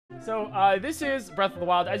So this is Breath of the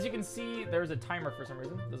Wild. As you can see, there's a timer for some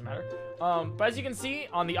reason. Doesn't matter. But as you can see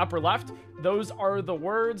on the upper left, those are the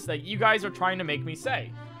words that you guys are trying to make me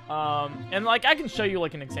say. And like I can show you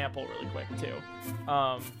like an example really quick too.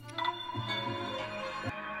 There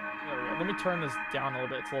we go. Let me turn this down a little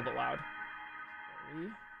bit. It's a little bit loud.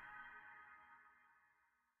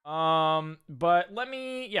 But let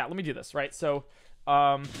me do this, right? So,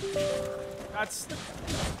 that's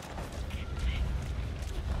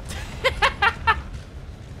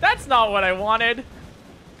that's not what I wanted.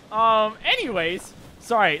 Anyways,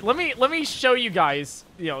 sorry. Let me show you guys,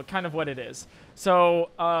 kind of what it is. So,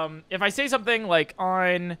 if I say something like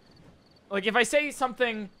if I say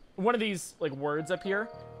something, one of these like words up here,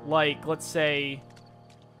 like let's say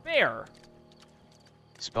bear.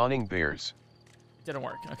 Spawning bears. It didn't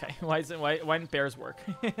work. Okay. Why didn't bears work?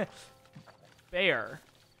 Bear.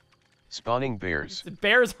 Spawning bears. The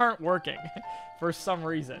bears aren't working for some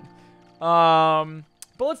reason. But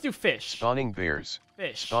let's do fish. Spawning bears.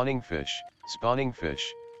 Fish. Spawning fish. Spawning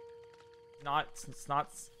fish. It's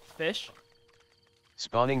not fish.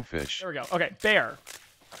 Spawning fish. There we go. Okay, bear.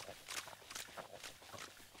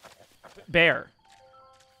 Bear.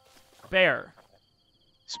 Bear.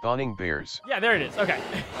 Spawning bears. Yeah, there it is. Okay.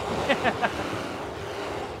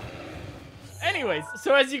 Anyways,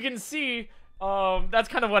 so as you can see, that's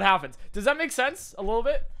kind of what happens. Does that make sense a little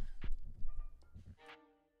bit?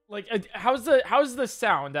 Like, how's the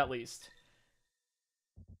sound at least?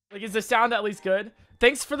 Like, is the sound at least good?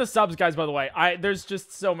 Thanks for the subs, guys, by the way. There's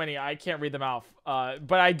just so many. I can't read them off.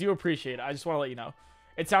 But I do appreciate it. I just want to let you know.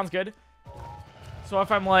 It sounds good. So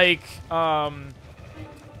if I'm like,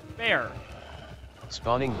 bear.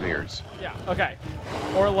 Spawning bears. Yeah, okay.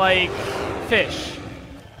 Or like, fish.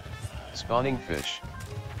 Spawning fish.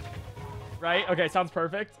 Right? Okay, sounds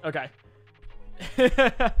perfect. Okay.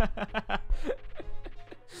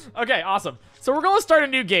 Okay, awesome. So we're going to start a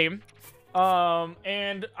new game.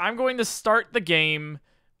 And I'm going to start the game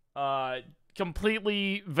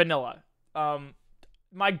completely vanilla.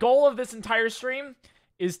 My goal of this entire stream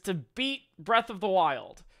is to beat Breath of the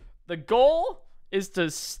Wild. The goal is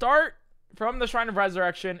to start from the Shrine of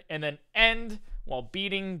Resurrection and then end while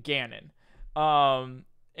beating Ganon.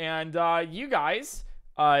 You guys,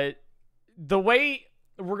 the way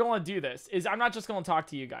we're going to do this is I'm not just going to talk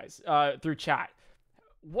to you guys through chat.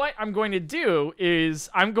 What I'm going to do is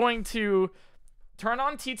I'm going to turn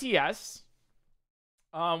on TTS,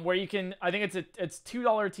 where you can, I think it's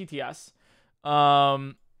 $2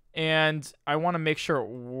 TTS. And I want to make sure it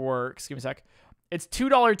works. Give me a sec. It's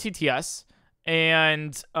 $2 TTS.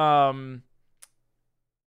 And I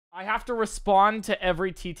have to respond to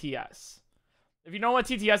every TTS. If you know what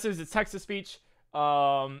TTS is, it's text to speech.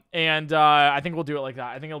 I think we'll do it like that.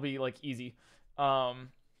 I think it'll be like easy.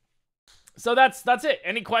 So that's it.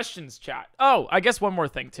 Any questions, chat? Oh, I guess one more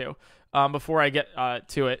thing too, before I get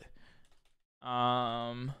to it.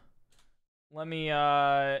 Let me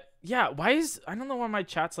yeah, I don't know why my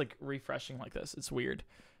chat's like refreshing like this. It's weird.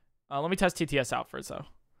 Let me test TTS out first though.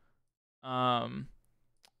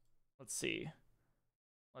 Let's see.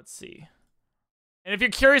 And if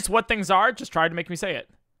you're curious what things are, just try to make me say it.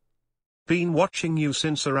 Been watching you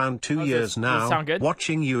since around 2 years now. Does it sound good?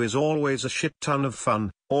 Watching you is always a shit ton of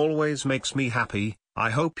fun. Always makes me happy.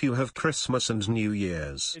 I hope you have Christmas and New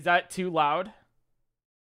Year's. Is that too loud?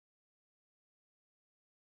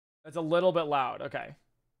 That's a little bit loud. Okay.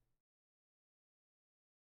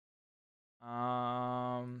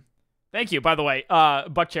 Thank you, by the way,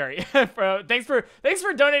 Buck Cherry. Thanks for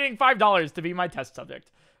donating $5 to be my test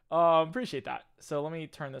subject. Appreciate that. So let me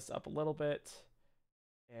turn this up a little bit.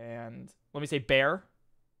 And let me say bear.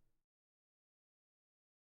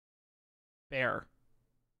 Bear.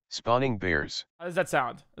 Spawning bears. How does that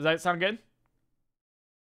sound? Does that sound good?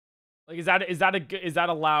 Like, is that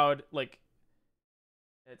a loud, like,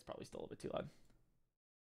 it's probably still a little bit too loud.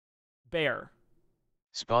 Bear.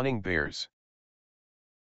 Spawning bears.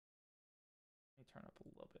 Let me turn up a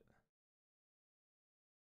little bit.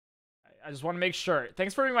 I just want to make sure.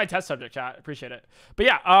 Thanks for being my test subject, chat. Appreciate it. But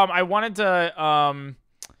yeah, I wanted to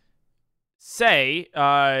say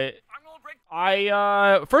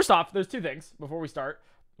first off, there's two things before we start.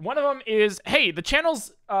 One of them is, hey, the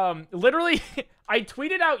channel's literally I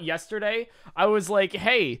tweeted out yesterday. I was like,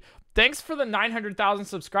 hey, thanks for the 900,000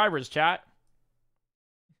 subscribers, chat.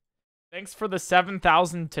 Thanks for the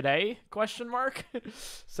 7,000 today? Question mark.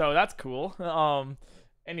 So that's cool.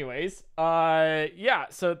 Anyways, yeah,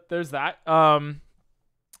 so there's that. Yeah,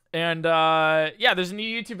 there's a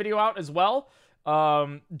new YouTube video out as well.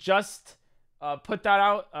 Just put that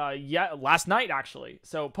out last night actually.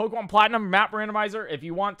 So Pokemon Platinum map randomizer. If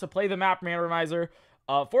you want to play the map randomizer,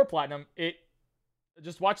 for platinum,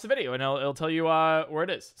 just watch the video and it'll tell you where it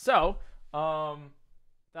is. So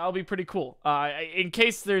that'll be pretty cool. In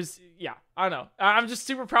case there's, yeah, I don't know. I'm just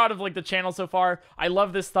super proud of like the channel so far. I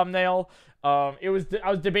love this thumbnail. I was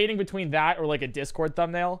debating between that or like a Discord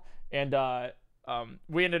thumbnail, and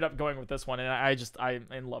we ended up going with this one, and I'm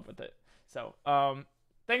in love with it. So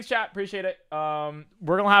thanks, chat. Appreciate it. We're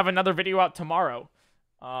gonna have another video out tomorrow.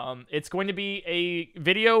 It's going to be a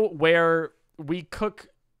video where we cook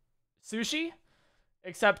sushi,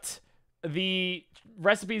 except the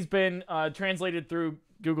recipe's been translated through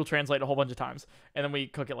Google Translate a whole bunch of times, and then we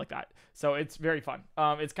cook it like that. So it's very fun.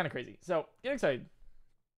 It's kind of crazy. So get excited.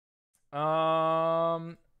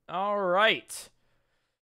 All right.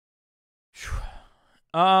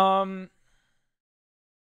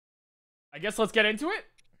 I guess let's get into it.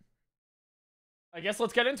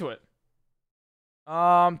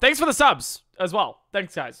 Thanks for the subs as well.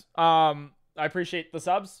 Thanks, guys. I appreciate the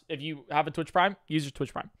subs. If you have a Twitch Prime, use your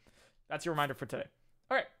Twitch Prime. That's your reminder for today.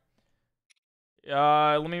 All right.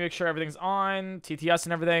 Let me make sure everything's on. TTS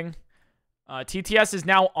and everything. TTS is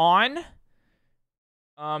now on.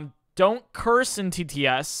 Don't curse in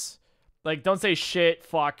TTS. Like, don't say shit,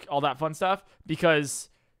 fuck, all that fun stuff, because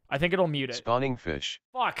I think it'll mute it. Spawning fish.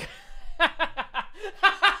 Fuck.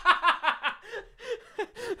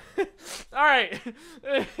 All right.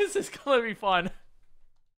 This is gonna be fun.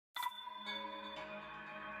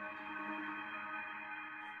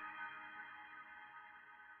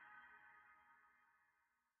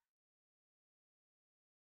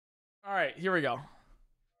 All right, here we go.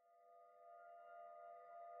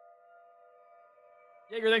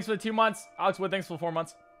 Jaeger, thanks for the 2 months. Alex Wood, thanks for the 4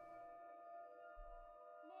 months.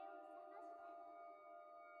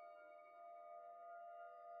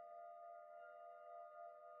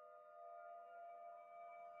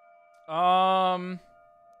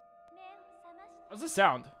 How's the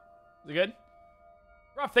sound? Is it good?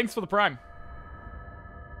 Ruff, thanks for the Prime.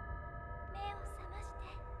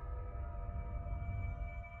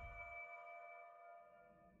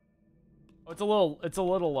 Oh, it's a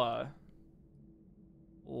little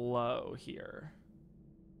low here.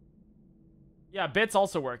 Yeah, bits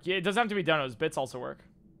also work. Yeah, it doesn't have to be donos. Bits also work.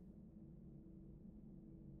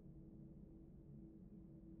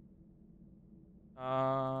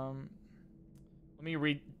 Let me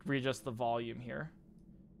readjust the volume here.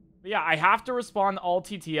 But yeah, I have to respond all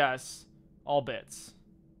TTS, all bits.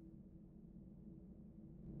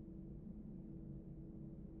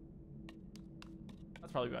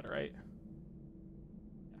 That's probably better, right?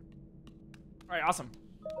 Yeah. All right, awesome.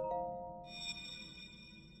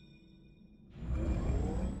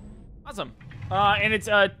 Awesome. And it's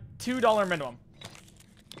a $2 minimum.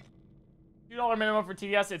 $2 minimum for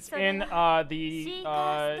TDS. It's in the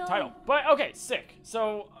title. But okay, sick.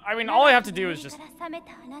 So I mean, all I have to do is just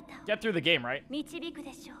get through the game, right?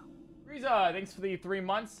 Riza, thanks for the 3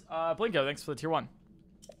 months. Blinko, thanks for the tier 1.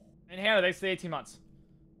 And Hannah, thanks for the 18 months.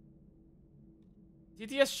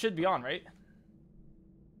 TTS should be on, right?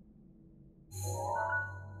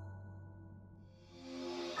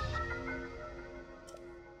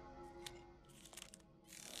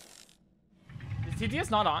 Is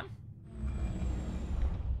TTS not on?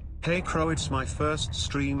 Hey Crow, it's my first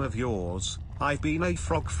stream of yours. I've been a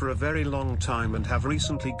frog for a very long time and have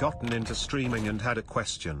recently gotten into streaming and had a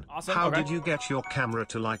question. Awesome. How did you get your camera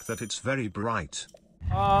to like that it's very bright?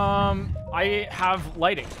 I have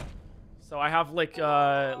lighting. So I have like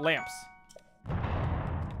lamps.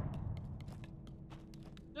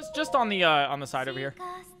 Just on the side over here.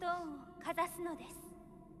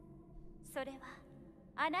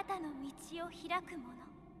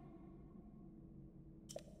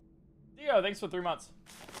 Theo, thanks for 3 months.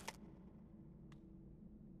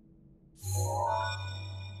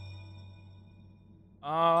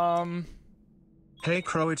 Hey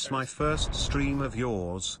Crow, it's my first stream of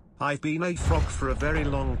yours. I've been a frog for a very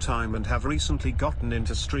long time and have recently gotten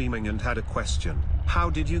into streaming and had a question.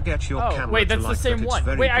 How did you get your camera wait, that's to like the same that one. it's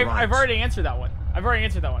very Wait, bright? I've already answered that one. All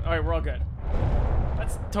right, we're all good.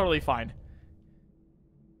 That's totally fine.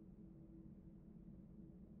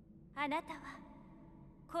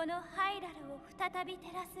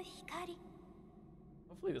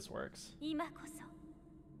 Hopefully this works.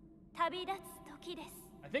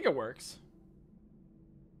 I think it works.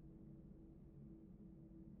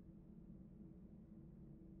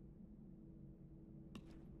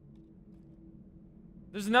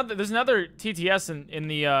 There's another TTS in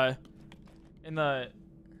the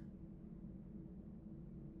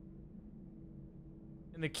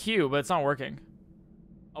queue, but it's not working.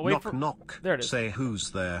 I'll wait for... Knock. There it is. Say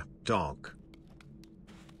who's there, dog.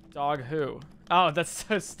 Dog who? Oh, that's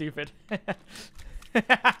so stupid.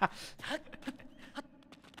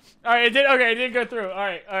 Alright, it did. Okay, it did go through.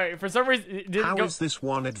 Alright. For some reason, it didn't How go. is this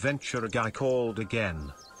one adventurer guy called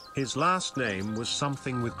again? His last name was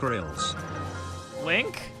something with grills.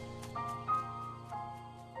 Link?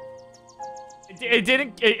 It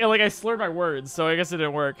didn't. Like, I slurred my words, so I guess it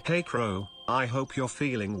didn't work. Hey Crow, I hope you're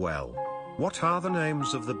feeling well. What are the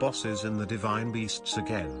names of the bosses in the Divine Beasts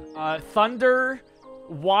again? Thunder,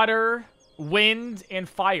 water, wind, and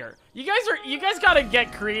fire. You guys gotta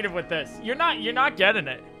get creative with this. You're not getting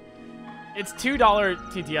it. It's $2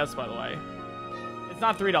 TTS, by the way. It's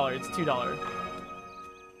not $3, it's $2.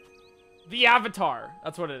 The Avatar,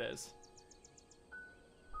 that's what it is.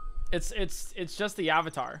 It's just the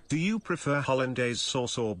Avatar. Do you prefer hollandaise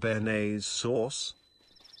sauce or béarnaise sauce?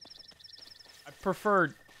 I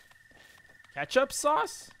prefer ketchup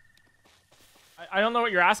sauce? I don't know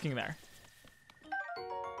what you're asking there.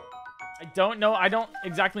 I don't know. I don't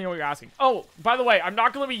exactly know what you're asking. Oh, by the way, I'm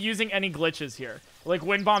not going to be using any glitches here, like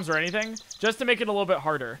wind bombs or anything, just to make it a little bit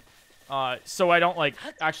harder. So I don't, like,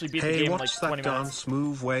 actually beat the game in, like, 20 minutes. Hey, what's that dance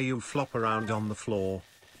move where you flop around on the floor?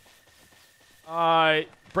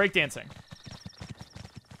 Breakdancing.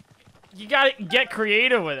 You gotta get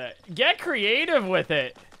creative with it. Get creative with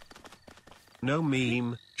it. No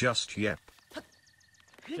meme, just yep.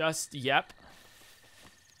 Just yep.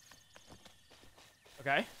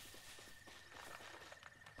 Okay.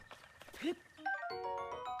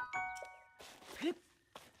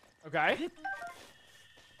 Okay.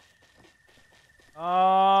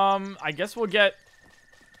 I guess we'll get.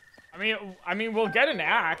 I mean, we'll get an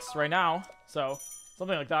axe right now, so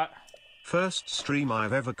something like that. First stream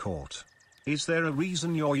I've ever caught. Is there a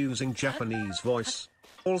reason you're using Japanese voice?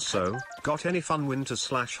 Also, got any fun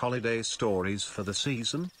winter/holiday stories for the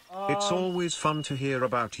season? It's always fun to hear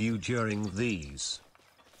about you during these.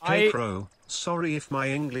 Hey Crow, sorry if my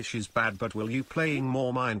English is bad, but will you playing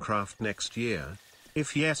more Minecraft next year?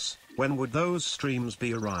 If yes, when would those streams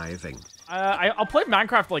be arriving? I'll play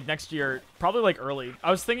Minecraft like next year, probably like early.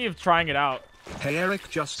 I was thinking of trying it out. Hey Eric,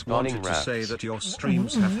 just wanted to say that your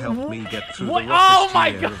streams have helped me get through What? the roughest Oh my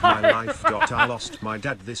year of my life. I lost my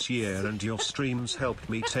dad this year, and your streams helped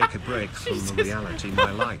me take a break from the reality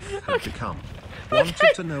my life had become. Wanted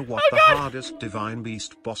to know what the hardest Divine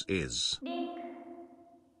Beast boss is.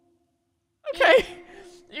 Okay,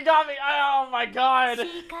 you got me. Oh my god.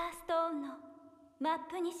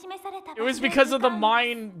 It was because of the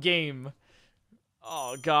mine game.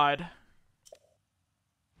 Oh god.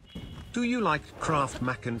 Do you like Kraft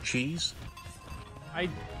mac and cheese? I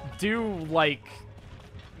do like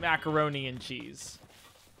macaroni and cheese.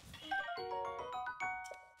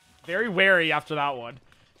 Very wary after that one.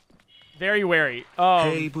 Very wary.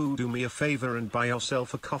 Hey boo, do me a favor and buy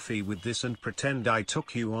yourself a coffee with this and pretend I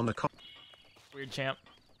took you on a Weird champ.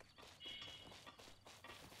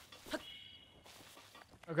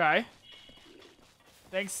 Okay.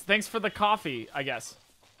 Thanks for the coffee, I guess.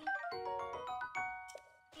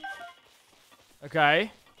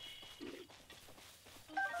 Okay.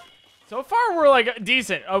 So far, we're like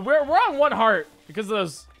decent. We're on 1 heart because of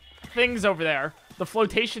those things over there, the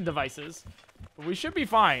flotation devices. But we should be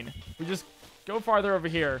fine. We just go farther over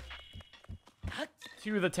here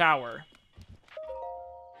to the tower.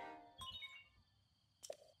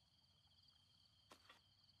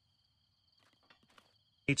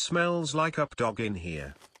 It smells like up dog in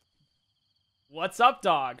here. What's up,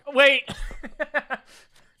 dog? Wait.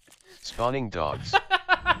 Spawning dogs.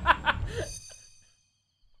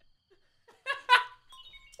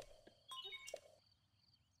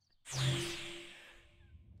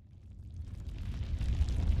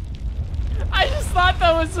 I just thought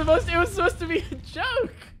that was it was supposed to be a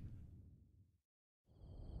joke.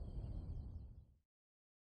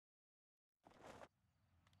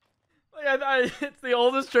 Like I thought it's the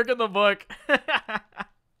oldest trick in the book.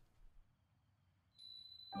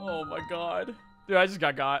 Oh my god. Dude, I just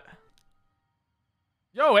got.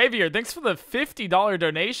 Yo, Avier, thanks for the $50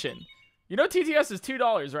 donation. You know TTS is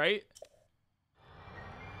 $2, right?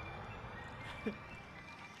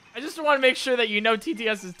 I just want to make sure that you know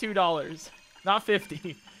TTS is $2, not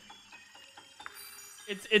 50.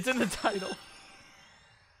 It's in the title.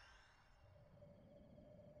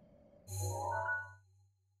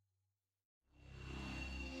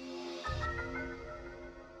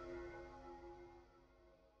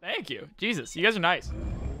 Thank you. Jesus, you guys are nice.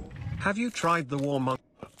 Have you tried the War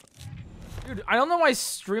Dude, I don't know why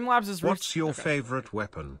Streamlabs is... What's your favorite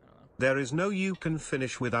weapon? There is no you can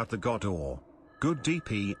finish without the god or. Good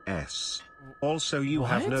DPS. Also, you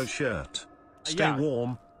have no shirt. Stay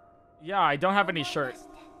warm. Yeah, I don't have any shirt.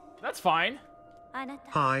 That's fine.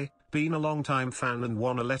 Hi, Been a long time fan and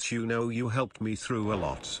wanna let you know you helped me through a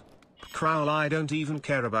lot. Crowl, I don't even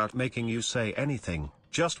care about making you say anything.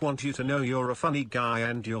 Just want you to know you're a funny guy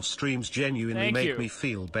and your streams genuinely make me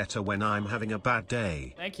feel better when I'm having a bad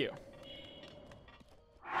day. Thank you.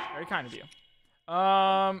 Very kind of you.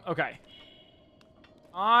 Okay.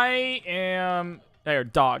 I am... There,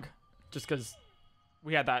 dog. Just because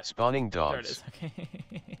we had that. Spawning dogs. There it is.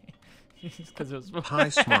 Okay. Just because it was... Hi,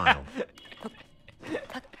 smile.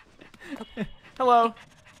 Hello.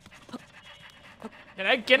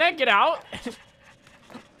 Can I get out?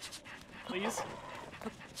 Please?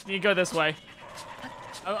 You go this way.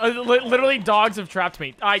 Literally, dogs have trapped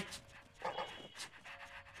me.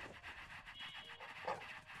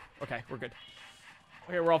 Okay, we're good.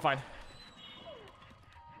 Okay, we're all fine.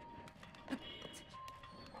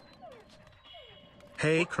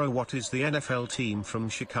 Hey Crow, what is the NFL team from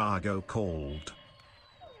Chicago called?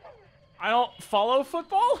 I don't follow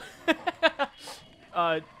football?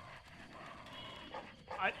 LA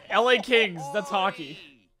Kings, that's hockey.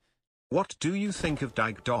 What do you think of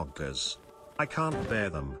Dag Doggers? I can't bear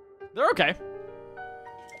them. They're okay.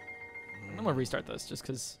 I'm gonna restart this just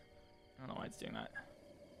because I don't know why it's doing that.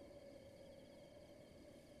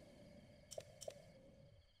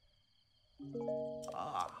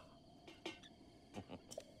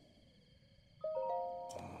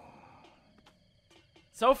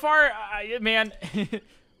 So far, man,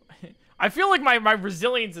 I feel like my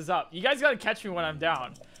resilience is up. You guys gotta catch me when I'm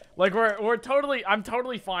down. Like I'm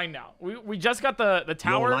totally fine now. We just got the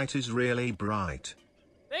tower. Your light is really bright.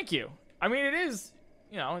 Thank you. I mean, it is,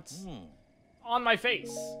 you know, it's on my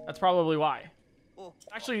face. That's probably why.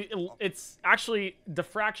 Actually, it's actually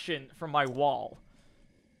diffraction from my wall.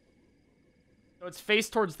 So it's face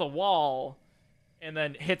towards the wall, and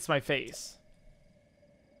then hits my face.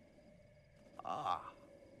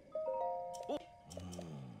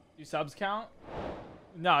 Do subs count?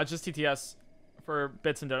 No, it's just TTS for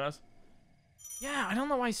bits and donuts. Yeah, I don't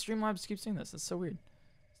know why Streamlabs keeps doing this. It's so weird.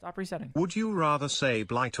 Stop resetting. Would you rather say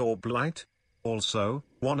blight or blight? Also,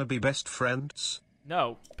 wanna be best friends?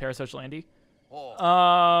 No, parasocial Andy.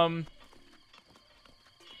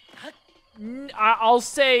 I'll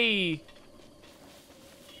say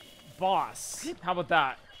boss. How about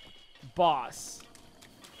that? Boss.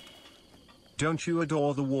 Don't you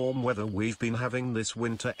adore the warm weather we've been having this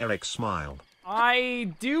winter, Eric smile?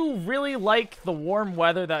 I do really like the warm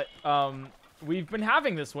weather that we've been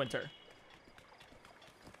having this winter.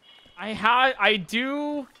 I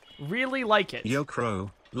do really like it. Yo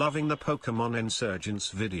Crow, loving the Pokemon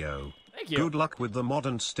Insurgents video. Thank you. Good luck with the mod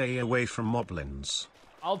and stay away from moblins.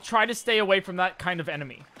 I'll try to stay away from that kind of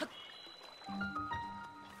enemy.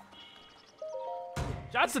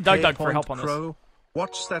 Shouts to Doug for help on this. PointCrow,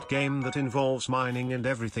 what's that game that involves mining and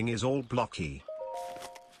everything is all blocky?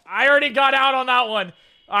 I already got out on that one.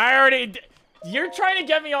 You're trying to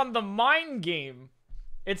get me on the mine game.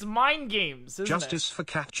 It's mine games, isn't Justice for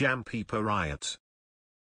Cat Jam Peeper Riot.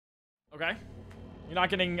 Okay. You're not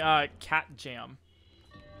getting Cat Jam.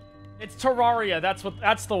 It's Terraria.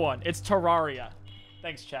 That's the one. It's Terraria.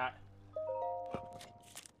 Thanks, chat.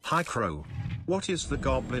 Hi Crow. What is the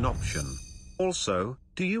goblin option? Also,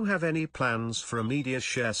 do you have any plans for a media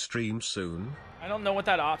share stream soon? I don't know what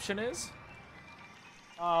that option is.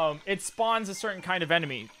 It spawns a certain kind of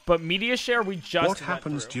enemy, but media share we just What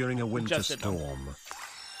happens during a winter storm?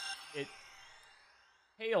 It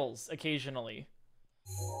hails occasionally.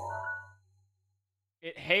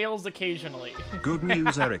 It hails occasionally. Good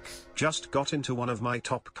news, Eric. Just got into one of my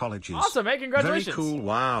top colleges. Awesome, hey, congratulations. Very cool,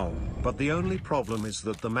 wow. But the only problem is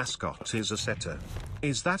that the mascot is a setter.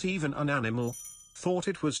 Is that even an animal? Thought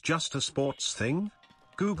it was just a sports thing?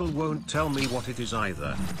 Google won't tell me what it is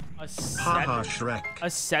either. A setter? Haha, Shrek. A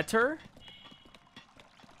setter?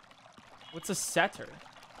 What's a setter?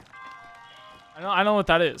 I don't know what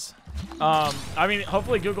that is. I mean,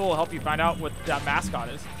 hopefully Google will help you find out what that mascot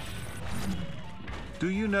is. Do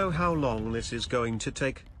you know how long this is going to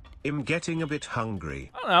take? I'm getting a bit hungry.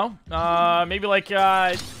 I don't know. Maybe like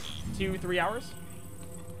 2-3 hours?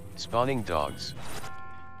 Spawning dogs.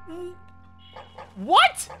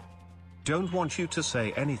 What? Don't want you to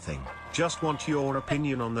say anything. Just want your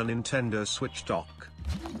opinion on the Nintendo Switch dock.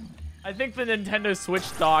 I think the Nintendo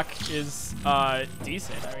Switch dock is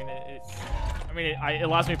decent. I mean, it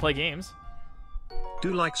allows me to play games.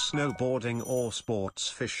 Do like snowboarding or sports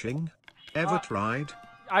fishing? Ever tried?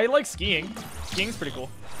 I like skiing. Skiing's pretty cool.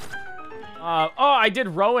 Oh, I did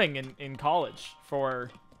rowing in college for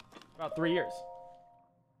about 3 years.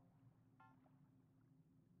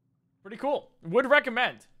 Pretty cool. Would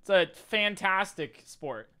recommend. It's a fantastic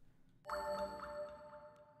sport.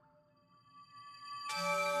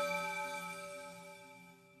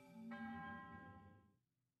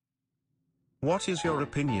 What is your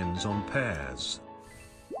opinions on pears?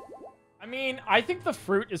 I mean, I think the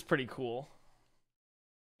fruit is pretty cool.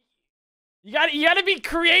 You gotta be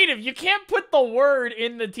creative. You can't put the word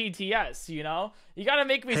in the TTS, you know? You gotta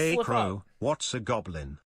make me Hey slip Crow, up. what's a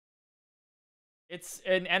goblin? It's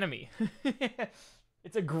an enemy.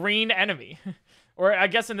 It's a green enemy. Or I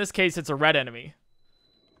guess in this case, it's a red enemy.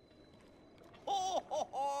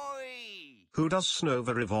 Who does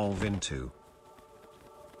Snova evolve into?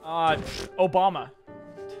 Obama.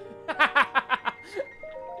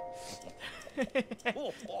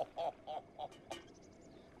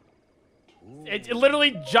 It's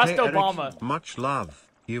literally just Hey, Eric, Obama. much love.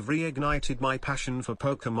 You've reignited my passion for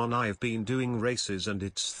Pokemon. I've been doing races and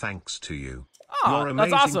it's thanks to you. Oh, You're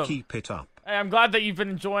amazing. that's awesome. Keep it up. Hey, I'm glad that you've been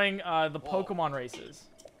enjoying the Pokemon races.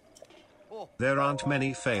 There aren't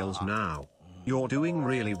many fails now. You're doing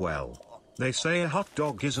really well. They say a hot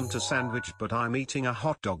dog isn't a sandwich, but I'm eating a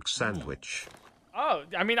hot dog sandwich. Oh,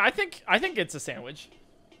 I mean, I think it's a sandwich.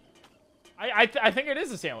 I think it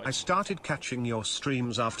is a sandwich. I started catching your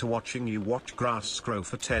streams after watching you watch grass grow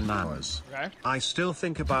for 10 hours. Okay. I still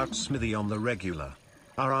think about Smithy on the regular.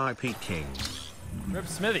 R.I.P. King. Rip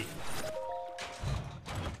Smithy.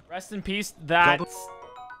 Rest in peace, that...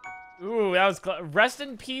 Ooh, that was... Rest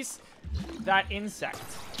in peace, that insect.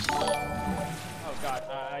 Oh,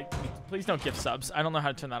 God. Please don't give subs. I don't know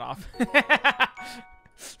how to turn that off.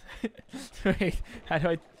 Wait, how do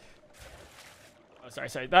I... Oh,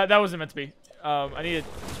 sorry. That wasn't meant to be. I need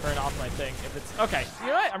to turn off my thing. If it's... Okay, you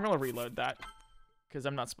know what? I'm going to reload that. Because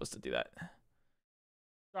I'm not supposed to do that.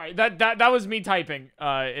 Sorry, that was me typing.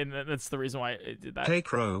 And that's the reason why I did that. Hey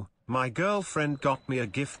Crow, my girlfriend got me a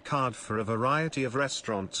gift card for a variety of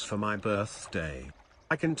restaurants for my birthday.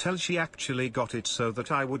 I can tell she actually got it so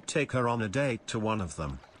that I would take her on a date to one of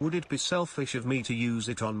them. Would it be selfish of me to use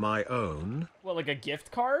it on my own? What, like a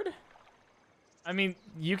gift card? I mean,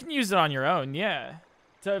 you can use it on your own, yeah.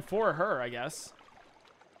 For her, I guess. Is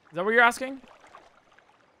that what you're asking?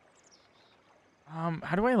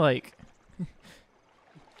 How do I, like...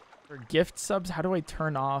 For gift subs, how do I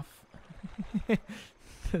turn off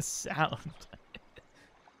the sound?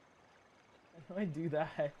 How do I do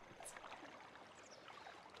that?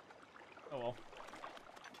 Oh, well.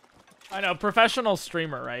 I know, professional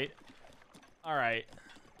streamer, right? Alright.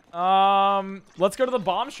 Let's go to the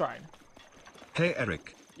bomb shrine. Hey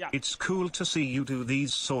Eric. Yeah. It's cool to see you do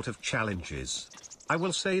these sort of challenges. I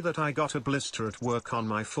will say that I got a blister at work on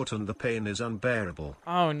my foot and the pain is unbearable.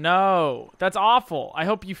 Oh no, that's awful. I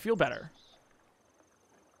hope you feel better.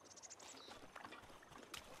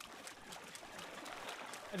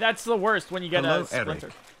 That's the worst when you get Hello, a splinter.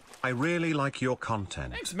 Eric. I really like your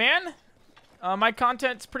content. Thanks, man. My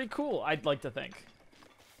content's pretty cool, I'd like to think.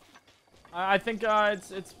 I think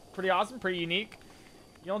it's pretty awesome, pretty unique.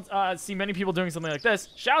 You don't see many people doing something like this.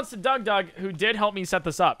 Shouts to Doug, who did help me set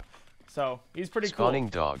this up. So, he's pretty Spawning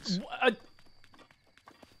cool. dogs.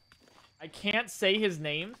 I can't say his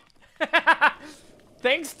name.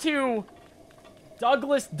 Thanks to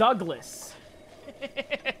Douglas.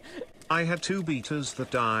 I had 2 betas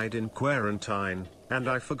that died in quarantine, and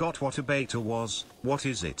I forgot what a beta was. What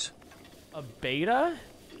is it? A beta?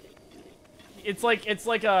 It's like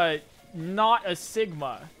a not a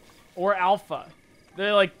sigma or alpha.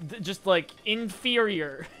 They're like just like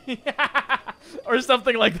inferior or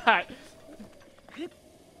something like that.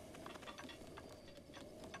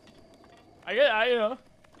 I you know.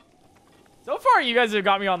 So far, you guys have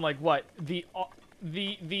got me on like what the What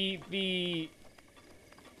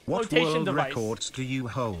flotation world device. records do you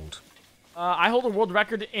hold? I hold a world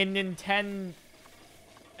record in Nintendo,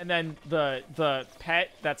 and then the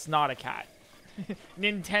pet that's not a cat.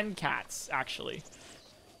 Nintendo cats, actually.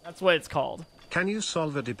 That's what it's called. Can you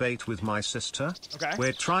solve a debate with my sister? Okay.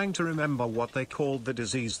 We're trying to remember what they called the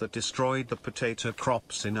disease that destroyed the potato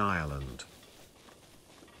crops in Ireland.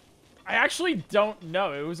 I actually don't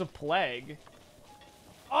know. It was a plague.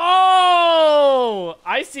 Oh,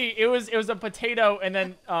 I see. It was a potato, and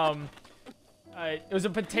then it was a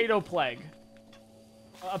potato plague.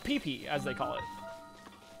 A pee-pee, as they call it.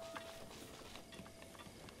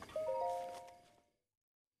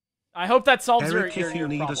 I hope that solves Eric, your if you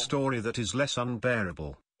need problem. a story that is less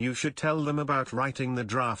unbearable, you should tell them about writing the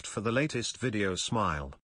draft for the latest video.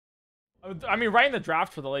 Smile. I mean, writing the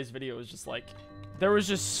draft for the latest video was just like, there was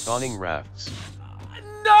just Spawning rafts.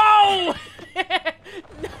 No!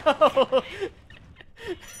 No!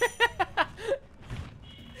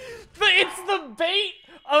 It's the bait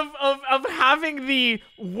of having the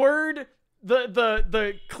word,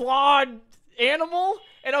 the clawed animal,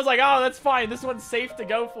 and I was like, oh, that's fine. This one's safe to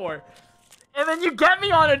go for. And then you get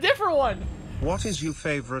me on a different one. What is your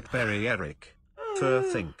favorite berry, Eric?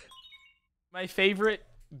 Think. My favorite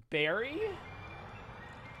berry?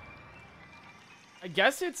 I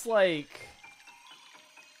guess it's like...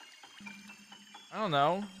 I don't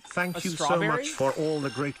know. Thank you so strawberry? much for all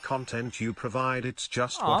the great content you provide. It's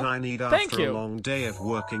just what I need thank after you. a long day of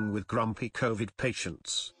working with grumpy COVID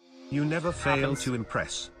patients. You never fail to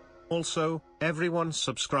impress. Also, everyone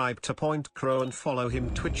subscribe to PointCrow and follow him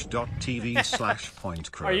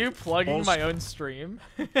twitch.tv/PointCrow. Are you plugging my own stream?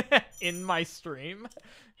 In my stream?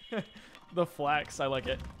 The flex, I like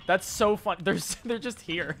it. That's so fun. They're just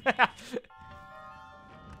here.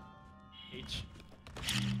 H.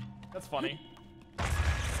 That's funny.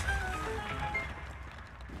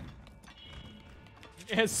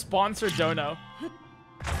 Sponsor Dono.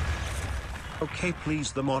 Okay,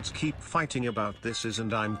 please, the mods keep fighting about this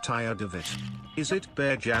and I'm tired of it. Is it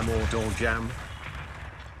bear jam or door jam?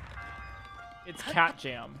 It's cat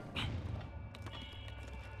jam.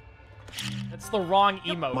 That's the wrong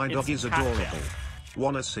emote. My dog is adorable. Jam.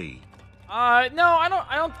 Wanna see? No,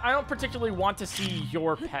 I don't particularly want to see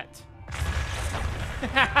your pet.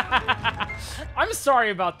 I'm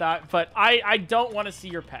sorry about that, but I don't want to see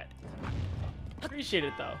your pet. Appreciate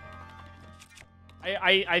it though.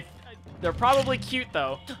 They're probably cute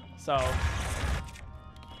though, so.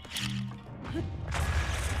 There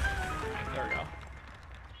we go.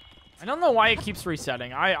 I don't know why it keeps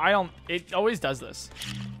resetting. It always does this.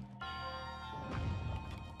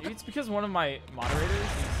 Maybe it's because one of my moderators is...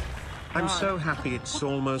 I'm so happy it's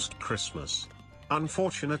almost Christmas.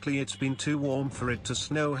 Unfortunately, it's been too warm for it to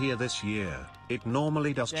snow here this year. It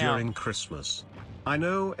normally does during Christmas. I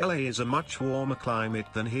know LA is a much warmer climate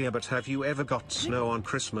than here, but have you ever got snow on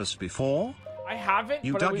Christmas before? I haven't,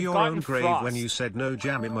 You but dug we've your gotten own grave frost. when you said no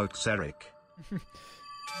jam emotes, Eric.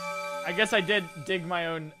 I guess I did dig my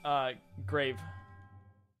own grave.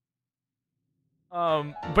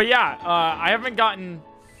 But yeah, I haven't gotten...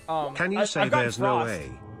 Can you say there's no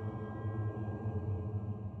way?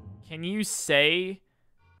 Can you say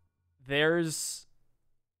there's...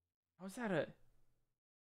 How's that a...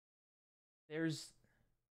 There's...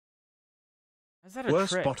 How's that a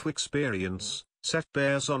Worst trick? botw experience. Set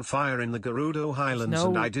bears on fire in the Gerudo Highlands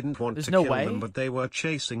and I didn't want to no kill way? them, but they were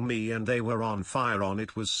chasing me and they were on fire on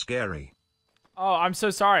it. Was scary. Oh, I'm so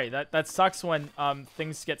sorry. That sucks when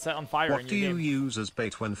things get set on fire What in do your you game. use as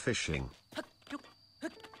bait when fishing?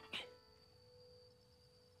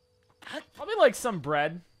 Probably like some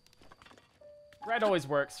bread. Bread always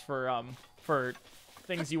works for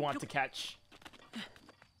things you want to catch.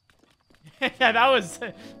 Yeah,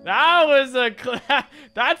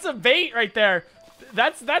 that's a bait right there.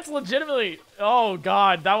 That's legitimately. Oh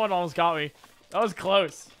god, that one almost got me. That was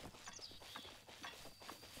close.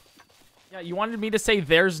 Yeah, you wanted me to say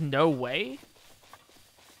there's no way?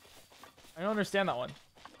 I don't understand that one.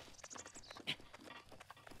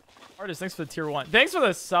 Artist, thanks for the tier 1. Thanks for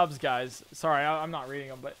the subs, guys. Sorry, I'm not reading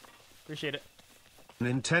them, but appreciate it.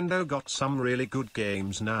 Nintendo got some really good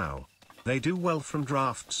games now. They do well from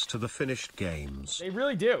drafts to the finished games. They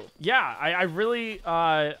really do. Yeah, I really,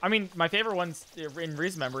 I mean, my favorite ones in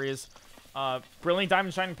recent memory is Brilliant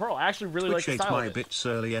Diamond Shining Pearl. I actually really like the Twitch ate style my of it. bits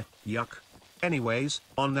earlier, yuck. Anyways,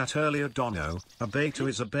 on that earlier Dono, a beta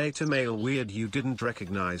is a beta male. Weird you didn't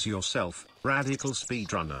recognize yourself, radical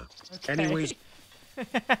speedrunner. Okay. Anyways.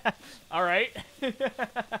 All right.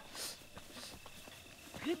 It's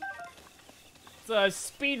a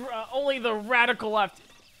speed, only the radical left.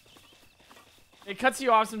 It cuts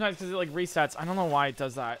you off sometimes because it like resets. I don't know why it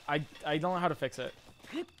does that. I don't know how to fix it.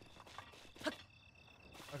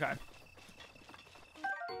 Okay.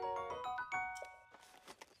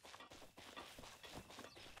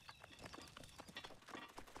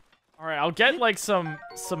 All right, I'll get like some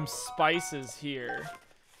spices here.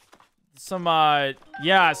 Some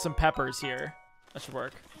yeah, some peppers here. That should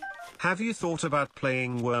work. Have you thought about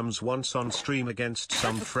playing Worms once on stream against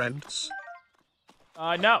some friends?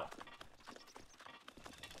 No.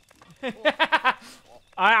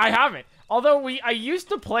 I haven't. Although I used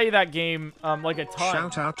to play that game like a ton.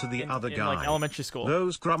 Shout out to the other guy. Like elementary school.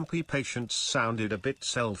 Those grumpy patients sounded a bit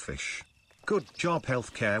selfish. Good job,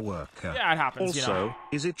 healthcare worker. Yeah, it happens. Also, you know.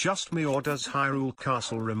 is it just me or does Hyrule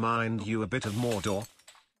Castle remind you a bit of Mordor?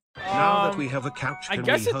 Now that we have a couch, can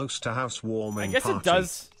we host a housewarming I guess party? it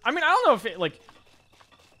does. I mean, I don't know if it like.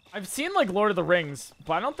 I've seen like Lord of the Rings,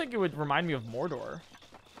 but I don't think it would remind me of Mordor.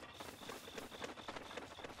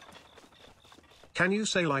 Can you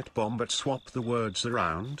say light bomb but swap the words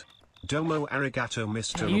around? Domo arigato,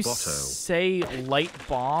 Mr. Can you Roboto. say light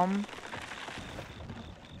bomb?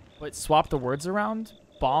 But swap the words around?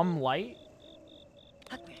 Bomb light?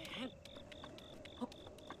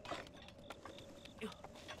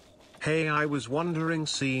 Hey, I was wondering,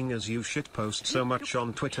 seeing as you shitpost so much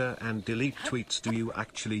on Twitter and delete tweets, do you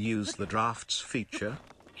actually use the drafts feature?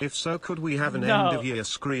 If so, could we have an No. end of year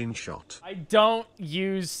screenshot? I don't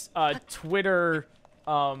use Twitter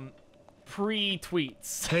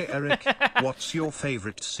pre-tweets. Hey Eric, what's your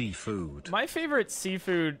favorite seafood? My favorite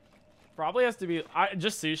seafood probably has to be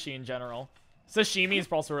just sushi in general. Sashimi is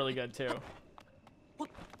also really good too.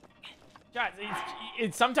 Guys,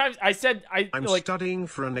 it's sometimes I'm studying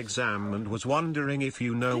for an exam and was wondering if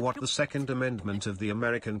you know what the Second Amendment of the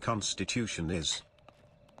American Constitution is.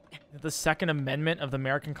 The Second Amendment of the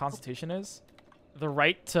American Constitution is the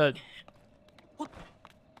right to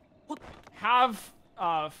have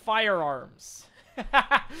firearms.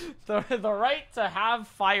 the right to have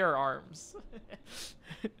firearms.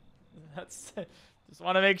 That's just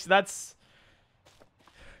want to make sure that's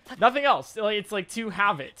nothing else. It's like to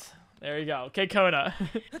have it. There you go. Okay, Kona.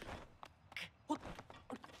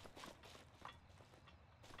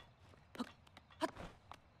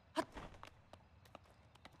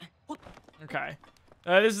 Okay.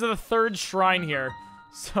 This is the third shrine here.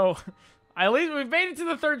 So, at least we've made it to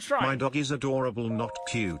the third shrine. My dog is adorable, not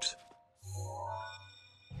cute.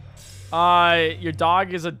 Your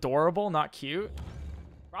dog is adorable, not cute?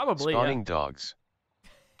 Probably, Spawning yeah. dogs.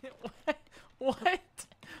 What?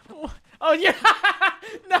 Oh, yeah!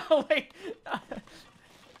 No, wait.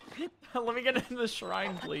 Let me get into the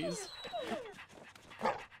shrine, please.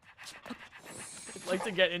 I'd like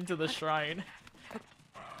to get into the shrine.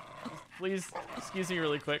 Please, excuse me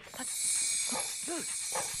really quick.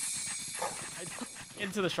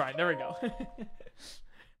 Into the shrine. There we go.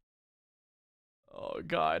 Oh,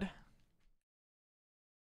 God.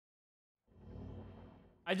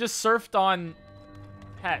 I just surfed on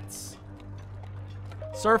pets.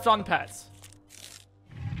 Surfed on pets.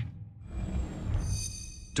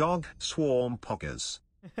 Dog swarm poggers.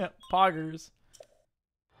 Poggers.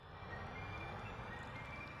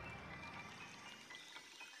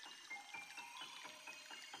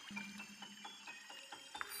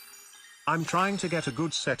 I'm trying to get a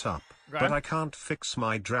good setup, Okay. but I can't fix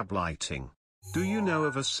my drab lighting. Do you know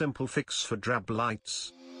of a simple fix for drab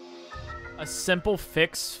lights? A simple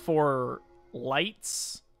fix for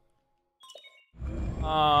lights?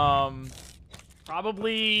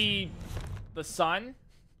 Probably the sun.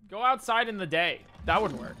 Go outside in the day. That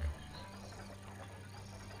would work.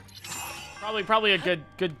 Probably a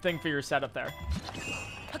good thing for your setup there.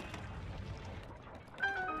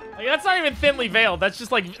 Like, that's not even thinly veiled. That's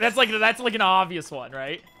just like that's like an obvious one,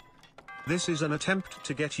 right? This is an attempt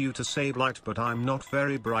to get you to say blight, but I'm not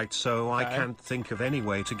very bright, so I Okay. can't think of any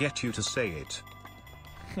way to get you to say it.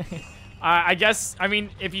 I guess, I mean,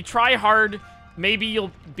 if you try hard, maybe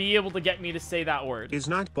you'll be able to get me to say that word. Is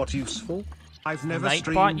Nightbot useful? I've never Nightbot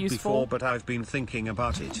streamed useful? before, but I've been thinking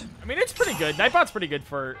about it. I mean, it's pretty good. Nightbot's pretty good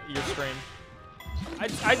for your stream.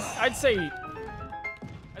 I'd say...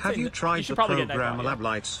 Have you tried should the probably get program Nightbot, yeah. Lab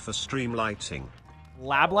Lights for stream lighting?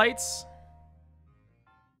 Lab lights?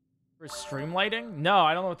 For stream lighting? No,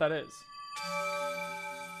 I don't know what that is.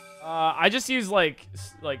 I just use like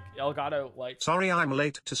Elgato lights. Sorry I'm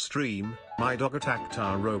late to stream, my dog attacked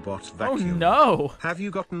our robot Oh vacuum. no! Have you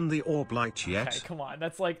gotten the orb light yet? Okay, come on.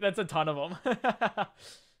 That's a ton of them.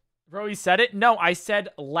 Bro, he said it? No, I said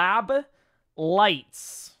lab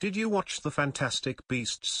lights. Did you watch the Fantastic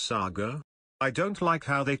Beasts saga? I don't like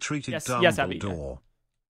how they treated Yes, Abby. Dumbledore.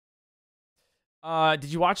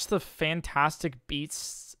 Did you watch the Fantastic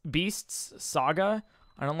Beasts saga?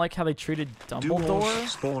 I don't like how they treated Do Dumbledore. orcs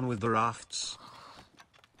spawn with the rafts?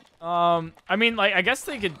 I mean, like, I guess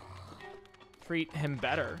they could treat him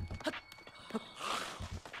better. You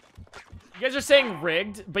guys are saying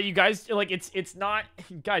rigged, but you guys, like, it's not,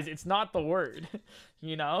 guys, it's not the word,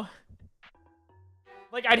 you know?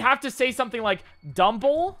 Like, I'd have to say something like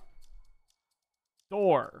Dumbledore,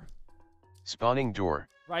 Spawning door.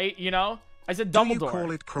 right? You know? I said Do Dumbledore. you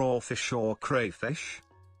call it crawfish or crayfish?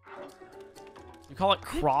 You call it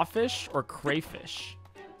crawfish or crayfish?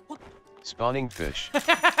 Spawning fish.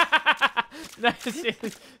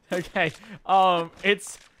 Okay.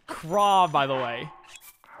 It's craw, by the way.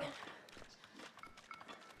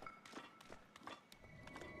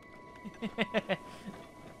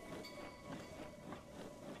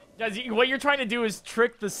 Guys, what you're trying to do is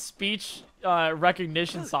trick the speech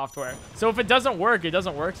recognition software. So if it doesn't work, it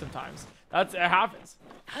doesn't work sometimes. It happens.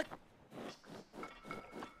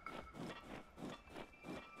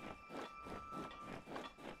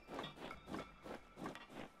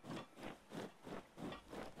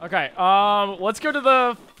 Okay, let's go to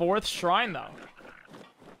the 4th shrine, though.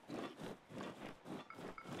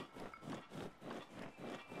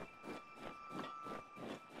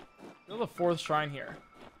 Go to the 4th shrine here.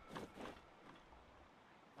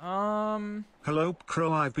 Hello,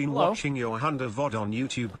 Crow. I've been Hello. watching your Honda VOD on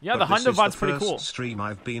YouTube. Yeah, but the Honda this is VOD's the pretty first cool. stream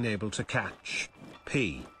I've been able to catch.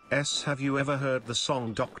 P.S. Have you ever heard the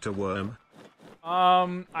song Dr. Worm?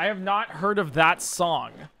 I have not heard of that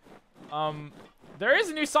song. There is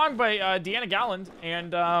a new song by Deanna Galland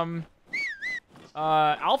and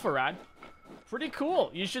Alpha Rad. Pretty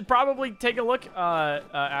cool. You should probably take a look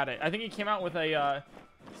at it. I think he came out with a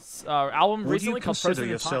album Would recently you called Frozen consider in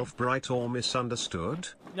yourself Time. bright or misunderstood?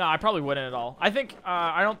 No, I probably wouldn't at all. I think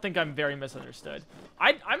I don't think I'm very misunderstood.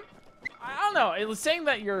 I don't know. It was saying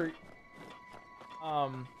that you're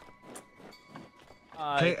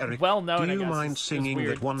Hey Eric, well known. do I you guess, mind is singing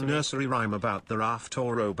weird that one to me. nursery rhyme about the raft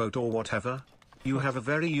or rowboat or whatever? You have a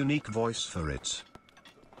very unique voice for it.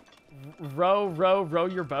 Row, row, row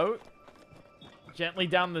your boat gently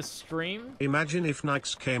down the stream. Imagine if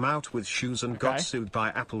Nikes came out with shoes and got Okay. sued by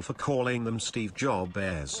Apple for calling them Steve Jobs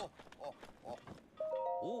bears.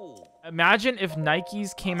 Imagine if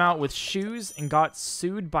Nikes came out with shoes and got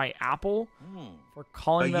sued by Apple for A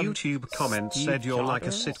calling them YouTube comment Steve said you're like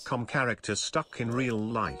a Jobs? sitcom character stuck in real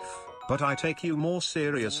life, but I take you more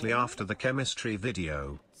seriously after the chemistry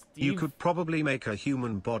video. You Steve- could probably make a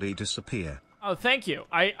human body disappear. Oh, thank you.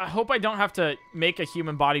 I hope I don't have to make a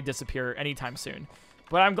human body disappear anytime soon.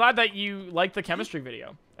 But I'm glad that you like the chemistry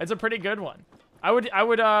video. It's a pretty good one. I would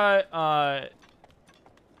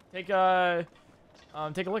take a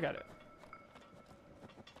look at it.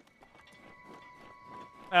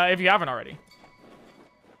 If you haven't already.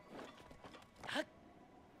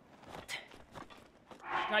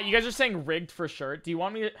 Now, you guys are saying rigged for sure. Do you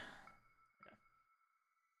want me to...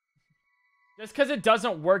 Just because it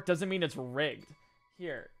doesn't work doesn't mean it's rigged.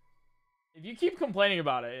 Here. If you keep complaining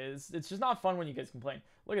about it, it's just not fun when you guys complain.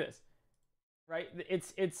 Look at this. Right?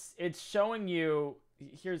 It's showing you...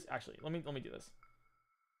 Here's... Actually, let me do this.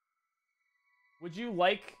 Would you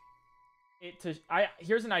like it to...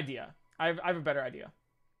 Here's an idea. I have a better idea.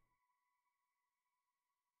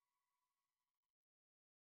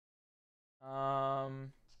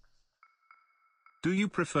 Do you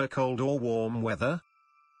prefer cold or warm weather?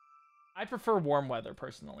 I prefer warm weather,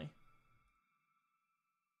 personally.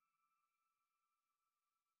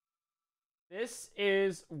 This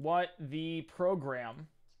is what the program...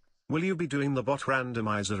 Will you be doing the bot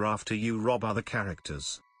randomizer after you rob other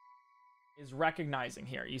characters? is recognizing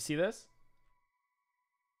here. You see this?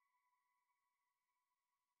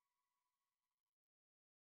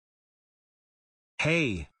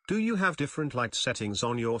 Hey, do you have different light settings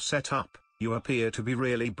on your setup? You appear to be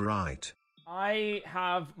really bright. I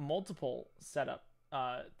have multiple setup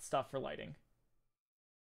stuff for lighting.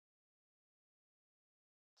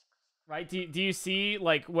 Right? Do you see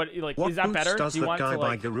like what is that boots better? does Do you that want guy to, by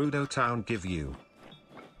like, Gerudo Town give you?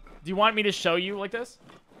 do you want me to show you like this?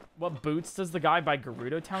 What boots does the guy by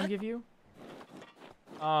Gerudo Town give you?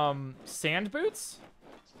 Sand boots?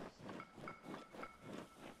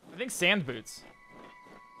 I think sand boots.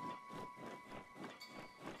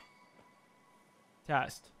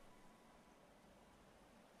 Test.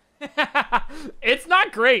 It's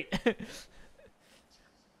not great.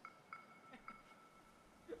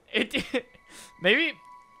 Maybe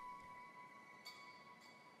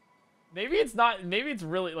it's not, maybe it's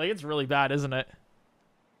really, like, it's really bad, isn't it?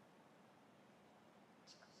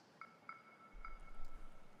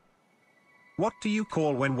 What do you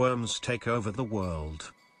call when worms take over the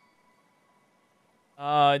world?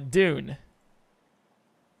 Dune.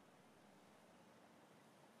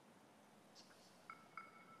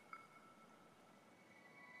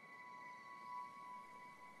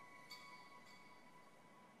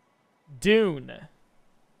 Dune.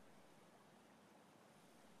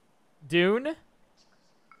 Dune?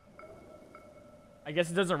 I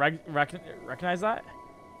guess it doesn't recognize that?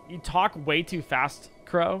 You talk way too fast,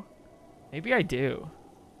 Crow. Maybe I do.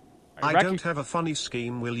 I don't have a funny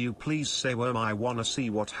scheme. Will you please say worm? I wanna see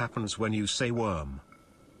what happens when you say worm.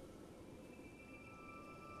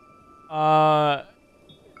 No,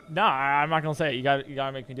 I'm not gonna say it. You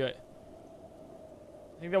gotta make me do it.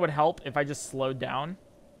 I think that would help if I just slowed down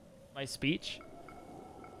my speech.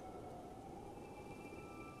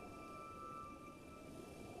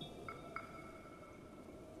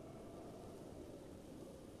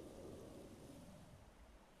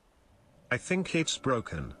 I think it's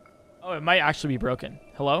broken. Oh, it might actually be broken.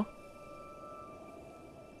 Hello?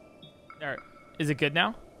 There. Is it good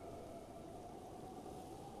now?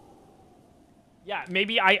 Yeah,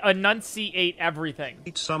 maybe I enunciate everything.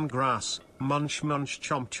 Eat some grass, munch munch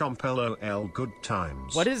chomp chomp lol good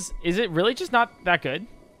times. What is it really just not that good?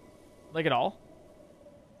 Like at all?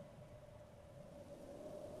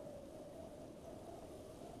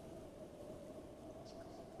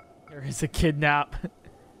 There is a kidnap.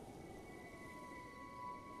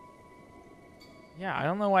 Yeah, I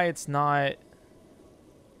don't know why it's not.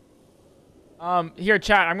 Here,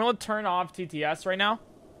 chat. I'm gonna turn off TTS right now.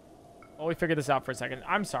 While we figure this out for a second.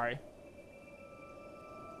 I'm sorry.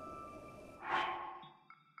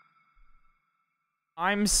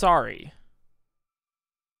 I'm sorry.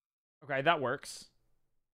 Okay, that works.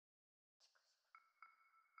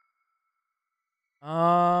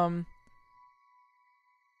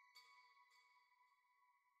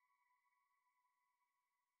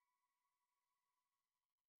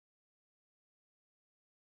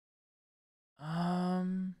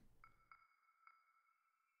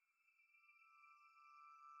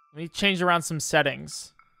 Let me change around some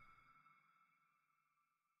settings.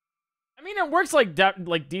 I mean, it works like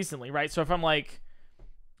decently, right? So if I'm like,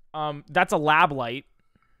 that's a lab light.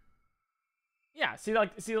 Yeah, see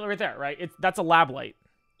right there, right? That's a lab light.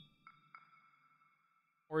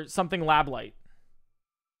 Or something lab light.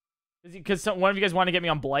 Because one of you guys want to get me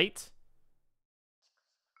on Blight?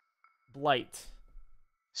 Blight.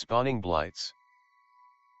 Spawning blights.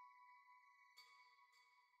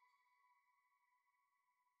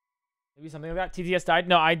 Maybe something like that. TTS died?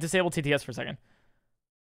 No, I disabled TTS for a second.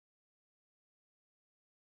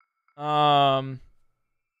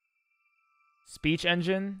 Speech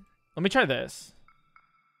engine. Let me try this.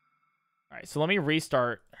 All right, so let me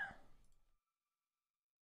restart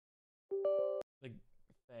the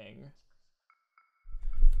thing.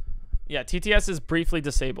 Yeah, TTS is briefly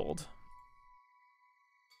disabled.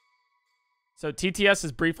 So TTS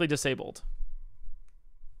is briefly disabled.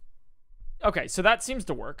 Okay, so that seems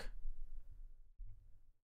to work.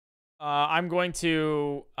 I'm going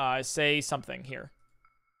to say something here.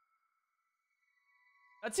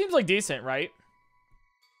 That seems like decent, right?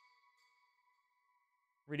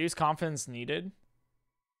 Reduce confidence needed.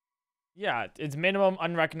 Yeah, its minimum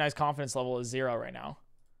unrecognized confidence level is 0 right now.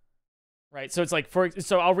 Right, so it's like,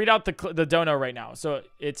 so I'll read out the dono right now. So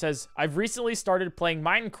it says, I've recently started playing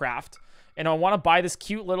Minecraft, and I want to buy this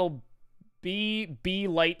cute little B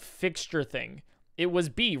light fixture thing. It was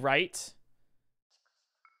B, right?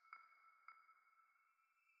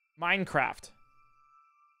 Minecraft.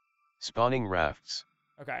 Spawning rafts.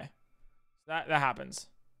 Okay. That happens.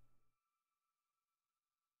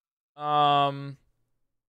 I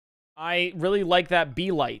really like that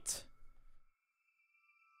B light.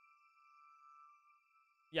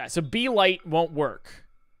 Yeah, so B light won't work.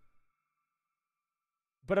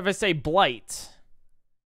 But if I say blight.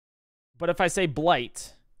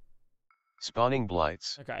 Spawning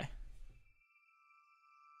blights. Okay.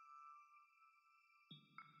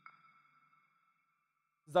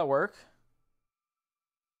 Does that work?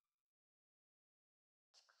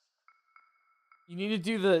 You need to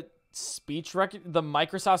do the the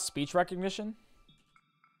Microsoft speech recognition.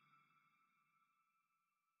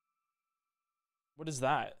 What is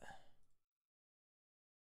that?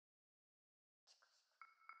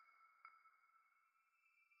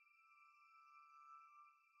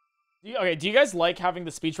 Okay, do you guys like having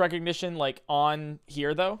the speech recognition like on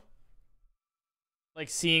here though? Like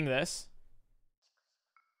seeing this?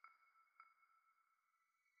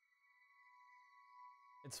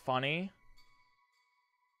 It's funny.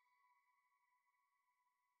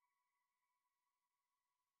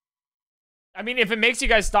 I mean, if it makes you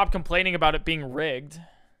guys stop complaining about it being rigged.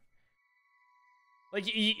 Like,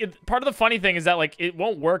 part of the funny thing is that, like, it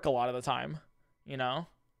won't work a lot of the time, you know?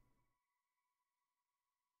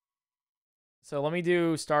 So let me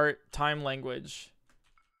do start time language.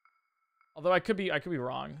 Although I could be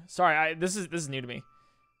wrong. Sorry, this is new to me.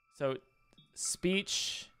 So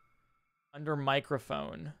speech under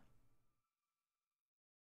microphone.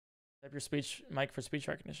 Type your speech mic for speech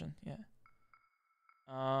recognition. Yeah.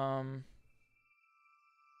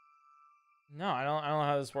 No, I don't know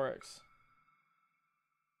how this works.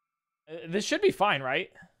 This should be fine, right?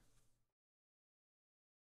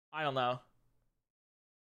 I don't know.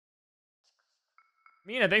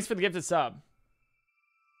 Mina, thanks for the gifted sub.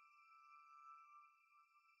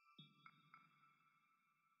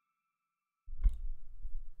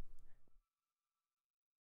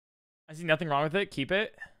 I see nothing wrong with it. Keep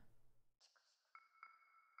it.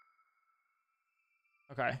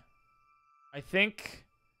 Okay. I think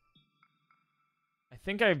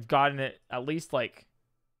I've gotten it at least like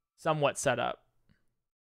somewhat set up.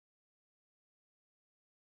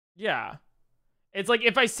 Yeah. It's like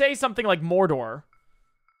if I say something like Mordor.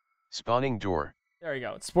 Spawning door. There you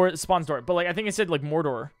go. It spawns door. But like I think it said like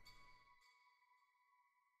Mordor.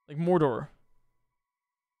 Like Mordor.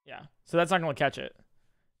 Yeah. So that's not going to catch it.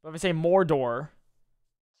 But if I say Mordor.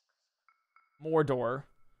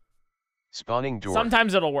 Spawning door.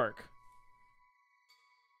 Sometimes it'll work.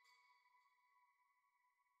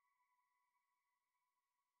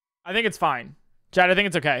 I think it's fine. Chad, I think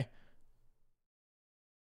it's okay.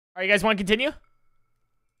 All right, you guys want to continue?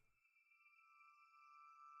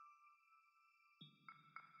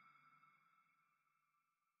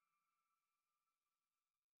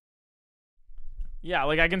 Yeah,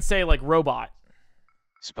 like I can say like robot.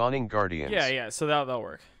 Spawning guardians. Yeah, so that'll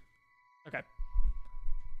work. Okay.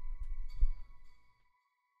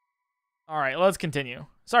 All right, let's continue.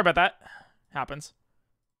 Sorry about that. Happens.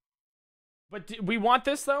 But do we want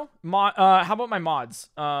this though? How about my mods?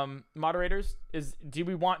 Moderators, do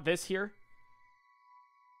we want this here?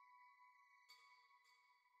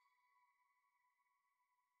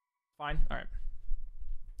 Fine. All right.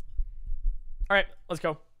 All right, let's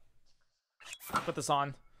go. Put this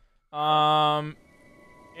on.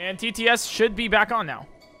 And TTS should be back on now.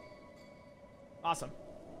 Awesome.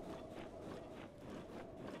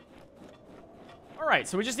 All right,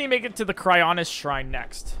 so we just need to make it to the Cryonis Shrine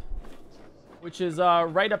next, which is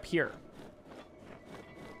right up here.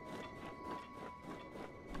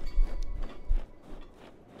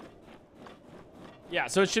 Yeah,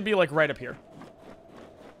 so it should be like right up here.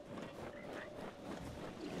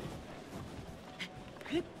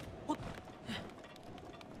 All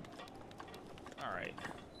right.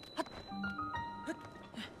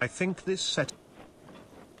 I think this set.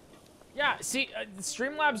 Yeah, see,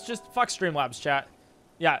 Streamlabs just fuck Streamlabs, chat.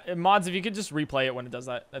 Yeah, mods, if you could just replay it when it does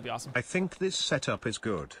that, that'd be awesome. I think this setup is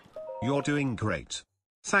good. You're doing great.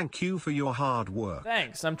 Thank you for your hard work.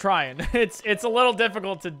 Thanks, I'm trying. It's a little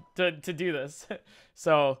difficult to do this.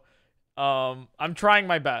 So, I'm trying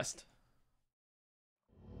my best.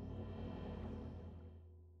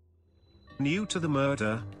 New to the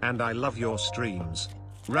murder, and I love your streams.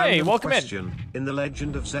 Hey, Random welcome question. In the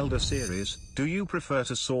Legend of Zelda series, do you prefer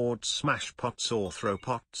to sword smash pots or throw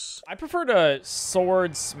pots? I prefer to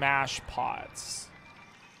sword smash pots.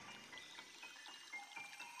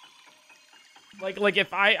 Like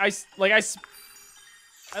if I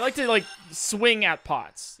like to like swing at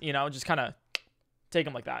pots, you know, just kind of take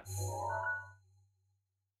them like that.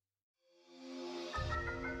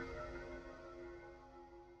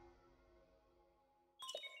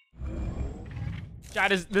 Chat,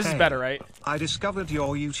 this is better, right? I discovered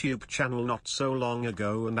your YouTube channel not so long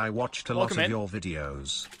ago and I watched a lot of in. your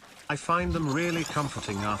videos. I find them really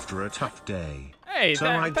comforting after a tough day. Hey, so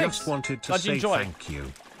I thanks. just wanted to Glad you say enjoy. thank you.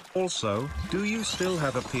 Also, do you still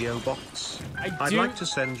have a P.O. box? I'd do. like to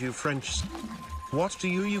send you French. What do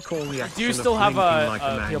you call the action Do still of have blinking a like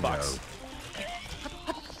P.O. mango? box.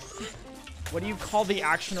 What do you call the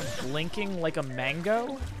action of blinking like a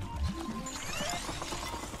mango?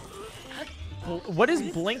 What is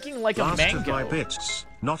blinking like a Last mango? of my bits,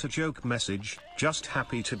 not a joke message, just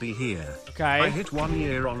happy to be here. Okay. I hit 1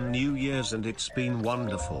 year on New Year's and it's been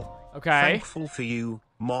wonderful. Okay. Thankful for you,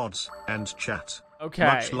 mods, and chat. Okay.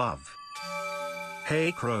 Much love.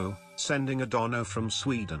 Hey Crow, sending a dono from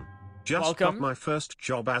Sweden. Just Welcome. got my first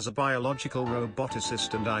job as a biological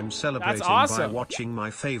roboticist and I'm celebrating awesome. by watching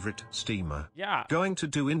my favorite steamer. Yeah. Going to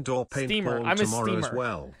do indoor Steamer. paintball I'm a tomorrow as steamer.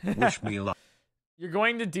 well. Wish me luck. You're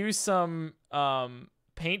going to do some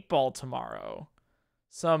paintball tomorrow.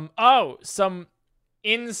 Some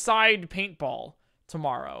inside paintball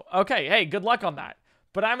tomorrow. Okay, hey, good luck on that.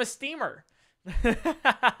 But I'm a steamer.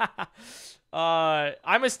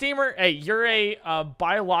 I'm a steamer. Hey, you're a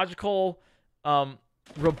biological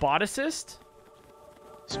roboticist?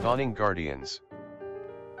 Spawning guardians.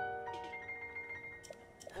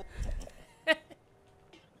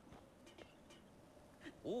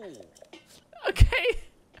 Okay.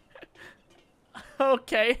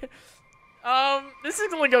 Okay. This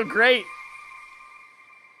is gonna go great.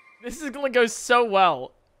 This is gonna go so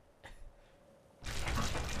well.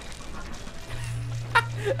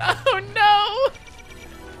 Oh no!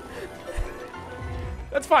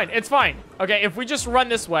 That's fine. It's fine. Okay, if we just run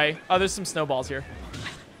this way. Oh, there's some snowballs here.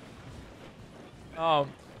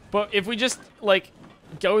 But if we just like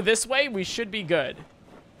go this way, we should be good.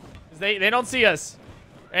 'Cause they don't see us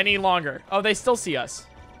any longer. Oh, they still see us.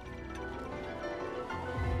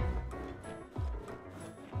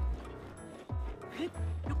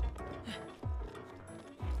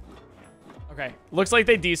 Okay, looks like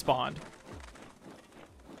they despawned.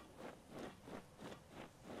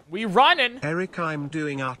 We running. Eric, I'm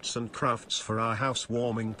doing arts and crafts for our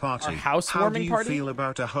housewarming party. Our housewarming How party? do you feel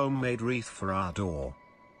about a homemade wreath for our door?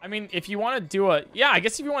 I mean, if you want to do a... Yeah, I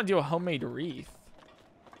guess if you want to do a homemade wreath.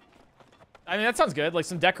 I mean, that sounds good. Like,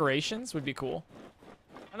 some decorations would be cool.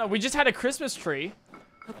 I don't know, we just had a Christmas tree.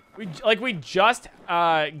 We just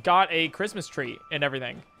got a Christmas tree and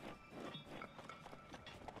everything.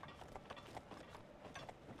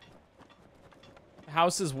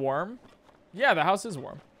 House is warm? Yeah, the house is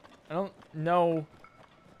warm. I don't know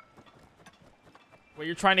what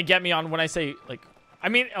you're trying to get me on when I say, like... I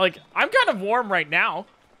mean, like, I'm kind of warm right now.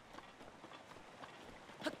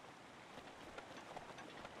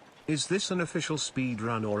 Is this an official speed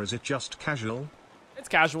run or is it just casual? It's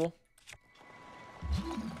casual.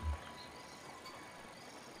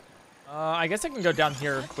 I guess I can go down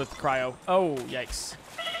here with cryo. Oh, yikes.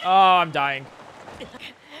 Oh, I'm dying.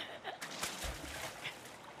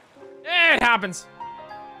 It happens.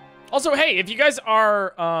 Also, hey, if you guys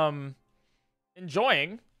are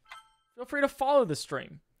enjoying, feel free to follow the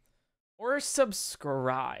stream or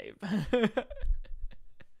subscribe.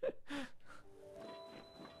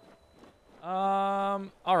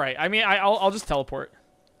 All right. I mean, I'll just teleport.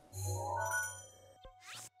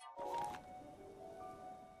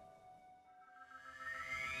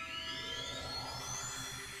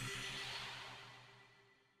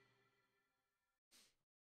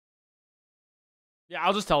 Yeah,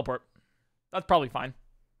 I'll just teleport. That's probably fine.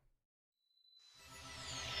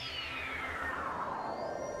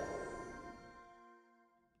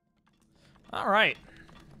 All right.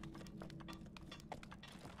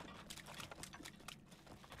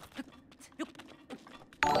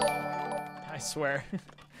 I swear.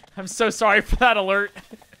 I'm so sorry for that alert.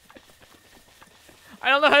 I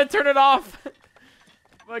don't know how to turn it off.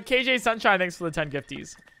 But KJ Sunshine, thanks for the 10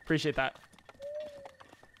 gifties. Appreciate that.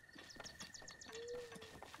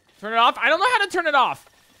 Turn it off? I don't know how to turn it off.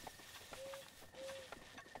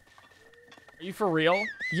 Are you for real?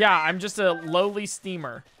 Yeah, I'm just a lowly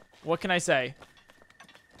steamer. What can I say?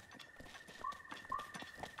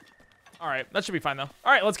 All right, that should be fine, though.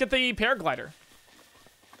 All right, let's get the paraglider.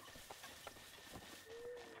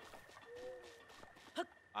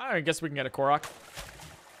 I guess we can get a Korok.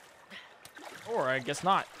 Or I guess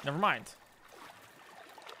not. Never mind.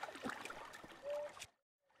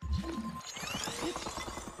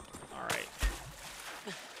 All right.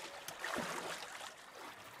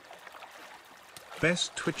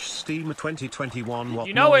 Best Twitch Steamer 2021. What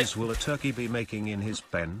You know noise it. will a turkey be making in his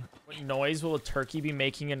pen? What noise will a turkey be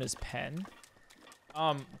making in his pen?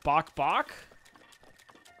 Bok bok?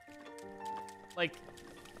 Like...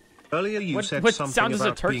 Earlier you What said sound something does a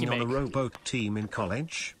about turkey being on a make? rowboat team in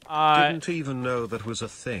college. Didn't even know that was a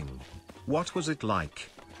thing. What was it like?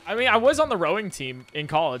 I mean, I was on the rowing team in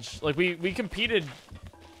college. Like, we competed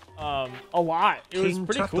a lot. It was King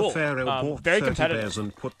pretty Tut cool. the Pharaoh bought Very 30 competitive. bears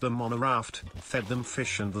and put them on a raft, fed them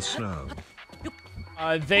fish in the snow.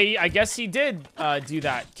 I guess he did do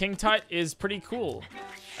that. King Tut is pretty cool,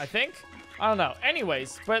 I think. I don't know.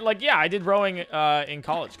 Anyways, but like, yeah, I did rowing in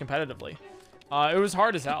college competitively. It was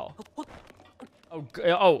hard as hell.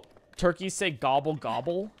 Oh, turkeys say gobble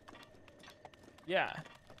gobble. Yeah.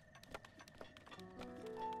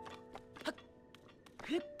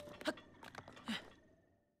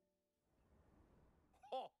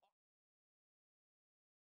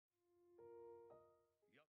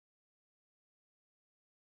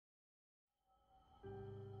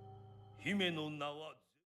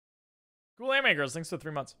 Cool anime girls. Thanks for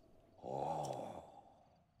 3 months.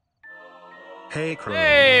 Hey Crow.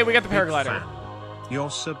 Hey, we got the Big paraglider. fan. Your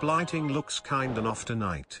sublighting looks kinda off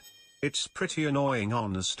tonight. It's pretty annoying,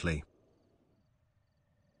 honestly.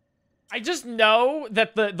 I just know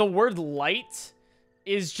that the word light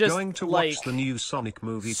is just Going to like watch the new Sonic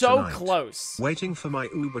movie so tonight. close. Waiting for my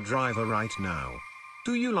Uber driver right now.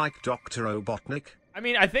 Do you like Dr. Robotnik? I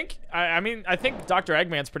mean, I think Dr.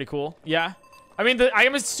 Eggman's pretty cool. Yeah. I mean, I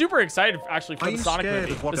am super excited actually for Are the you Sonic scared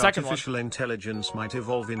movie, of what the second one. artificial intelligence might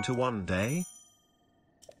evolve into one day?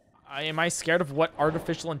 Am I scared of what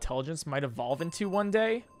artificial intelligence might evolve into one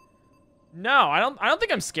day? No, I don't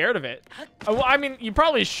think I'm scared of it. Well, I mean, you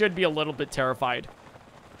probably should be a little bit terrified.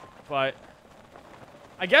 But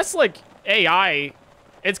I guess like AI,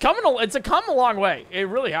 it's come a long way. It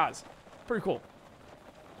really has. Pretty cool.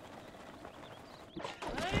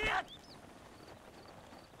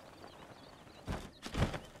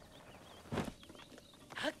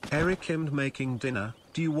 Eric Im making dinner.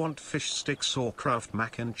 Do you want fish sticks or Kraft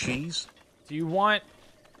mac and cheese? Do you want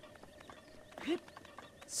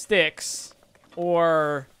sticks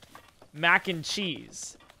or mac and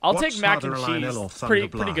cheese? I'll What's take mac and harder, Lionel or cheese. Pretty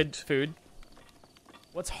Thunderblight? good food.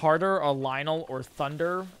 What's harder, a Lionel or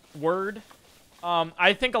Thunder word?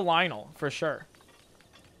 I think a Lionel for sure.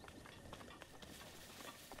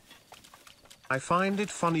 I find it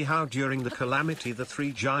funny how during the calamity the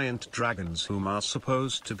 3 giant dragons whom are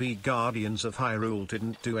supposed to be guardians of Hyrule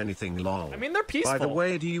didn't do anything lol. I mean, they're peaceful. By the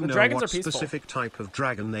way, do you The know dragons what are peaceful. specific type of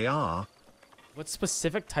dragon they are? What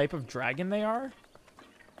specific type of dragon they are?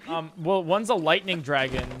 Well, one's a lightning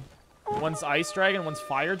dragon. One's ice dragon, one's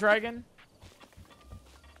fire dragon.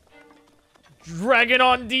 Dragon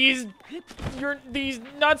on these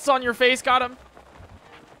nuts on your face. Got him.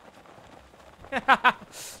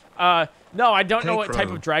 No, I don't know what type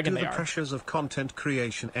of dragon they are. Do the pressures of content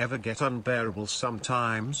creation ever get unbearable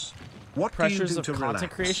sometimes? What pressures do you do of to content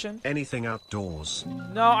relax? creation? Anything outdoors?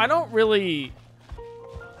 No, I don't really.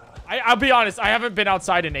 I'll be honest. I haven't been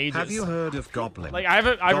outside in ages. Have you heard of goblin? Like I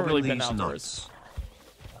haven't really been outdoors.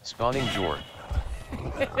 Spawning door.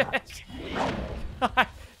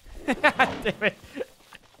 Damn it.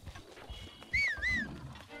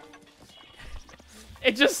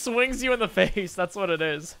 It just swings you in the face. That's what it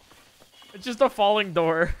is. It's just a falling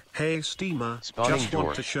door. Hey Steamer, Spawning just door.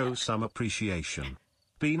 want to show some appreciation.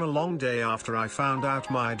 Been a long day after I found out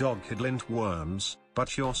my dog had lint worms,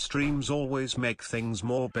 but your streams always make things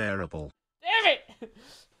more bearable. Damn it!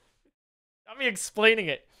 Got me explaining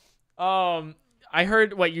it. I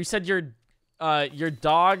heard what you said. Your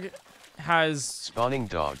dog has Spawning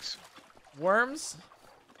dogs. worms.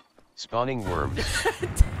 Spawning worms.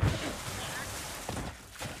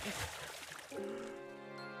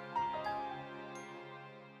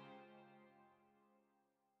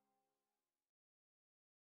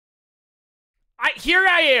 Here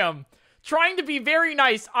I am, trying to be very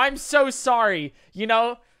nice. I'm so sorry. You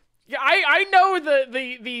know, I know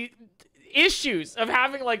the issues of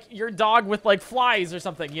having like your dog with like flies or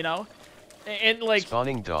something. You know, and like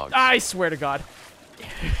Spawning dogs. I swear to God.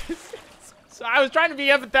 So I was trying to be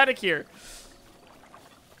empathetic here.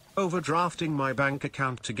 Overdrafting my bank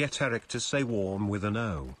account to get Eric to say warm with an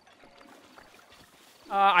O.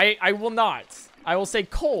 I will not. I will say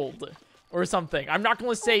cold. Or something. I'm not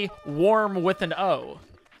going to say warm with an O.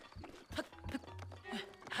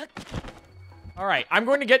 Alright, I'm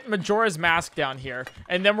going to get Majora's Mask down here,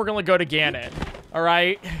 and then we're going to go to Ganon.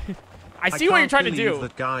 Alright? I see what you're trying to do.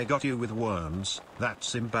 That guy got you with worms.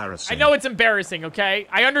 That's embarrassing. I know it's embarrassing, okay?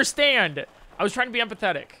 I understand. I was trying to be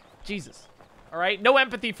empathetic. Jesus. Alright? No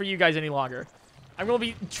empathy for you guys any longer. I'm going to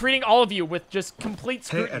be treating all of you with just complete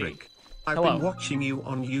scrutiny. Hey Eric. I've Hello. been watching you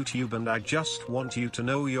on YouTube and I just want you to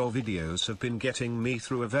know your videos have been getting me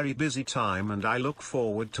through a very busy time and I look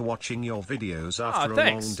forward to watching your videos after a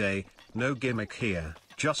long day. No gimmick here.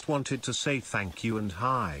 Just wanted to say thank you and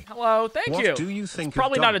hi. Hello, thank you. What do you think it's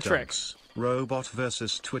probably of not a trick. Dogs, robot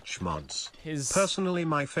versus Twitch mods? His... Personally,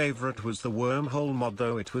 my favorite was the wormhole mod,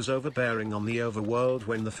 though it was overbearing on the overworld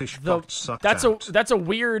when the fish got sucked out. That's a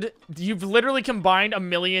weird... You've literally combined a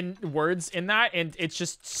million words in that, and it's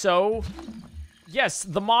just so... Yes,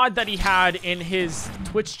 the mod that he had in his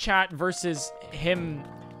Twitch chat versus him...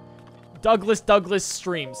 Douglas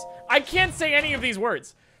streams. I can't say any of these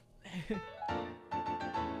words.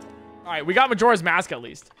 Alright, we got Majora's Mask at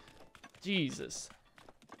least. Jesus.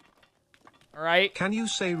 Alright. Can you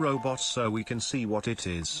say robot so we can see what it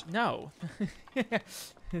is? No.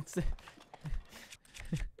 It's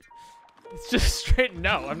just straight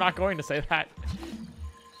no. I'm not going to say that.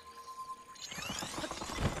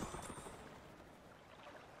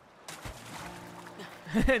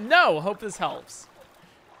 No, hope this helps.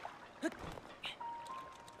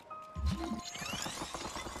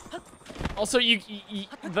 Also,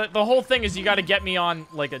 the whole thing is you got to get me on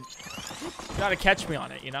like you got to catch me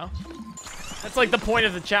on it, you know? That's like the point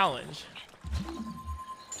of the challenge.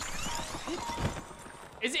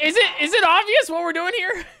 Is it obvious what we're doing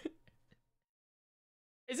here?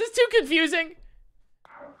 Is this too confusing?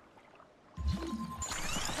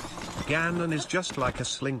 Ganon is just like a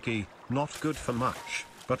slinky, not good for much,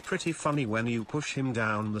 but pretty funny when you push him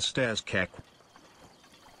down the stairs, Keck.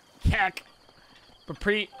 Keck. But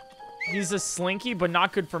pretty... He's a slinky, but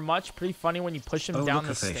not good for much. Pretty funny when you push him down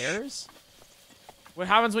the stairs. What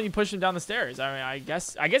happens when you push him down the stairs? I mean, I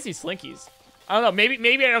guess he's slinkies. I don't know.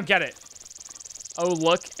 Maybe I don't get it. Oh,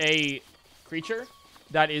 look, a creature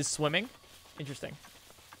that is swimming. Interesting.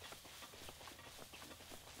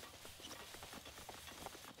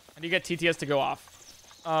 How do you get TTS to go off?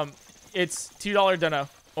 It's $2 dono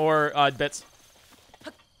or bits.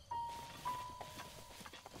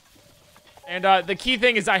 And the key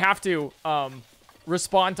thing is I have to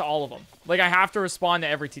respond to all of them. Like, I have to respond to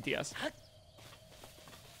every TTS.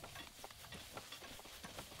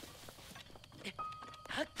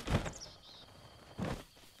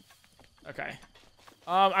 Okay.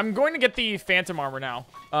 I'm going to get the Phantom Armor now.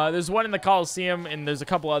 There's one in the Coliseum, and there's a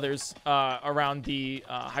couple others around the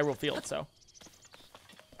Hyrule Field, so.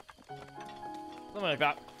 Something like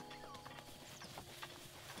that.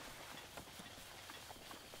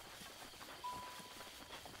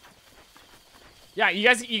 Yeah, you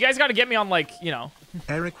guys got to get me on, like, you know.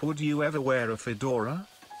 Eric, would you ever wear a fedora?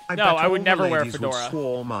 I No, bet I would all the never wear a ladies would fedora.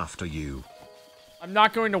 swarm after you. I'm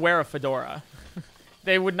not going to wear a fedora.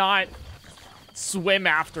 They would not swim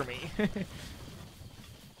after me.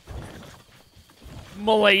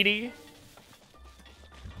 Milady.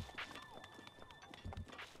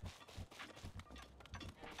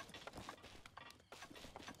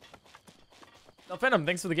 No, Venom,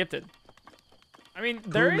 thanks for the gifted. I mean,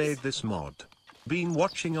 Who there made is... this mod? Been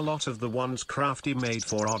watching a lot of the ones Crafty made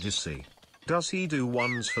for Odyssey. Does he do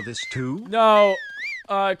ones for this too? No,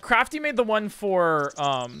 Crafty made the one for,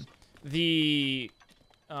 the,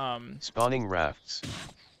 Spawning rafts.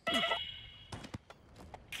 okay,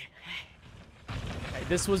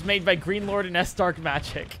 this was made by Green Lord and S Dark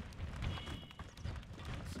Magic.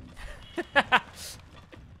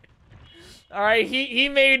 Alright, he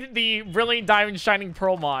made the Brilliant Diamond Shining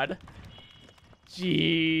Pearl mod.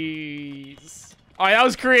 Jeez. Alright, that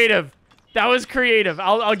was creative. That was creative.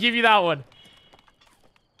 I'll give you that one.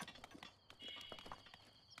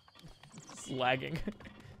 It's lagging.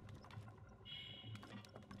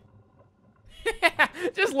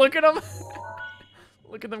 Just look at them.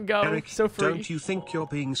 Look at them go. Eric, So free. don't you think you're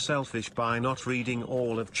being selfish by not reading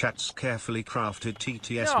all of chat's carefully crafted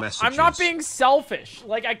TTS No, messages? I'm not being selfish.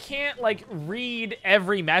 Like, I can't, like, read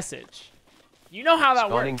every message. You know how that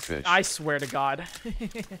Spawning works. fish. I swear to God.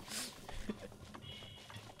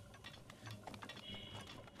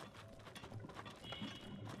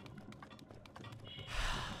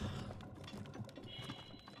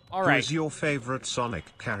 All right. Who's your favorite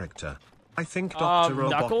Sonic character? I think Dr. Robotnik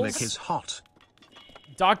Knuckles? is hot.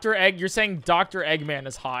 Dr. Egg, you're saying Dr. Eggman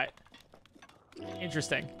is hot.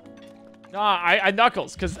 Interesting. Nah, I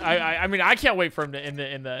Knuckles, because I mean I can't wait for him to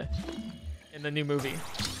in the new movie.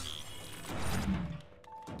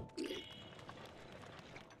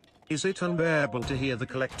 Is it unbearable to hear the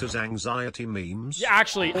collector's anxiety memes? Yeah,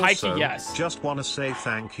 actually, Also, Heike, yes. just want to say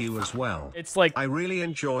thank you as well. It's like I really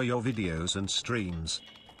enjoy your videos and streams.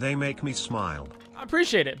 They make me smile. I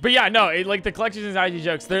appreciate it. But yeah, no, like the collector's anxiety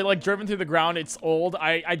jokes, they're like driven through the ground. It's old.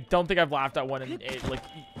 I don't think I've laughed at one in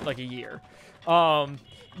like a year.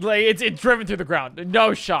 Like it's driven through the ground.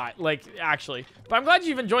 No shot. Like actually. But I'm glad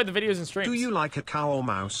you've enjoyed the videos and streams. Do you like a cow or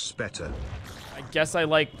mouse better? I guess I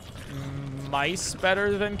like mice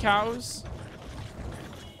better than cows.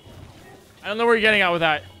 I don't know where you're getting at with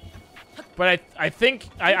that. But I think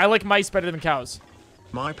I like mice better than cows.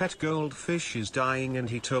 My pet goldfish is dying and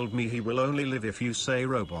he told me he will only live if you say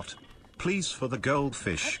robot. Please for the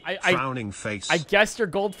goldfish. Frowning face. I guess your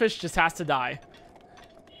goldfish just has to die.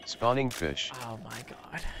 Spawning fish. Oh my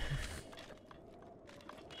god.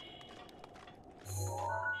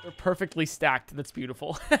 They're perfectly stacked. That's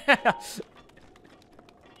beautiful.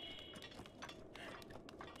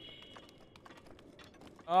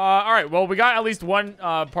 All right. Well, we got at least one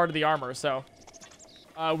part of the armor, so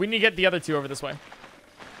we need to get the other two over this way.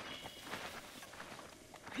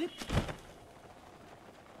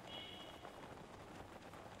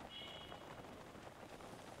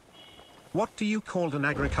 What do you call an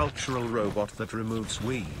agricultural robot that removes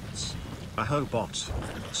weeds? A hobot.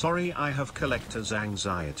 Sorry, I have collector's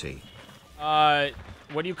anxiety.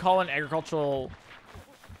 What do you call an agricultural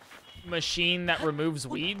machine that removes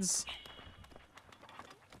weeds?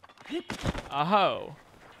 A hoe.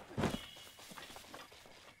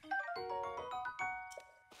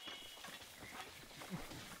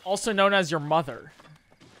 Also known as your mother.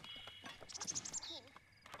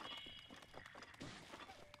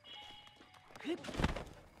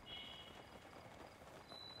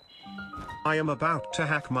 I am about to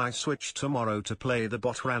hack my Switch tomorrow to play the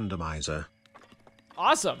bot randomizer.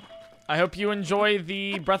 Awesome. I hope you enjoy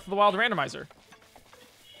the Breath of the Wild randomizer.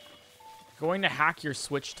 Going to hack your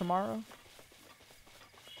Switch tomorrow?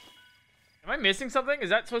 Am I missing something? Is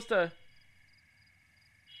that supposed to...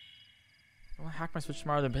 I want to hack my Switch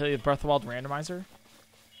tomorrow to play the Breath of the Wild randomizer?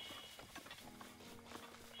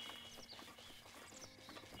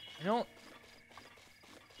 I don't...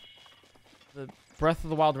 The Breath of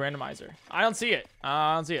the Wild randomizer. I don't see it.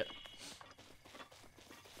 I don't see it.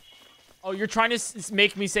 Oh, you're trying to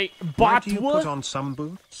make me say Why botw? do you put on some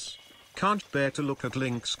boots? Can't bear to look at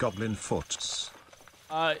Link's goblin foots.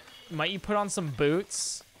 Might you put on some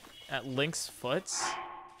boots at Link's foots?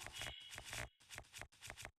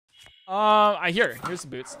 Here's some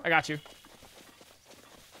boots. I got you.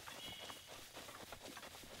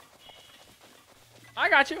 I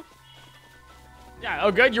got you. Yeah,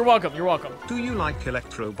 oh good, you're welcome, you're welcome. Do you like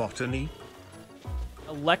electrobotany?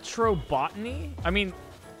 Electrobotany? I mean...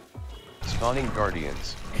 Spawning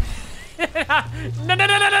guardians. No.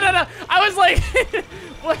 I was like...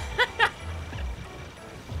 what?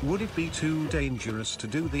 Would it be too dangerous to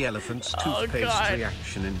do the elephant's toothpaste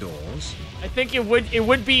reaction indoors? I think it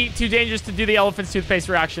would be too dangerous to do the elephant's toothpaste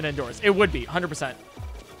reaction indoors. It would be 100%.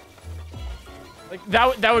 Like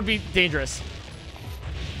that would be dangerous.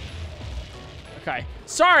 Okay.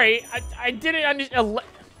 Sorry, I didn't understand.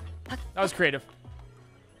 That was creative.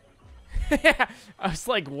 I was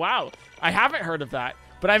like, wow, I haven't heard of that,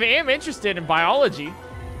 but I am interested in biology.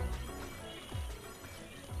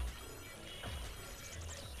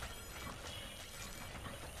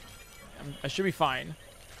 I should be fine.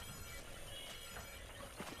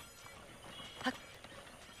 I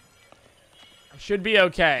should be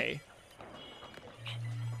okay.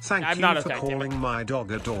 Thank you for calling my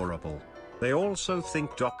dog adorable. They also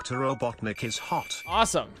think Dr. Robotnik is hot.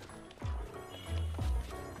 Awesome.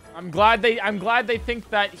 I'm glad they think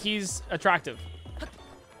that he's attractive.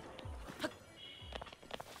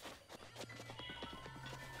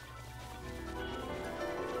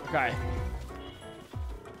 Okay.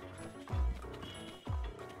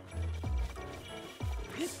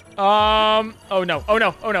 Oh no. Oh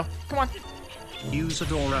no. Oh no. Come on. Use a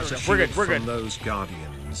door as a shield from those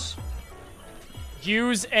guardians.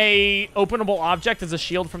 Use a openable object as a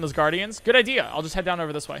shield from those guardians. Good idea. I'll just head down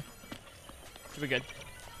over this way. Should be good.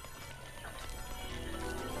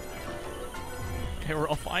 Okay, we're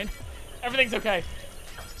all fine. Everything's okay.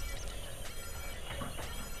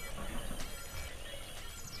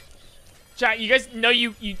 Chat, you guys know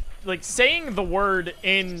you like saying the word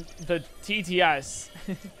in the TTS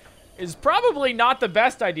is probably not the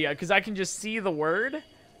best idea because I can just see the word.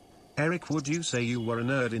 Eric, would you say you were a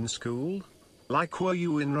nerd in school? Like, were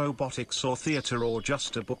you in robotics or theater or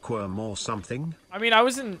just a bookworm or something? I mean,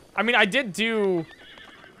 I did do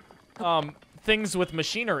things with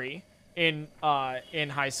machinery in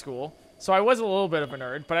high school. So I was a little bit of a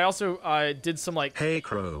nerd, but I also did some like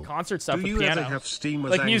concert stuff with piano. Do you ever have STEAM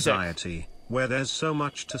with anxiety, music, where there's so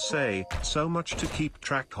much to say, so much to keep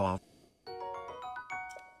track of?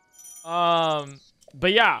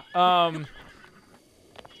 But yeah,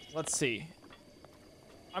 let's see.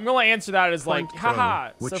 I'm gonna answer that as like,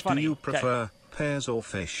 haha, which so funny. Do you prefer, pears or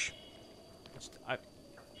fish?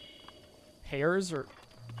 Pears or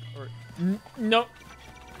no?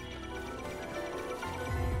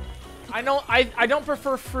 I don't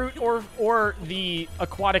prefer fruit or the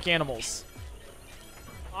aquatic animals.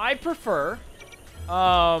 I prefer.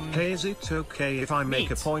 Hey, is it okay if I make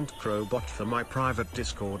a PointCrow bot for my private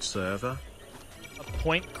Discord server? A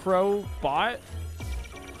PointCrow bot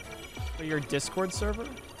for your Discord server?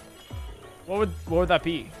 What would that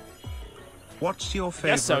be? What's your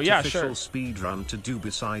favorite official speedrun to do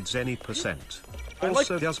besides any percent?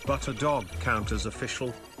 Also, does Butter Dog count as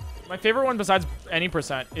official? My favorite one besides any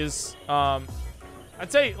percent is, I'd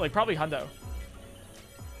say like probably Hundo.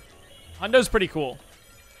 Hundo's pretty cool.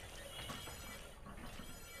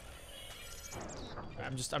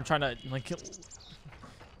 I'm trying to like,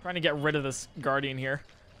 trying to get rid of this guardian here,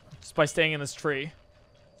 just by staying in this tree.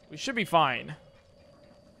 We should be fine.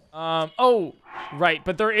 Oh, right,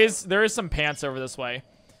 but there is some pants over this way,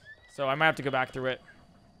 so I might have to go back through it.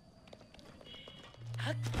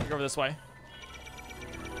 Go over this way.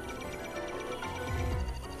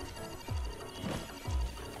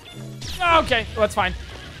 Okay, well, that's fine.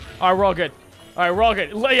 All right, we're all good. All right, we're all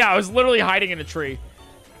good. Yeah, I was literally hiding in a tree.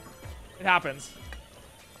 It happens.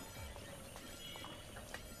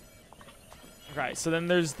 Okay, so then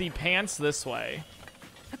there's the pants this way.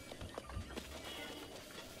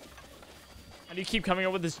 How do you keep coming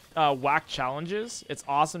up with this whack challenges? It's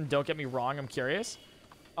awesome. Don't get me wrong. I'm curious.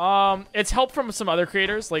 It's help from some other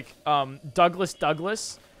creators, like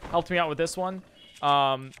Douglas helped me out with this one,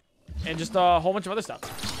 and just a whole bunch of other stuff.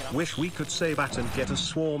 You know? Wish we could say that and get a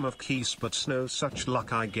swarm of keys, but no such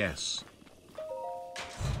luck, I guess.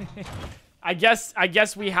 I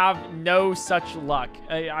guess we have no such luck.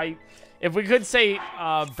 If we could say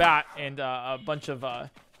bat and a bunch of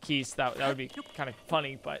keys, that would be kind of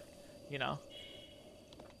funny, but you know.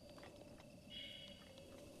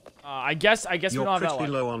 I guess we don't have that luck. You're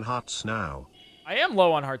pretty low on hearts now. I am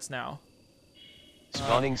low on hearts now.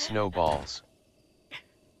 Spawning snowballs.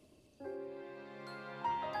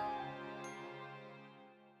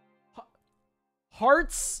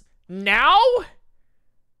 Hearts now?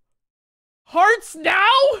 Hearts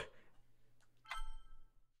now?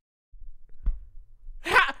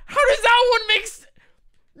 How does that one make sense?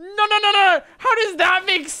 No. How does that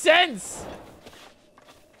make sense?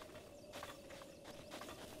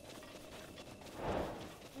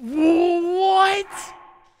 What?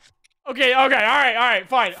 Okay, all right,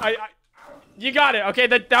 fine. You got it. Okay,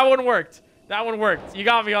 that one worked. That one worked. You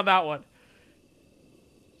got me on that one.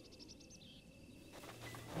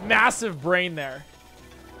 massive brain there.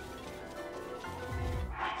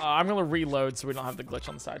 I'm gonna reload so we don't have the glitch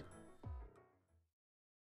on the side.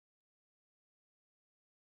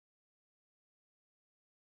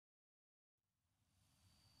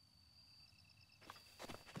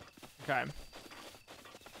 Okay.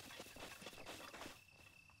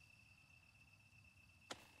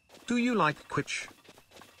 Do you like Quitch?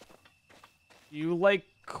 You like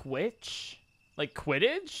Quitch? Like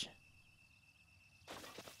Quidditch?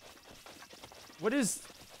 What is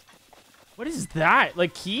that?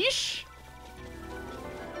 Like quiche?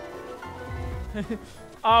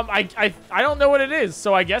 I don't know what it is,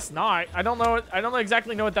 so I guess not. I don't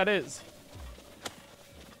exactly know what that is.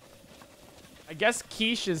 I guess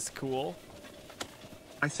quiche is cool.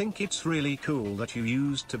 I think it's really cool that you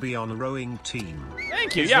used to be on a rowing team.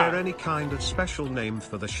 Thank you, Is yeah. there any kind of special name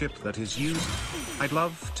for the ship that is used? I'd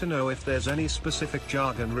love to know if there's any specific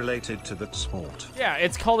jargon related to that sport. Yeah,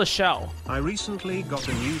 it's called a shell. I recently got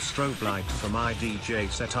a new strobe light for my DJ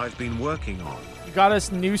set I've been working on. You got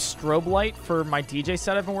us new strobe light for my DJ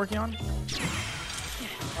set I've been working on?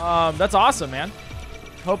 That's awesome, man.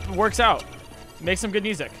 Hope it works out. Make some good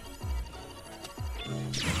music.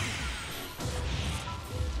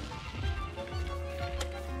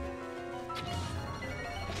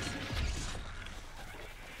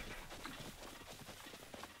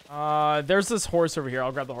 There's this horse over here.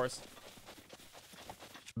 I'll grab the horse.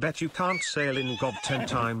 Bet you can't say Lin Gob 10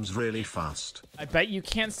 times really fast. I bet you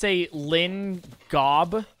can't say Lin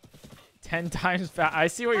Gob 10 times fast. I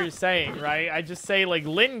see what you're saying, right? I just say like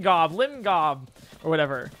Lin Gob, or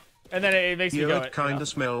whatever. And then it makes me go. It kinda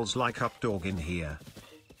smells like hot dog in here.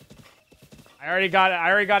 I already got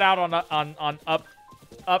out on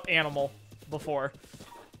up animal before.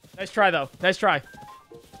 Nice try though. Nice try.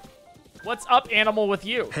 What's up, animal, with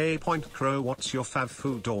you? Hey, PointCrow, what's your fav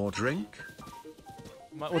food or drink?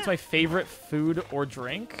 What's my favorite food or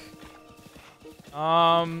drink?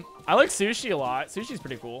 I like sushi a lot. Sushi's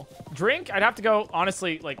pretty cool. Drink, I'd have to go,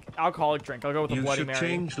 honestly, like, alcoholic drink. I'll go with a Bloody Mary. You should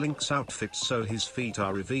change Link's outfit so his feet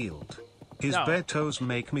are revealed. His bare toes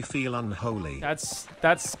make me feel unholy. That's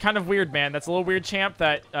kind of weird, man. That's a little weird, champ,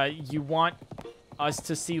 that you want us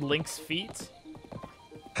to see Link's feet.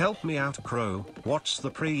 Help me out, Crow. What's the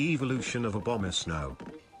pre-evolution of a bomber snow?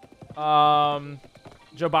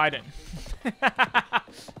 Joe Biden.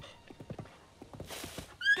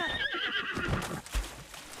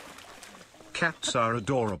 Cats are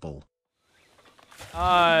adorable.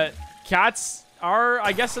 Cats are,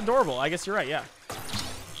 I guess, adorable. I guess you're right, yeah.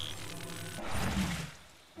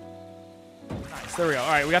 Nice, there we go. All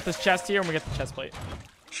right, we got this chest here, and we got the chest plate.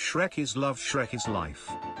 Shrek is love, Shrek is life.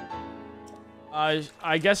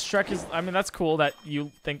 I guess Shrek is... I mean, that's cool that you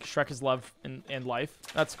think Shrek is love and life.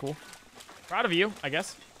 That's cool. Proud of you, I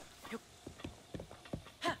guess.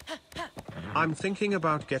 I'm thinking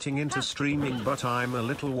about getting into streaming, but I'm a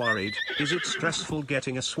little worried. Is it stressful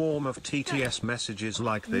getting a swarm of TTS messages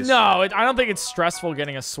like this? No, I don't think it's stressful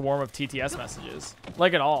getting a swarm of TTS messages.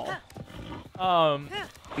 Like, at all.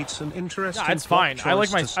 It's an interesting it's fine. I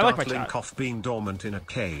like my Link chat. off being dormant in a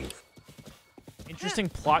cave. Interesting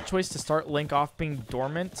plot choice to start Link off being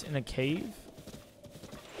dormant in a cave.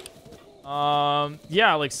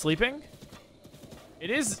 Yeah, like sleeping. It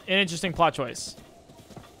is an interesting plot choice.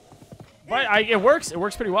 But it works. It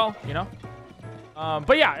works pretty well, you know.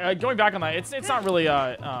 But yeah, going back on that, it's not really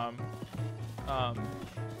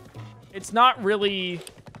it's not really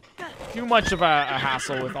too much of a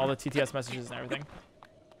hassle with all the TTS messages and everything.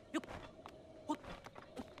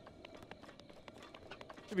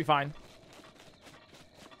 Should be fine.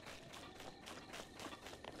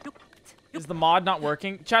 Is the mod not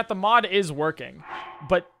working? Chat, the mod is working,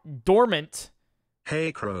 but dormant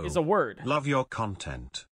Hey Crow is a word. Love your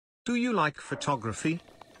content. Do you like photography?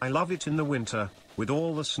 I love it in the winter, with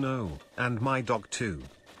all the snow, and my dog too.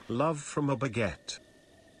 Love from a baguette.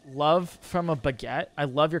 Love from a baguette? I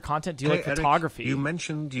love your content. Do you like Eric, photography? You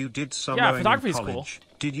mentioned you did some photography's in college.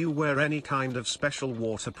 Cool. Did you wear any kind of special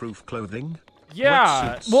waterproof clothing?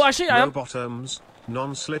 Yeah. Wetsuits, well, actually, row bottoms,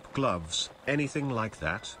 non-slip gloves, anything like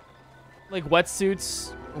that? Like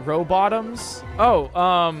wetsuits, row bottoms. Oh,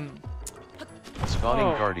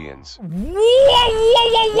 Spawning Guardians. Whoa!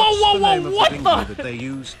 What's the name of the dinghy that they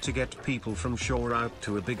used to get people from shore out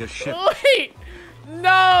to a bigger ship? Wait! No!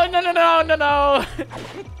 Alright,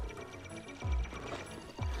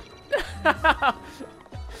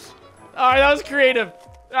 that was creative.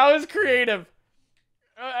 I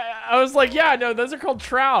was like, yeah, no, those are called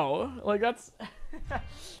trow. Like, that's...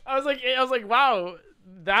 I was like, wow,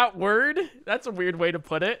 that word? That's a weird way to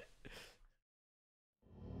put it.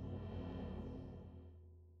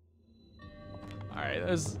 Alright,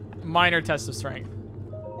 there's minor test of strength.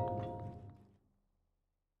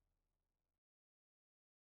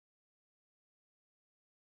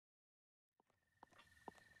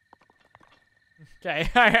 Okay,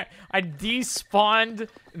 I despawned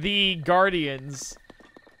the guardians.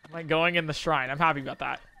 Like going in the shrine. I'm happy about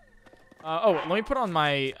that. Oh, let me put on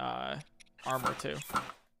my armor too.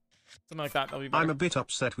 Something like that. That'll be better. I'm a bit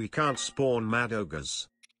upset we can't spawn mad ogres.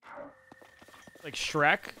 Like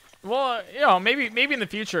Shrek? Well, you know, maybe in the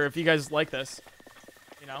future if you guys like this,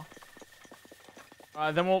 you know.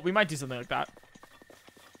 Then we might do something like that.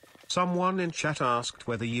 Someone in chat asked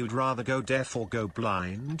whether you'd rather go deaf or go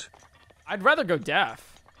blind. I'd rather go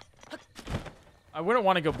deaf. I wouldn't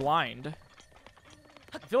want to go blind.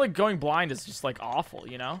 I feel like going blind is just like awful,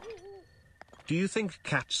 you know? Do you think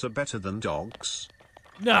cats are better than dogs?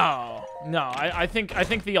 No. I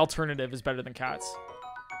think the alternative is better than cats.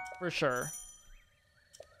 For sure.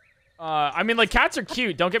 I mean, like, cats are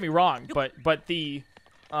cute, don't get me wrong, but the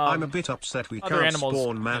I'm a bit upset we other can't animals,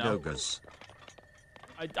 spawn mad you know. ogres.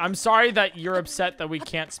 I'm sorry that you're upset that we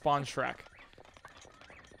can't spawn Shrek.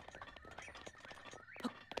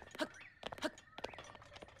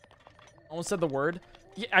 Almost said the word.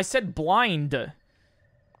 Yeah, I said blind.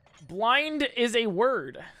 Blind is a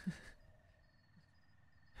word.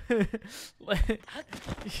 do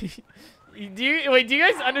you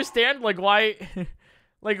guys understand like why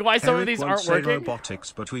some of these aren't working?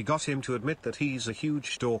 Robotics, but we got him to admit that he's a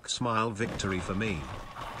huge dork. Smile, victory for me.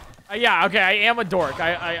 Yeah, okay, I am a dork.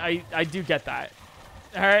 I do get that.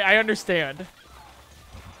 Alright, I understand.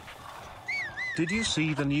 Did you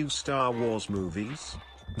see the new Star Wars movies?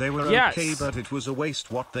 They were Yes. okay, but it was a waste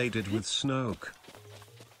what they did with Snoke.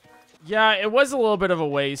 Yeah, it was a little bit of a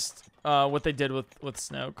waste, what they did with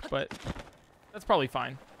Snoke, but that's probably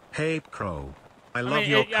fine. Hey Crow, I love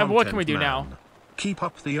your yeah, content, what can we do man. now? Keep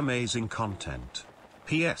up the amazing content.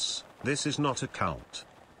 P.S. This is not a cult.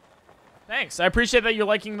 Thanks. I appreciate that you're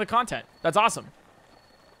liking the content. That's awesome.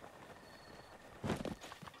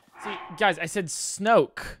 See, guys, I said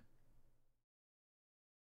Snoke.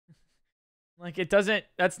 Like, it doesn't...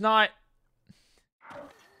 That's not...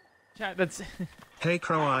 Chat, that's... Hey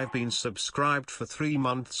Crow, I've been subscribed for 3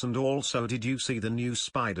 months, and also did you see the new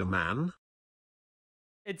Spider-Man?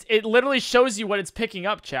 It literally shows you what it's picking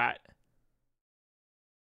up, chat.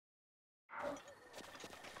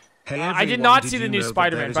 Hey I did not see the new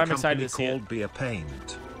Spider-Man, but I'm excited to see it. Be a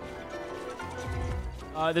Paint.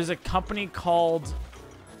 There's a company called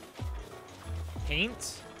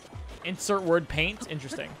Paint. Insert word paint.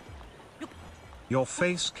 Interesting. Your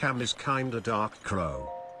face cam is kinda dark,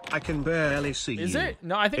 Crow. I can barely see you. Is it?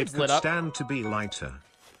 No, I think it's lit It could up. stand to be lighter.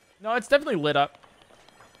 No, it's definitely lit up.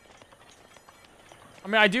 I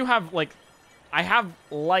mean, I do have, like... I have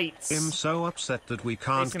lights. I'm so upset that we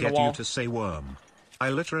can't Facing the get wall. you to say worm. I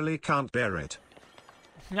literally can't bear it.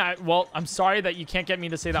 Yeah, well, I'm sorry that you can't get me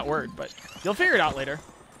to say that word, but you'll figure it out later.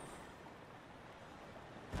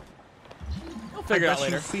 You'll figure it out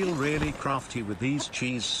later. You feel really crafty with these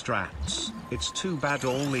cheese strats. It's too bad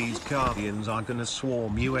all these guardians are gonna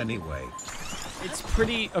swarm you anyway. It's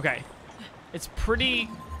pretty... Okay. It's pretty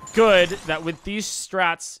good that with these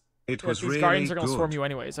strats... It was these really guardians are gonna good. swarm you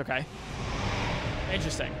anyways, okay.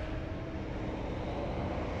 Interesting.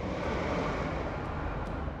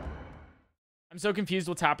 I'm so confused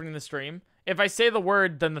what's happening in the stream. If I say the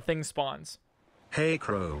word, then the thing spawns. Hey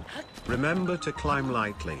Crow, remember to climb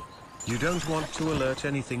lightly. You don't want to alert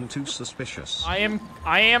anything too suspicious. I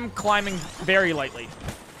am climbing very lightly.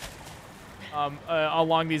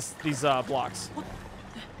 Along these blocks.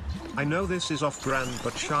 I know this is off-brand,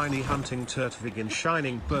 but shiny hunting turtvig and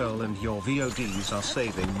shining pearl and your VODs are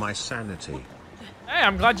saving my sanity. Hey,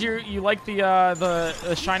 I'm glad you like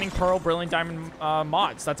the shining pearl, brilliant diamond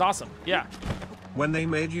mods. That's awesome. Yeah. When they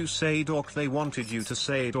made you say dork, they wanted you to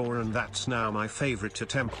say door, and that's now my favorite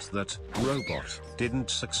attempt. That robot didn't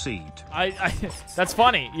succeed. That's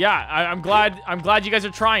funny. Yeah, I'm glad you guys are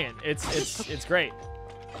trying. It's great.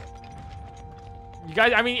 You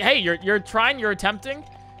guys, I mean, hey, you're trying, you're attempting.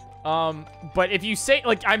 But if you say,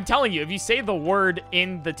 like, I'm telling you, if you say the word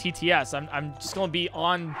in the TTS, I'm just gonna be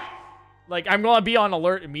on, like, I'm gonna be on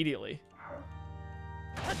alert immediately.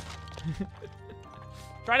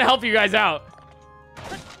 Trying to help you guys out.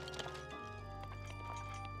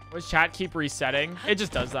 Does chat keep resetting? It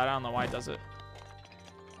just does that. I don't know why it does it.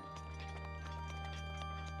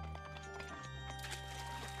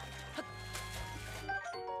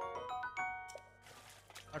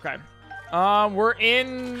 Okay. We're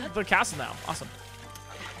in the castle now. Awesome.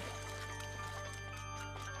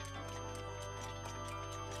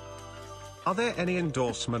 Are there any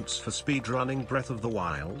endorsements for speedrunning Breath of the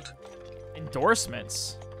Wild?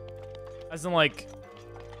 Endorsements? As in, like,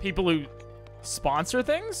 people who sponsor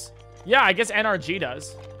things? Yeah, I guess NRG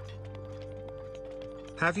does.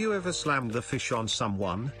 Have you ever slammed the fish on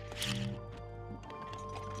someone?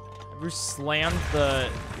 Ever slammed the...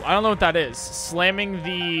 I don't know what that is. Slamming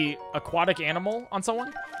the aquatic animal on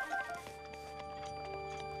someone?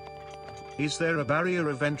 Is there a barrier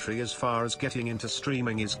of entry as far as getting into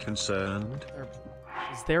streaming is concerned?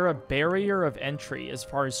 Is there a barrier of entry as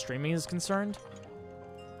far as streaming is concerned?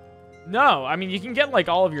 No, I mean, you can get, like,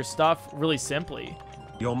 all of your stuff really simply.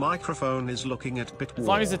 Your microphone is looking a bit worn. As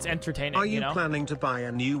long as it's entertaining, Are you know? planning to buy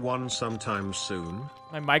a new one sometime soon?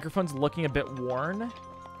 My microphone's looking a bit worn.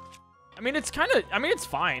 I mean, it's kind of... I mean, it's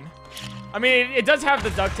fine. I mean, it does have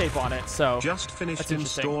the duct tape on it, so... Just finished that's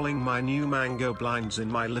interesting. installing my new mango blinds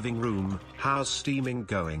in my living room. How's steaming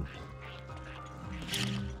going?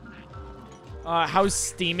 How's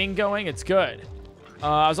steaming going? It's good.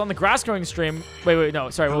 I was on the grass growing stream. Wait, no,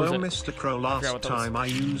 sorry, what was Hello, it? Mr. Crow. Last time I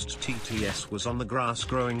used TTS was on the grass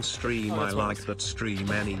growing stream. I like that stream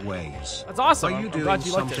anyways. That's awesome. Are you I'm doing glad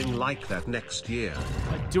you liked it. something like that next year?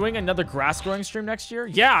 Like doing another grass growing stream next year?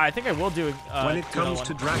 Yeah, I think I will do. When it comes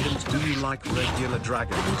to dragons, do you like regular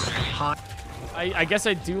dragons? Hi. I guess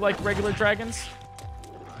I do like regular dragons.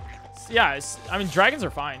 Yeah, I mean, dragons are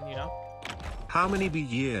fine, you know? How many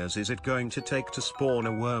years is it going to take to spawn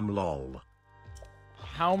a worm, lol?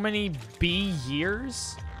 How many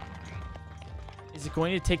years is it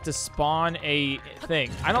going to take to spawn a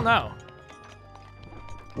thing? I don't know.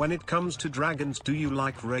 When it comes to dragons, do you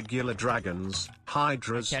like regular dragons,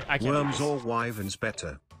 hydras, I can't worms, or wyverns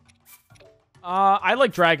better? I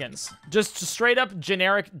like dragons. Just straight up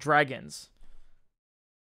generic dragons.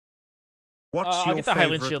 What's I'll your get the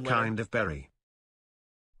Highland favorite Shield later. kind of berry?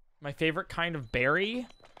 My favorite kind of berry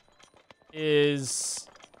is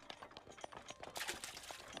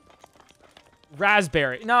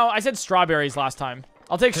raspberry. No, I said strawberries last time.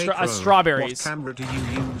 I'll take Crow, strawberries. What camera do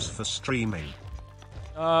you use for streaming?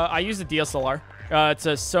 I use a DSLR. It's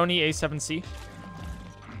a Sony A7C.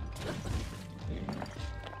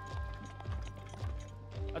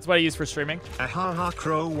 That's what I use for streaming. Ahaha,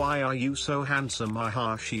 Crow, why are you so handsome?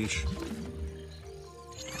 Aha, sheesh.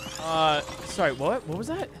 Sorry, what? What was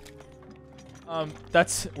that?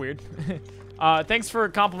 That's weird. Thanks for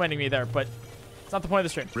complimenting me there, but it's not the point of the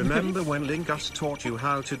stream. Remember when Linkus taught you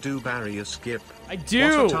how to do barrier skip? I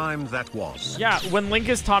do. What a time that was. Yeah, when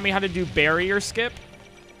Linkus taught me how to do barrier skip,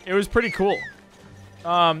 it was pretty cool.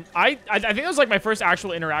 I think it was like my first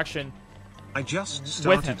actual interaction. I just with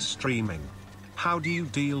him. started streaming. How do you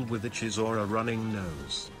deal with itches or a running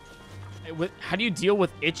nose? How do you deal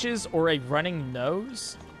with itches or a running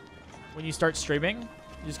nose when you start streaming?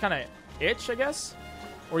 You just kind of itch, I guess?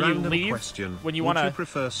 Or Random you leave question. when you Would want you to...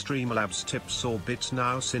 prefer Streamlabs tips or bits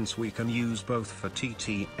now since we can use both for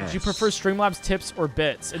TTS? Do you prefer Streamlabs tips or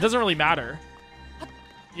bits? It doesn't really matter.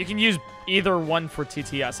 You can use either one for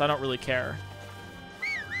TTS. I don't really care.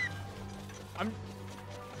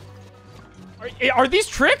 Are these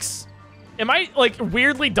tricks? Am I, like,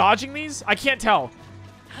 weirdly dodging these? I can't tell.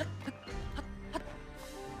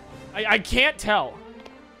 I can't tell.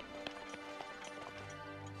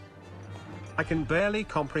 I can barely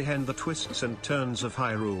comprehend the twists and turns of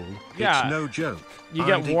Hyrule. Yeah. It's no joke. You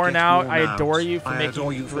get worn out. I adore you for I making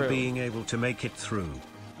adore it you through. for being able to make it through.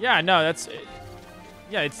 Yeah, no, that's...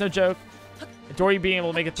 Yeah, it's no joke. Adore you being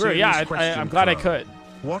able to make it through. Yeah, Serious question, I'm glad I Crow. could.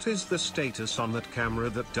 What is the status on that camera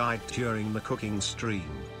that died during the cooking stream?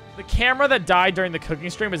 The camera that died during the cooking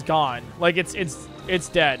stream is gone. Like, it's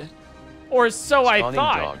dead. Or so I Spawning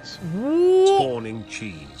thought. dogs. Spawning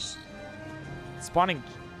cheese. Spawning...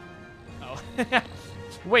 Oh.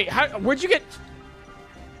 Wait, where'd you get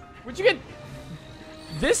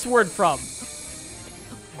this word from?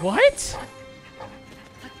 What?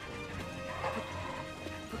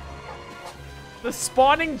 The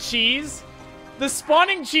spawning cheese? The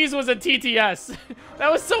spawning cheese was a TTS.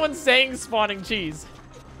 That was someone saying spawning cheese.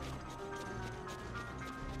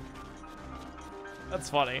 That's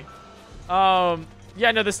funny.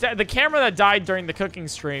 Yeah, no, the camera that died during the cooking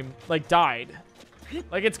stream, like, died.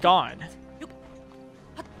 Like, it's gone.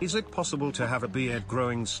 Is it possible to have a beard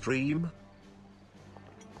growing stream?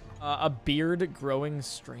 A beard growing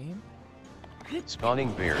stream?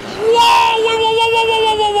 Spawning bears. Whoa! Whoa, whoa, whoa, whoa,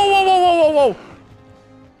 whoa, whoa, whoa, whoa, whoa, whoa, whoa!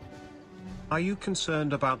 Are you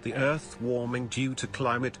concerned about the Earth warming due to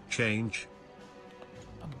climate change?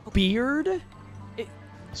 Beard?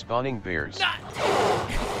 Spawning bears.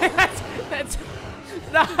 That's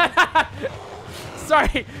not...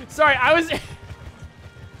 Sorry, I was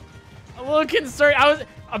a little concerned. I was...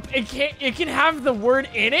 It can have the word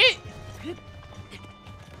in it?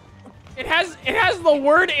 It has the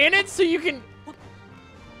word in it, so you can.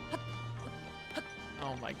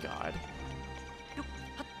 Oh my god.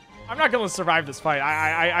 I'm not gonna survive this fight.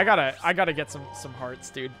 I gotta get some hearts,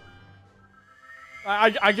 dude.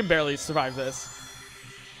 I can barely survive this.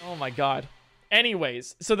 Oh my god.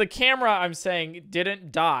 Anyways, so the camera, I'm saying,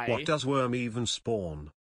 didn't die. What does worm even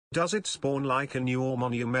spawn? Does it spawn like a new or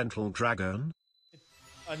monumental dragon?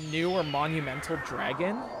 A new or monumental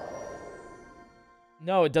dragon?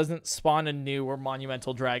 No, it doesn't spawn a new or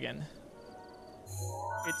monumental dragon.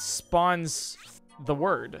 It spawns the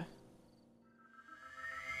word.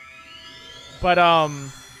 But,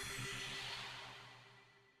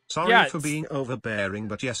 Sorry yeah, for being overbearing,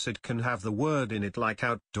 but yes, it can have the word in it like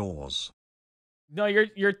outdoors. No,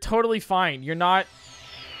 you're totally fine. You're not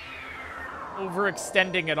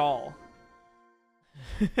overextending at all.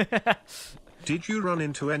 Did you run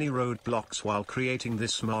into any roadblocks while creating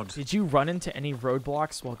this mod? Did you run into any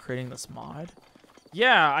roadblocks while creating this mod?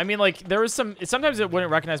 Yeah, I mean, like, there was some... Sometimes it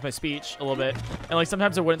wouldn't recognize my speech a little bit. And, like,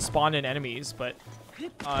 sometimes it wouldn't spawn in enemies, but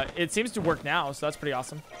it seems to work now, so that's pretty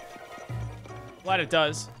awesome. Glad it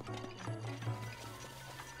does.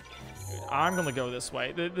 Dude, I'm gonna go this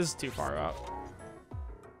way. This is too far out.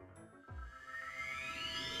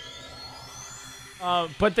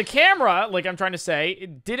 But the camera, like I'm trying to say,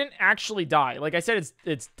 it didn't actually die. Like I said,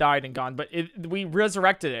 it's died and gone, but we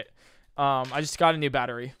resurrected it. I just got a new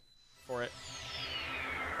battery for it.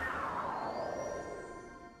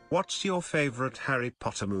 What's your favorite Harry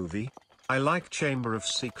Potter movie? I like Chamber of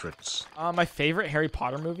Secrets. My favorite Harry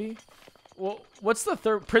Potter movie? Well, what's the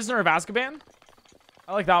third? Prisoner of Azkaban?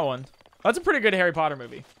 I like that one. That's a pretty good Harry Potter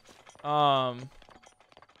movie.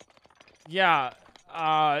 Yeah,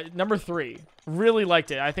 number 3. Really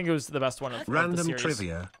liked it. I think it was the best one of Random the series.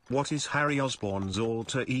 trivia. What is Harry Osborn's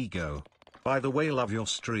alter ego? By the way, love your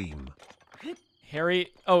stream.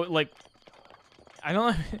 Harry... Oh, like... I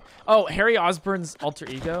don't know... Oh, Harry Osborn's alter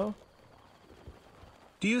ego?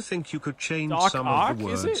 Do you think you could change Doc some Ock, of the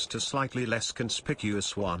is words it? to slightly less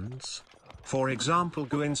conspicuous ones? For example,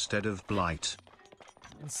 goo instead of blight.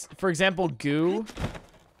 For example, goo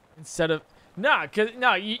instead of... Nah, cause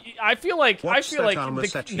I feel like What's I feel that like armor the,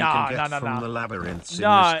 set you nah, can get nah, from nah, the labyrinths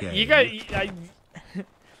nah. in this game? You guys,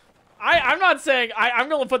 I'm not saying I'm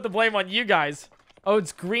gonna put the blame on you guys. Oh,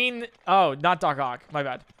 it's green. Oh, not Doc Ock. My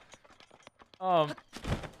bad. No.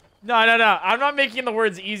 I'm not making the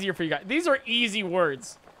words easier for you guys. These are easy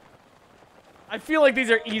words. I feel like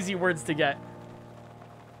these are easy words to get.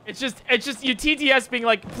 It's just you TTS being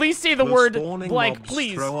like, please say the word blank, mobs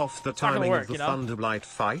please. Throw off the It's not gonna timing work, of the you know? Thunderblight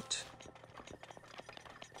fight.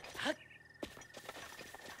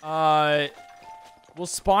 Will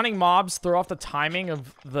spawning mobs throw off the timing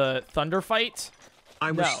of the thunder fight? I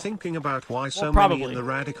was No. thinking about why so probably. many in the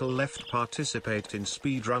radical left participate in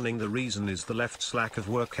speedrunning. The reason is the left's lack of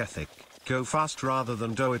work ethic. Go fast rather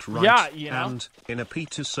than do it right. Yeah, you know. And, in a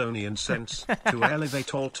Petersonian sense, to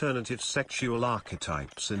elevate alternative sexual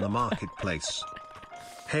archetypes in the marketplace.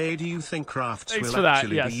 Hey, do you think crafts Thanks will for that.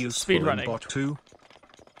 actually Yes, be useful in speedrunning.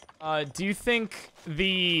 botw? Do you think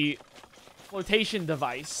the flotation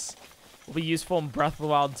device will be useful in Breath of the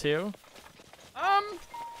Wild 2?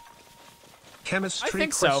 Chemistry I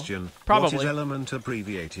think so. question. Probably. What is element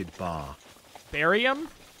abbreviated bar? Barium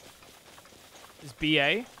is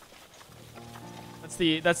BA.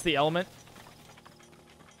 That's the element.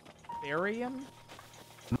 Barium?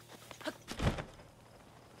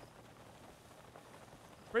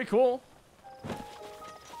 Pretty cool.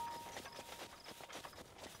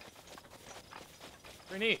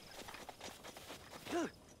 Pretty neat.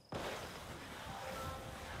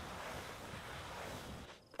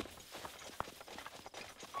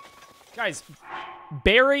 Guys,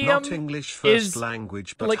 barium Not English first is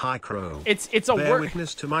language, but like, PointCrow. it's a Bear word.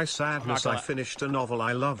 witness to my sadness. gonna- I finished a novel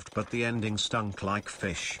I loved, but the ending stunk like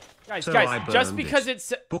fish. Guys, So I just burned because it.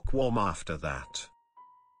 it's Bookworm after that.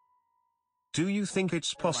 Do you think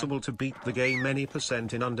it's possible to beat the game any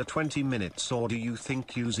percent in under 20 minutes, or do you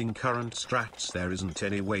think using current strats there isn't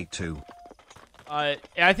any way to? I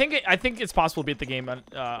think it's possible to beat the game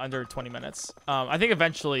under 20 minutes. I think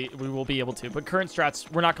eventually we will be able to, but current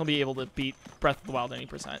strats, we're not going to be able to beat Breath of the Wild any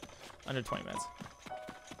percent under 20 minutes.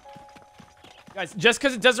 Guys, just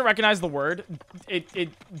because it doesn't recognize the word, it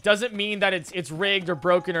doesn't mean that it's rigged or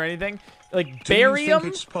broken or anything. Like, Do you barium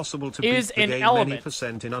think it's possible to is beat the an game element. any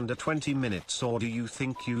percent in under 20 minutes, or do you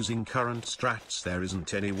think using current strats there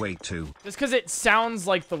isn't any way to? Just because it sounds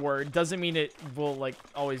like the word doesn't mean it will, like,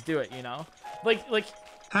 always do it, you know? Like you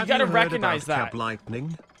Have gotta heard recognize about that. Cab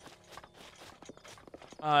lightning?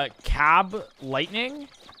 Cab lightning?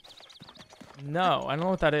 No, I don't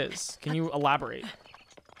know what that is. Can you elaborate?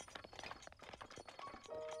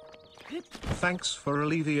 Thanks for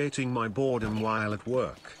alleviating my boredom while at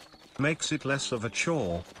work. Makes it less of a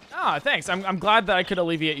chore. Ah, thanks. I'm glad that I could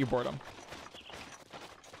alleviate your boredom.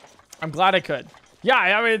 I'm glad I could. Yeah,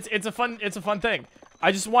 I mean it's a fun thing.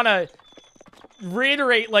 I just want to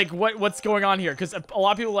reiterate like what's going on here, because a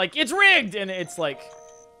lot of people are like, it's rigged, and it's like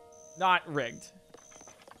not rigged.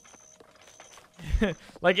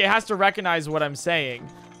 Like, it has to recognize what I'm saying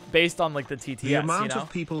based on like the TTS. The amount you know? of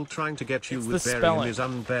people trying to get you It's with the barium spelling. is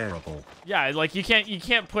unbearable. Yeah, like you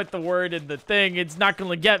can't put the word in the thing. It's not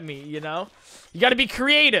gonna get me. You know, you got to be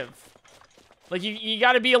creative. Like you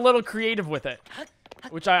got to be a little creative with it,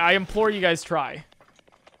 which I implore you guys try.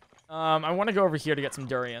 I want to go over here to get some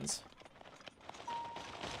durians.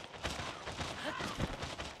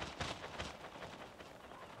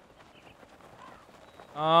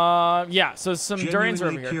 Yeah, so some durians are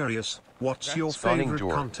over Genuinely here. curious, what's your Spawning favorite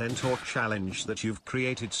door. content or challenge that you've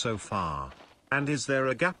created so far? And is there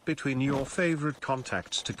a gap between your favorite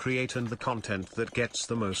contacts to create and the content that gets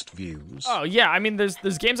the most views? Oh yeah, I mean there's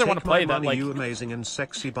games I want to play that money, like you amazing and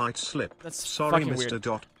sexy bite slip. That's Sorry, fucking Mr. weird.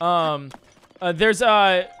 Dot. There's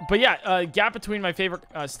but yeah, gap between my favorite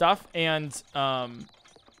stuff and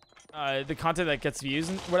the content that gets views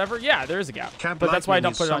and whatever. Yeah, there is a gap, Camp but that's why I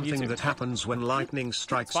lightning don't put it on is something YouTube. that happens when lightning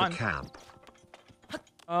strikes a fun. camp.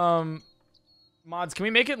 Mods, can we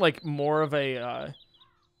make it like more of a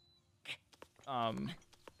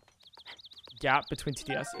gap between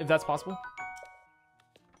TTS, if that's possible?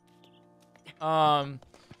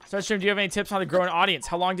 Stream, do you have any tips on how to grow an audience?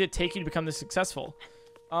 How long did it take you to become this successful?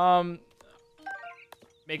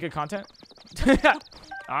 Make good content? I don't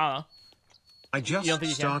know. I just You don't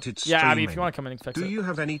think you can? started streaming. Yeah, Abby, if you want to come in and fix Do it. you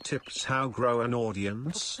have any tips how grow an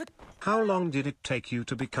audience? How long did it take you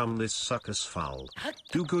to become this suckus foul?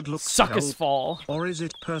 Do good looks Suckus help? fall. Or is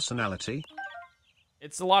it personality?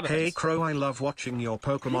 It's a lot of Hey things. Crow, I love watching your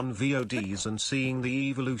Pokemon VODs and seeing the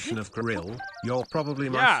evolution of Grill. You're probably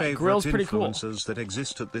my Yeah, favorite Grill's pretty cool. influencers that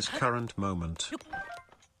exist at this current moment.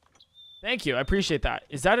 Thank you, I appreciate that.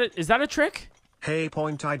 Is that a trick? Hey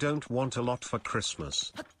Point, I don't want a lot for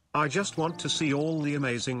Christmas. I just want to see all the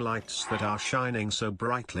amazing lights that are shining so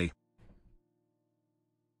brightly.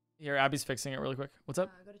 Here, Abby's fixing it really quick. What's up?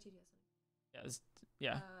 Go to TDS. Yeah,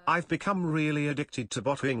 yeah. I've become really addicted to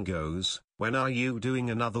botwingos. When are you doing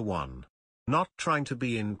another one? Not trying to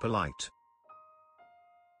be impolite.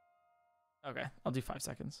 Okay, I'll do 5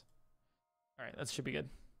 seconds. All right, that should be good.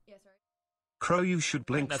 Yeah, sorry. Crow, you should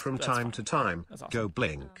blink That's- from that's time fine. to time. That's awesome. Go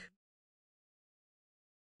blink.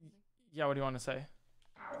 Yeah, what do you want to say?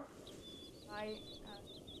 I,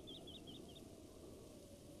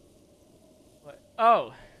 What?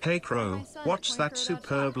 Oh, Hey Crow, My son at what's that PointCrow.com.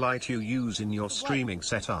 superb light you use in your streaming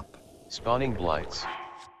setup? Spawning blights.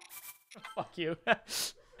 fuck you.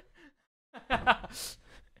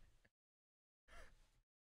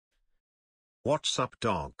 What's up,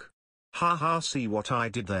 dog? Haha, see what I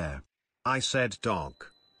did there? I said dog.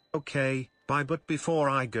 Okay, bye, but before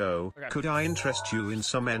I go, Okay. could I interest you in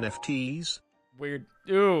some NFTs? Weird.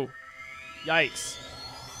 Ooh. Yikes.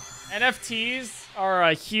 NFTs are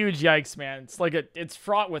a huge yikes, man. It's like it's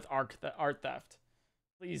fraught with art theft.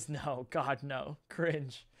 Please no. God no.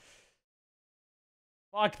 Cringe.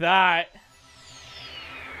 Fuck that.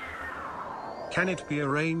 Can it be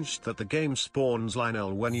arranged that the game spawns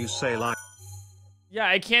Lionel when you say like? Yeah,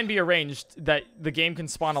 it can be arranged that the game can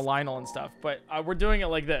spawn a Lionel and stuff, but we're doing it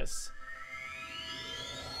like this.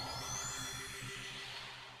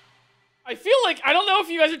 I feel like, I don't know if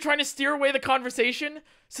you guys are trying to steer away the conversation,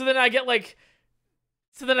 so then I get like,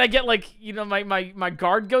 you know, my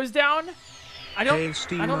guard goes down. I Hey don't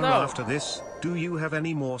Steamer, know. after this, do you have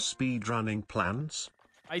any more speedrunning plans?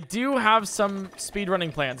 I do have some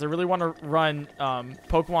speedrunning plans. I really want to run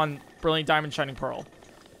Pokemon Brilliant Diamond Shining Pearl.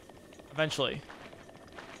 Eventually.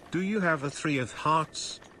 Do you have a 3 of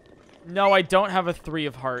hearts? No, I don't have a 3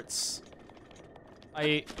 of hearts.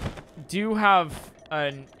 I do have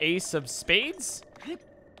an ace of spades,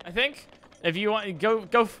 I think. If you want,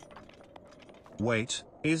 go. Wait,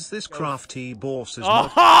 is this crafty boss's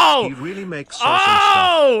Oh! mod? He really makes sauce and stuff.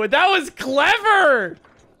 Oh, that was clever.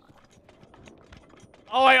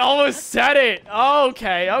 Oh, I almost said it. Oh,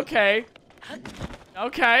 okay. I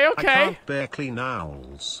can't bear clean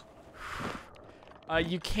owls.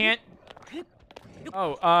 You can't.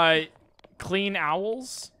 Oh, clean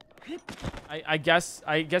owls. I guess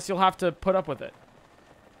you'll have to put up with it.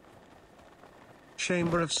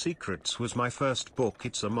 Chamber of Secrets was my first book.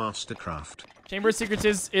 It's a mastercraft. Chamber of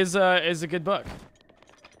Secrets is a good book.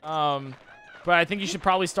 But I think you should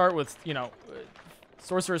probably start with, you know,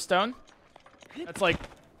 Sorcerer's Stone. That's like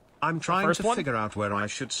I'm trying first to one? figure out where I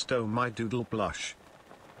should stow my doodle blush.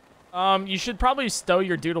 You should probably stow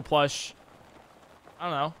your doodle plush. I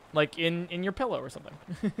don't know, like in your pillow or something,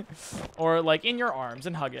 or like in your arms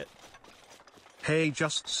and hug it. Hey,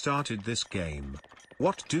 just started this game.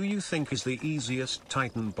 What do you think is the easiest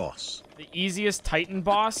Titan boss? The easiest Titan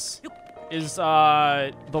boss is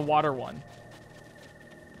the water one.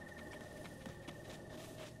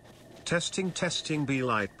 Testing, testing, be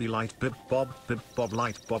light, bib bob,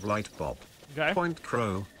 light, bob. Okay.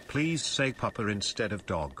 PointCrow, please say pupper instead of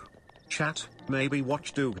dog. Chat, maybe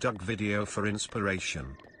watch Doug video for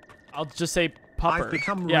inspiration. I'll just say pupper. I've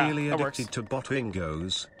become yeah, really that addicted works. to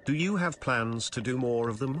botwingos. Do you have plans to do more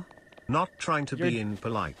of them? Not trying to be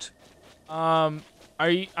impolite. I'm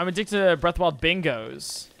addicted to Breath of the Wild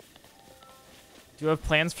bingos. Do you have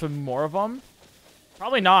plans for more of them?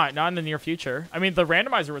 Probably not in the near future. I mean, the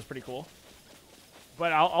randomizer was pretty cool.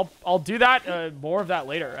 But I'll do that, more of that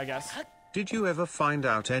later, I guess. Did you ever find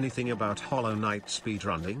out anything about Hollow Knight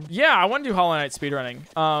speedrunning? Yeah, I want to do Hollow Knight speedrunning.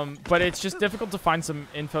 But it's just difficult to find some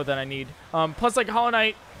info that I need. Plus, like, Hollow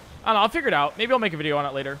Knight, I don't know, I'll figure it out. Maybe I'll make a video on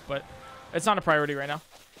it later, but it's not a priority right now.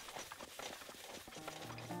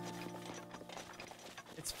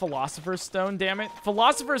 It's Philosopher's Stone, damn it.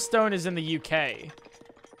 Philosopher's Stone is in the UK.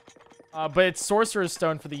 But it's Sorcerer's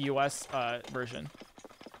Stone for the US version.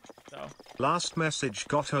 So. Last message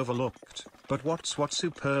got overlooked, but what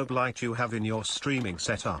superb light you have in your streaming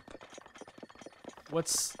setup?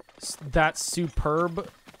 What's that superb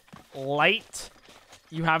light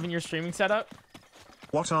you have in your streaming setup?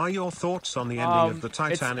 What are your thoughts on the ending of the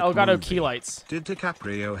Titanic it's Elgato movie? key lights. Did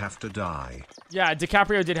DiCaprio have to die? Yeah,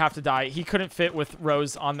 DiCaprio did have to die. He couldn't fit with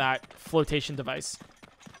Rose on that flotation device.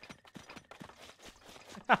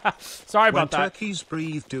 Sorry about that. When turkeys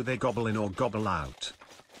breathe, do they gobble in or gobble out?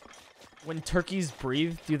 When turkeys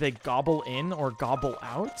breathe, do they gobble in or gobble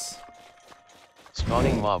out?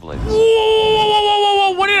 Spawning moblins.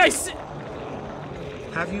 Whoa! What did I say?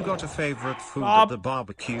 Have you got a favorite food at the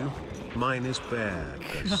barbecue? Mine is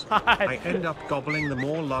bears. I end up gobbling them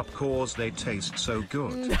all up cause they taste so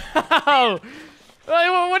good. No!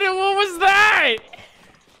 What was that?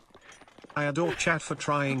 I adore chat for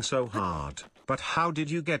trying so hard. But how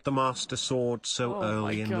did you get the Master Sword so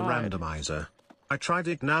early in the randomizer? I tried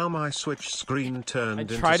it, now my Switch screen turned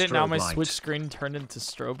into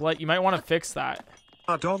strobe light. You might want to fix that.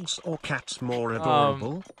 Are dogs or cats more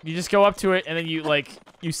adorable? You just go up to it and then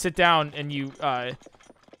you sit down and you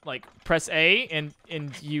like press A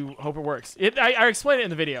and you hope it works. I explained it in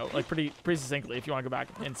the video like pretty succinctly if you want to go back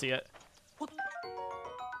and see it.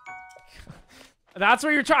 That's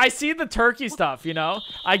what you're trying. I see the turkey stuff, you know?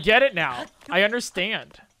 I get it now. I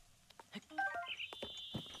understand.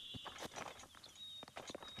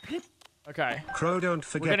 Okay. Crow, don't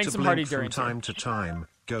forget to blink from time to time.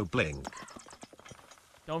 Go blink.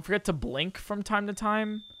 Don't forget to blink from time to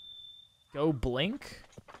time? Go blink?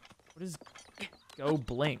 What is go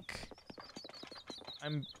blink?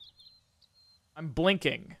 I'm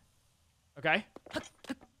blinking. Okay?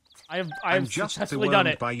 I'm just successfully done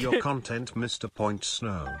it. by your content, Mr. Point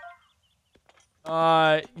Snow.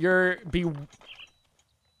 You're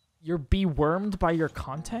bewormed by your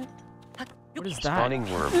content? What is that?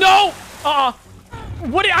 Spawning worm. No!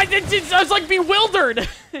 What? I was like bewildered.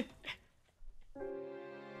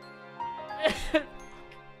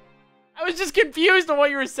 I was just confused on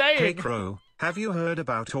what you were saying. Hey Crow, have you heard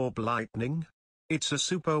about orb lightning? It's a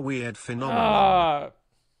super weird phenomenon.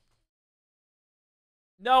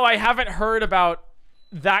 No, I haven't heard about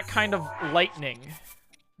that kind of lightning.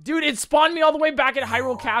 Dude, it spawned me all the way back at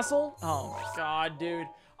Hyrule Castle? Oh my god, dude.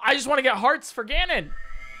 I just want to get hearts for Ganon.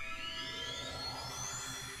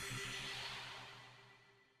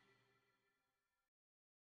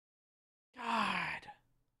 God.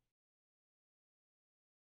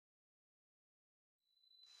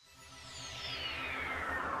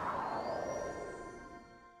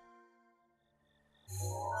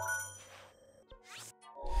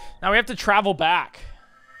 Now we have to travel back.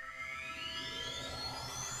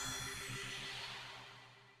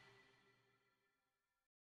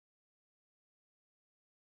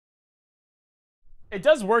 It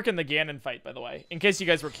does work in the Ganon fight, by the way, in case you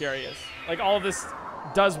guys were curious. Like, all of this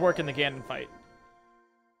does work in the Ganon fight.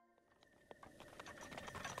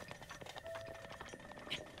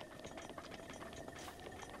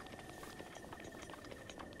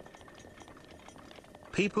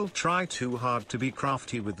 People try too hard to be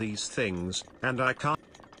crafty with these things, and I can't.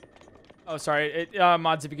 Oh, sorry.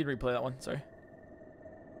 Mods, if you could replay that one. Sorry.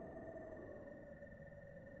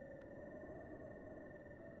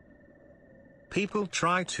 People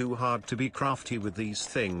try too hard to be crafty with these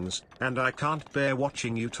things, and I can't bear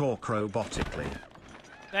watching you talk robotically.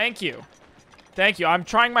 Thank you. Thank you. I'm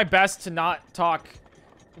trying my best to not talk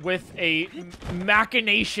with a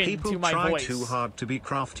machination People to my try voice. too hard to be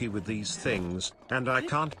crafty with these things, and I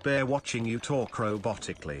can't bear watching you talk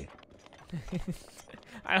robotically.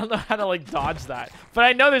 I don't know how to like dodge that, but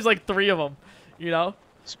I know there's like 3 of them. You know?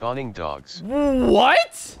 Spawning dogs.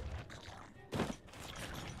 What?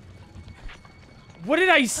 What did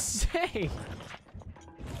I say?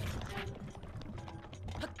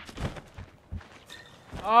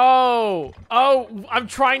 Oh, I'm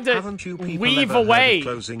trying to Haven't you people weave ever heard away. of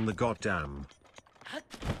closing the goddamn?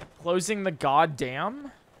 Closing the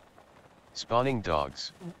goddamn? Spawning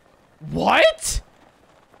dogs. What?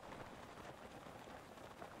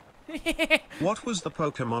 What was the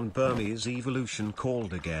Pokemon Burmese evolution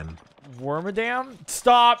called again? Wormadam?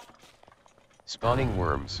 Stop. Spawning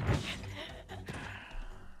worms.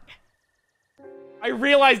 I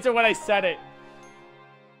realized it when I said it.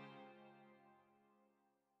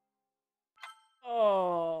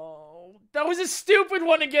 Oh, that was a stupid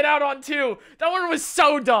one to get out on too. That one was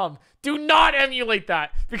so dumb. Do not emulate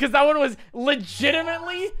that because that one was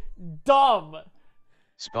legitimately dumb.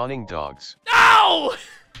 Spawning dogs. No!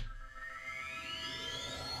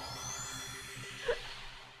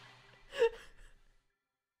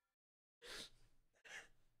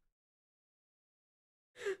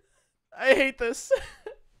 I hate this.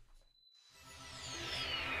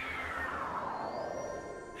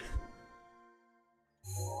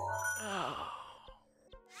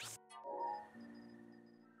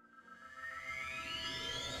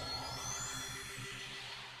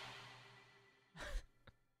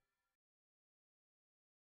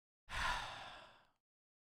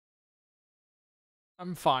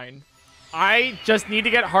 I'm fine. I just need to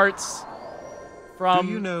get hearts from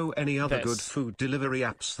Do you know any other this. good food delivery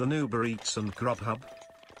apps than Uber Eats and Grubhub?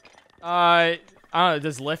 I don't know,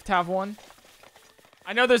 does Lyft have one?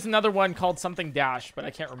 I know there's another one called something Dash, but I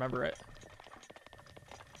can't remember it.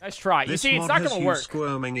 Nice try. You This see, it's mod not has gonna you work.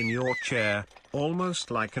 squirming in your chair, almost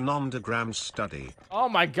like an underground study. Oh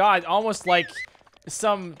my god, almost like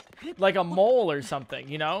like a mole or something,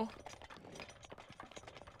 you know?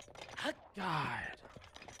 God.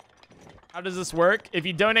 How does this work? If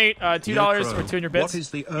you donate $2 or 200 bits, what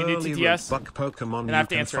is the you do early TTS. buck Pokemon and I you have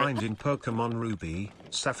to can answer it. find in Pokemon Ruby,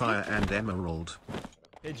 Sapphire, and Emerald?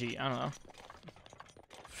 Pidgey, I don't know.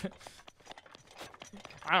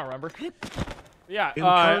 I don't remember. Yeah, In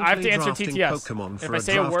I have to currently answer drafting TTS. Pokemon If for I a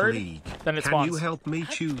say a draft word, league, then it can spawns. you help me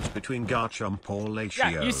choose between Garchomp or Latios?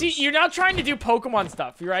 Yeah, you see, you're now trying to do Pokemon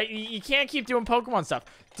stuff, right? You can't keep doing Pokemon stuff.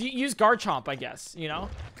 Use Garchomp, I guess, you know?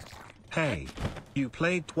 Hey, you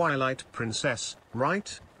played Twilight Princess,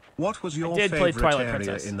 right? What was your did play favorite Twilight area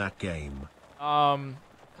Princess. in that game?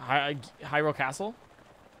 Hyrule Castle.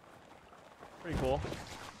 Pretty cool.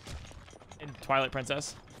 And Twilight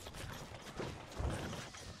Princess.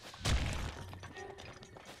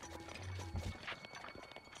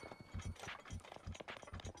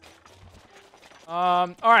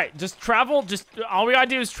 All right, just travel. All we gotta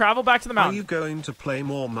do is travel back to the Are mountain. you going to play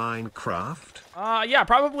more Minecraft? Yeah,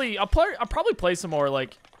 probably. I'll probably play some more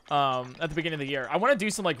like at the beginning of the year. I want to do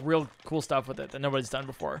some like real cool stuff with it that nobody's done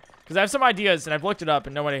before. Because I have some ideas and I've looked it up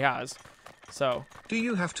and nobody has. So. Do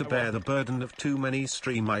you have to bear the burden of too many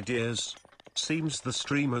stream ideas? Seems the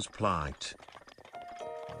streamer's plight.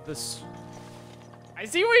 This. I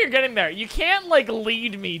see where you're getting there. You can't like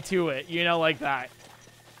lead me to it, you know, like that.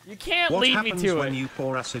 You can't What lead me happens to when it. you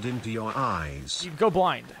pour acid into your eyes? You go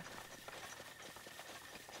blind.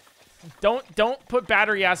 Don't put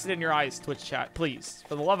battery acid in your eyes, Twitch chat, please,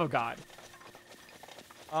 for the love of God.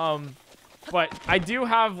 But I do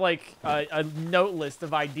have like a note list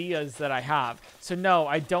of ideas that I have. So no,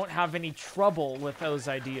 I don't have any trouble with those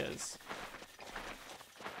ideas.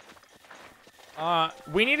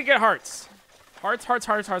 We need to get hearts.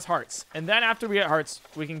 Hearts. And then after we get hearts,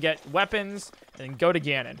 we can get weapons and go to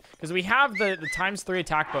Ganon. Because we have the ×3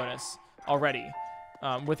 attack bonus already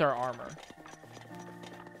with our armor.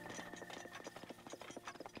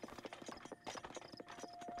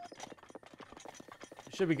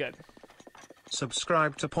 Should be good.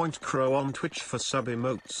 Subscribe to PointCrow on Twitch for sub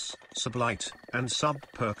emotes, sublight, and sub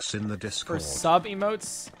perks in the For Discord. sub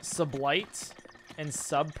emotes, sublight, and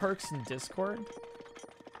sub perks in Discord?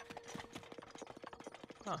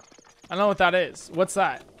 Huh. I don't know what that is. What's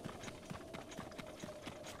that?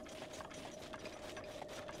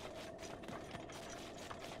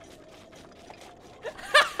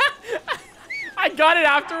 I got it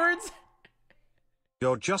afterwards.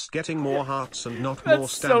 You're just getting more hearts and not That's more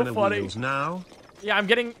so stamina funny. wheels now? Yeah, I'm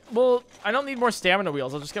getting... Well, I don't need more stamina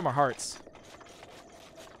wheels. I'll just get more hearts.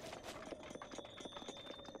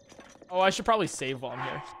 Oh, I should probably save while I'm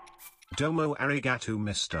here. Domo arigato,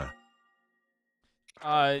 mister.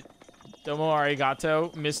 Domo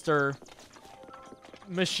arigato, Mr.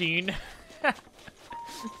 Machine.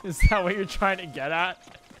 Is that what you're trying to get at?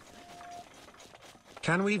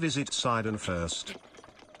 Can we visit Sidon first?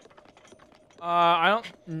 I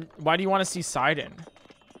don't... Why do you want to see Sidon?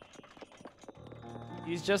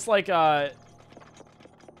 He's just like, I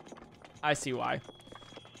see why.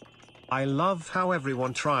 I love how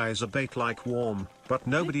everyone tries a bait like worm, but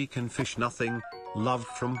nobody can fish nothing. Love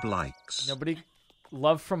from Blikes. Nobody...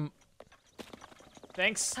 Love from...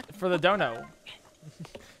 Thanks for the dono.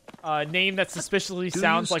 Name that suspiciously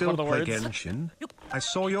sounds like one of the words. Do you still play Genshin? I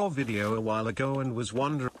saw your video a while ago and was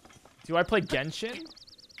wondering... Do I play Genshin?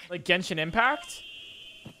 Like Genshin Impact?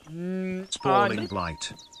 Spawning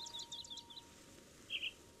Blight.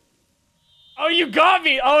 Oh, you got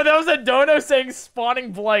me! Oh, that was a dono saying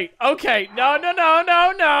spawning blight. Okay, no.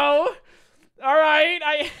 Alright,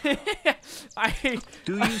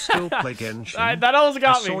 Do you still play Genshin? that almost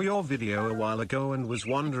got me. I saw your video a while ago and was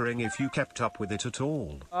wondering if you kept up with it at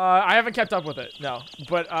all. I haven't kept up with it, no.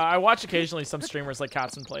 But I watch occasionally some streamers like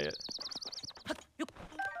Katzen play it.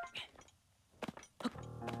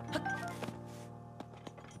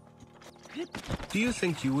 Do you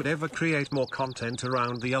think you would ever create more content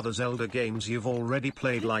around the other Zelda games you've already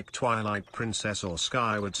played, like Twilight Princess or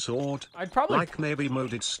Skyward Sword? I'd probably... Like maybe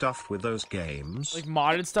modded stuff with those games? Like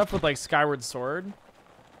modded stuff with like Skyward Sword?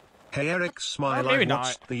 Hey Eric Smile, maybe I not.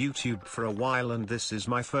 watched the YouTube for a while and this is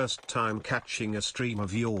my first time catching a stream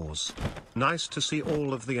of yours. Nice to see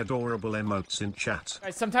all of the adorable emotes in chat.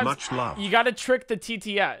 Guys, sometimes much love. You gotta trick the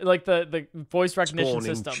TTS, like the voice recognition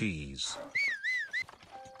Spawning system. cheese.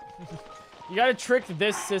 You gotta trick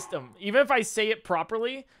this system. Even if I say it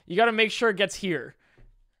properly, you gotta make sure it gets here.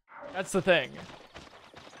 That's the thing.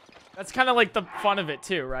 That's kind of like the fun of it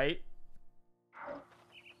too, right?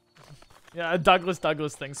 Yeah, a Douglas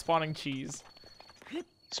thing, spawning cheese.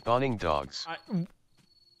 Spawning dogs.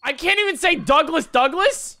 I can't even say Douglas?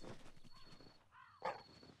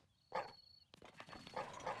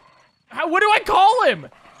 What do I call him?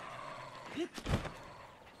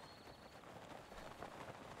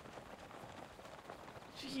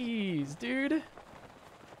 Jeez, dude.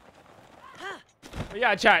 But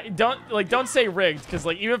yeah, chat. Don't say rigged, because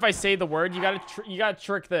like even if I say the word, you gotta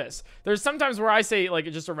trick this. There's sometimes where I say like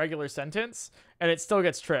just a regular sentence, and it still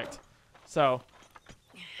gets tricked. So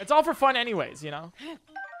it's all for fun, anyways, you know.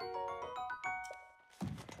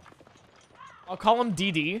 I'll call him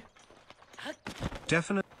DD.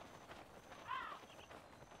 Definitely.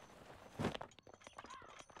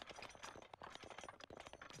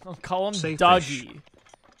 I'll call him Say Dougie. fish.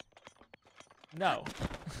 No.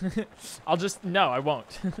 No, I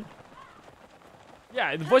won't.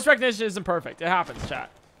 Yeah, the voice recognition isn't perfect. It happens, chat.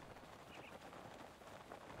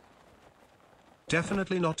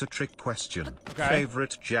 Definitely not a trick question. Okay.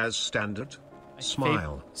 Favorite jazz standard?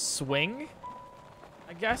 Smile. Swing?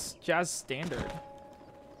 I guess jazz standard.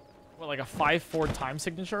 What, like a 5/4 time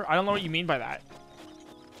signature? I don't know what you mean by that.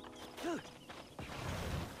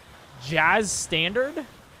 Jazz standard?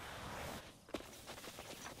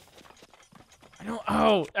 I don't.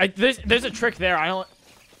 Oh, there's a trick there. I don't.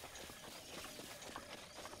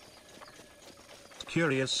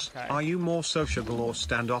 Curious, Okay. are you more sociable or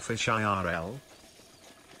standoffish IRL?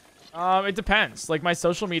 It depends. Like my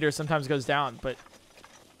social meter sometimes goes down, but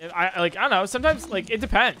I don't know. Sometimes like it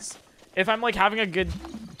depends. If I'm like having a good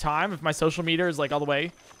time, if my social meter is like all the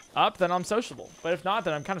way up, then I'm sociable. But if not,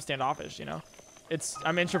 then I'm kind of standoffish. You know,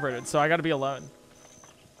 I'm introverted, so I got to be alone.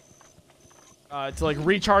 To like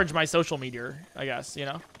recharge my social meter, I guess, you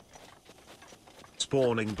know?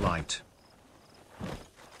 Spawning blight.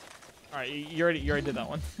 Alright, you already did that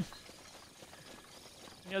one.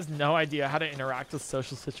 He has no idea how to interact with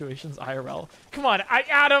social situations IRL. Come on,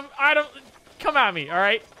 Adam, come at me,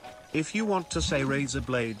 alright? If you want to say razor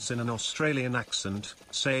blades in an Australian accent,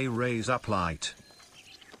 say razor plight.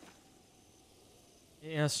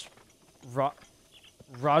 Yes,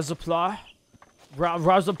 Razapla?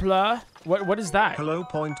 Razapla? What is that? Hello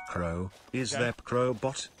PointCrow, is Okay. there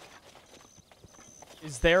Crowbot?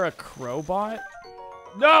 Is there a crowbot?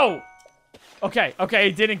 No! Okay,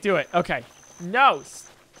 it didn't do it. Okay. No!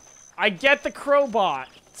 I get the crowbot.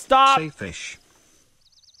 Stop! Say fish.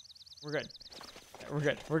 We're good.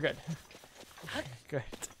 We're good. Good.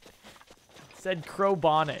 It said crow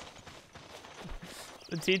bonnet.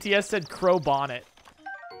 The TTS said crow bonnet.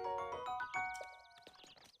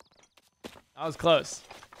 That was close.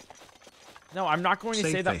 No, I'm not going to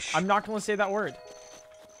Say say that. fish. I'm not going to say that word.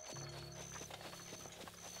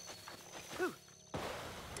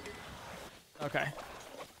 Okay.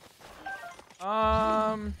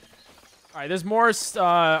 Alright, there's more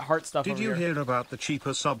heart stuff Did over you here. hear about the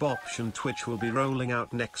cheaper sub option Twitch will be rolling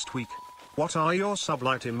out next week? What are your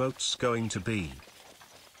sublight emotes going to be?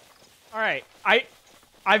 Alright, I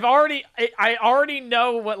already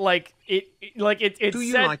know what it Do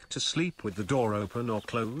you said. like to sleep with the door open or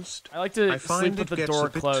closed? I like to I find sleep it with the gets door a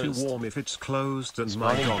bit closed. too warm if it's closed and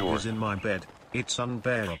my Spawning dog door. is in my bed. It's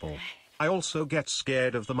unbearable. I also get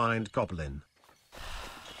scared of the mind goblin.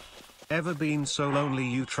 Ever been so lonely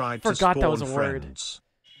you tried to Forgot spawn that was a word. friends?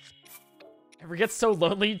 Ever get so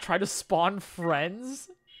lonely you try to spawn friends?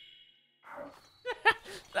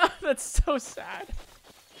 That's so sad.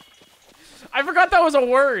 I forgot that was a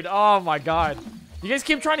word. Oh my god. You guys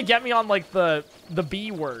keep trying to get me on like the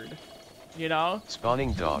B word. You know?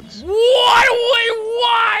 Spawning dogs. What? Wait,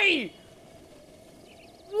 why?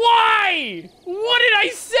 Why? What did I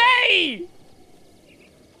say?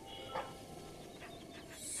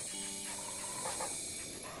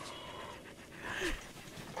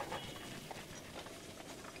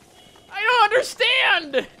 I don't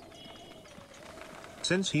understand.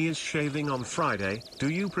 Since he is shaving on Friday, do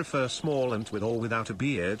you prefer small and with or without a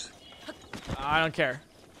beard? I don't care.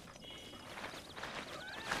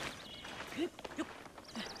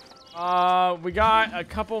 We got a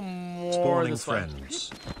couple more Spawning this way.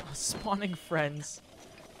 friends. Spawning friends.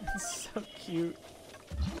 That's so cute.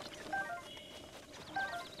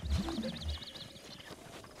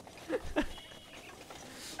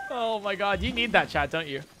 Oh my god, you need that chat, don't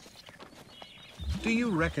you? Do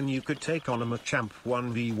you reckon you could take on a Machamp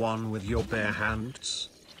 1v1 with your bare hands?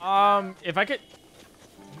 If I could...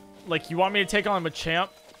 Like, you want me to take on a Machamp?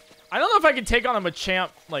 I don't know if I can take on a Machamp,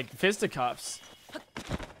 like, fisticuffs.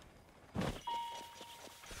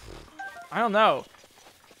 I don't know.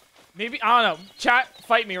 Maybe, I don't know. Chat,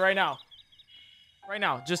 fight me right now. Right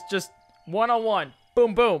now. Just one-on-one.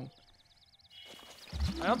 Boom, boom.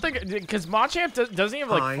 I don't think... Because Machamp doesn't he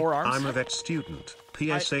have, like, Hi, 4 arms? I'm a vet student.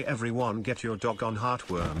 PSA everyone get your dog on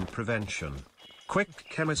heartworm prevention. Quick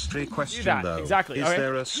chemistry question that, though. exactly, Is okay.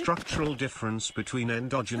 there a structural difference between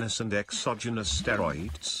endogenous and exogenous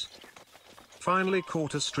steroids? Finally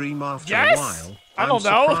caught a stream after Yes! a while. I don't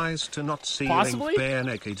I'm know. surprised to not see Possibly? Link bare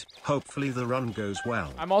naked. Hopefully the run goes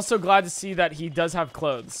well. I'm also glad to see that he does have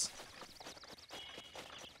clothes.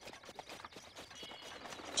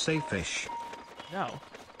 Say fish. No.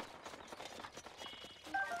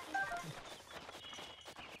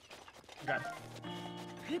 Okay.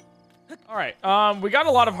 Alright, we got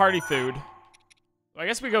a lot of hearty food. I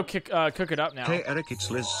guess we go cook it up now. Hey Eric,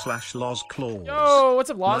 it's Liz/Loz Claws. Yo,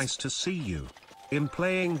 what's up, Loz? Nice to see you. In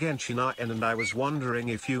playing Genshin and I was wondering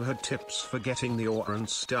if you had tips for getting the ore and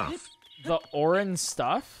stuff. The orange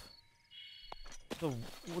stuff? The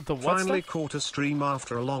what Finally stuff? caught a stream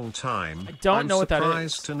after a long time. I don't know what that is. I'm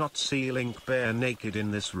surprised to not see Link bare naked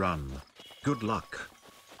in this run. Good luck.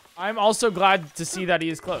 I'm also glad to see that he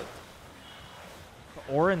is clothed.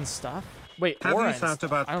 The orange stuff? Wait, Have orange? you thought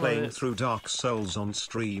about I don't know what it playing is. through Dark Souls on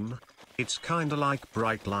stream? It's kinda like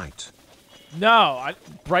Bright Light. No,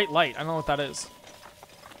 bright light. I don't know what that is.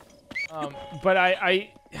 But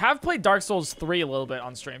I have played Dark Souls 3 a little bit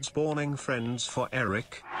on stream. Spawning friends for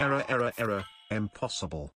Eric. Error.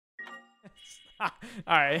 Impossible.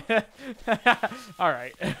 Alright.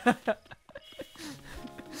 Alright.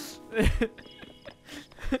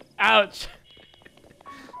 Ouch.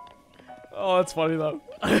 Oh, that's funny though.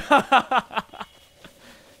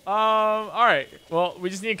 Alright. Well, we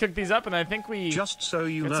just need to cook these up and I think we... Just so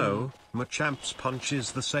you Get know, Machamp's punch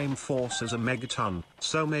is the same force as a megaton,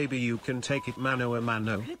 so maybe you can take it mano a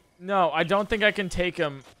mano. No, I don't think I can take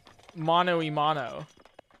him mano-y-mano.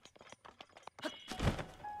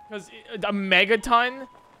 Because a megaton?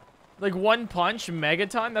 Like one punch,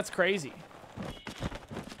 megaton? That's crazy.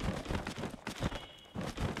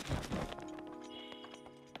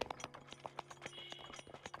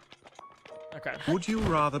 Okay. Would you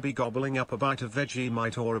rather be gobbling up a bite of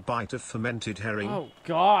Vegemite or a bite of fermented herring? Oh,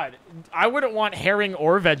 God. I wouldn't want herring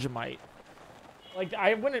or Vegemite. Like,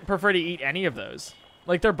 I wouldn't prefer to eat any of those.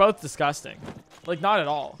 Like, they're both disgusting. Like, not at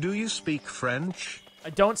all. Do you speak French?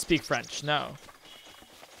 I don't speak French, no.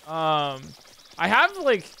 I have,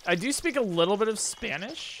 like, I do speak a little bit of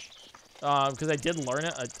Spanish. Because I did learn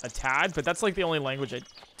it a tad, but that's, like, the only language I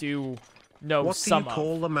do know What do some you of.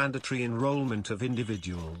 call the mandatory enrollment of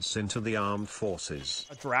individuals into the armed forces?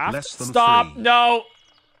 A draft? Less than Stop! 3. No!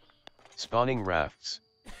 Spawning rafts.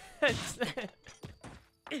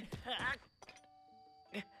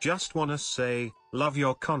 Just wanna say, love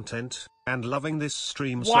your content, and loving this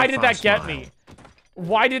stream so Why did far, that get smile. me?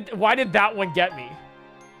 Why did that one get me?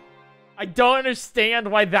 I don't understand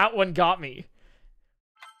why that one got me.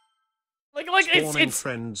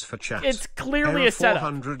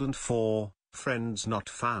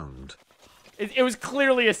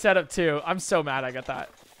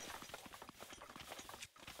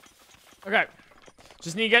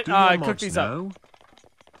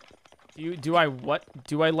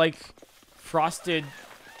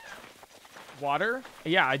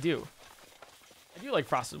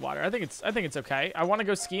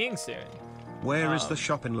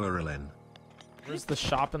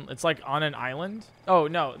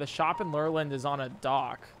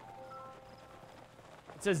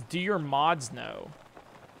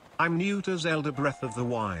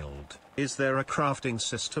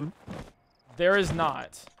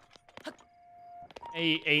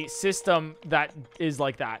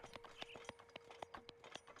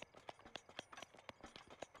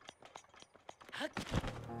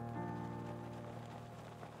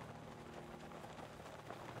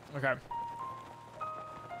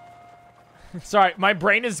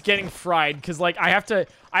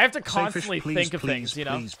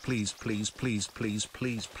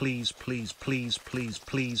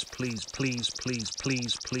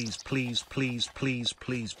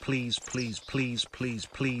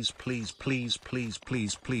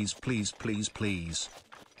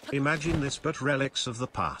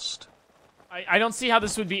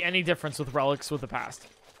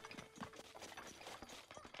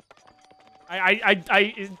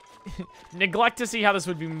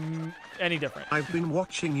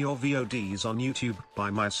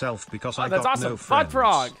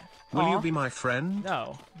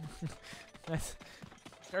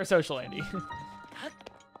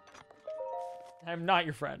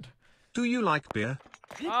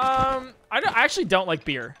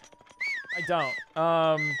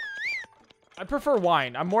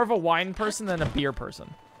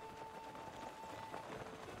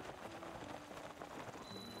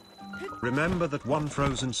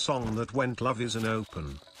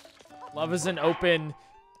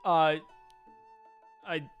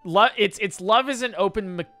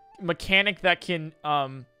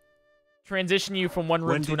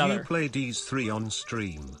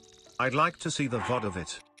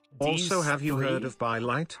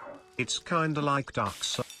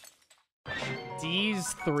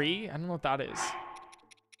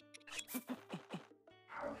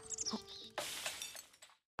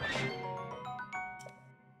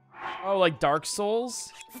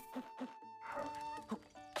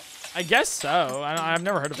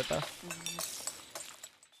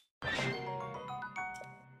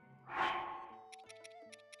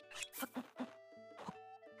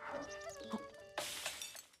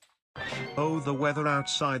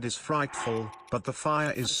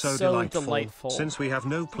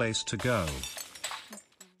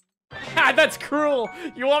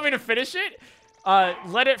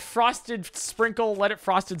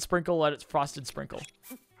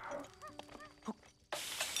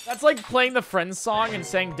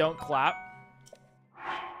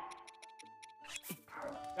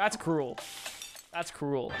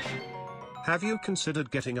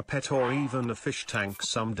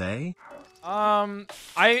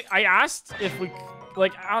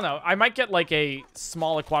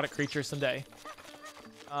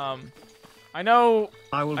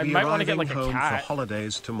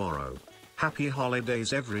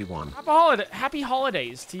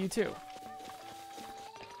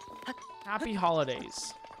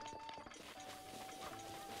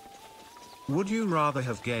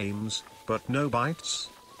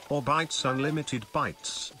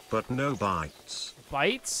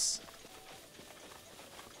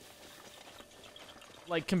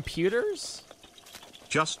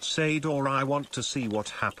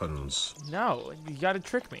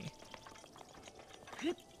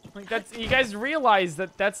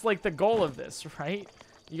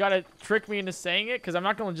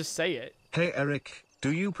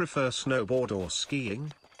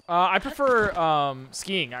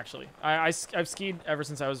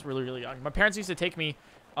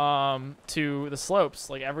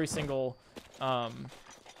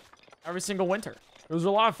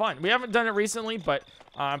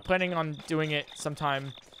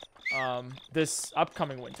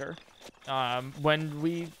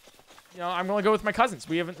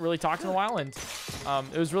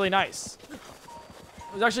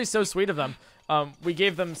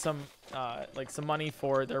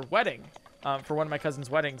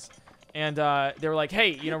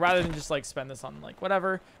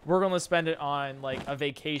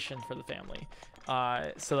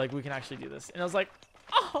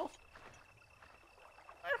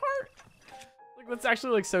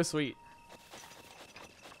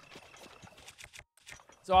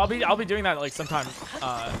 So I'll be doing that like sometime.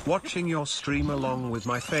 Watching your stream along with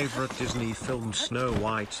my favorite Disney film Snow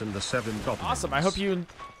White and the Seven Goblins. Awesome. I hope you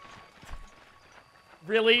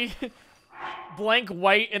really blank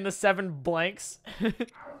white in the 7 blanks.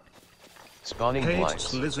 Spawning Hey, blinds.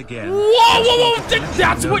 it's Liz again. Whoa!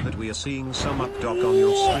 That's what. That we are seeing some updog on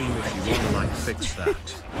your stream if you want to like fix that.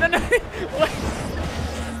 No, what?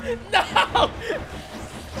 No!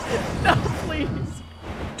 No, please.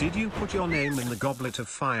 Did you put your name in the goblet of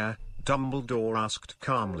fire? Dumbledore asked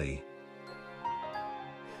calmly.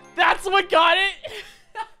 That's what got it?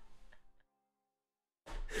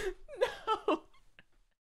 No.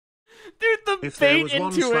 Dude, the If there bait was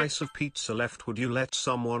one into it. slice of pizza left, would you let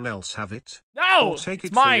someone else have it? No! Or take it It's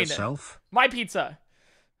for mine. yourself? My pizza.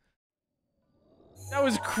 That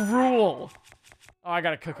was cruel. Oh, I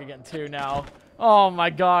gotta cook again too now. Oh my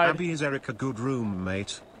god. Abby, is Eric a good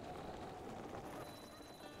roommate?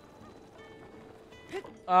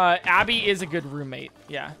 Abby is a good roommate.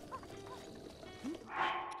 Yeah.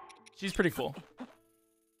 She's pretty cool.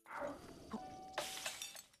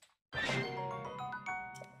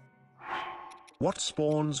 What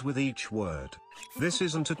spawns with each word? This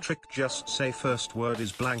isn't a trick, just say first word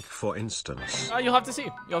is blank, for instance. You'll have to see.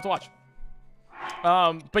 You'll have to watch.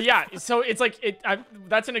 But yeah, so it's like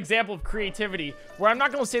that's an example of creativity where I'm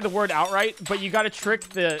not going to say the word outright, but you got to trick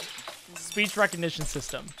the speech recognition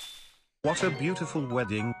system. What a beautiful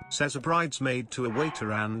wedding, says a bridesmaid to a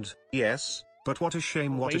waiter, and yes, but what a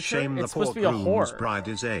shame, what a Waiter? shame the It's poor supposed to be a groom's whore. bride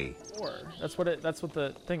is a. Or that's what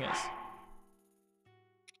the thing is.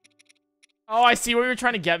 Oh, I see what you're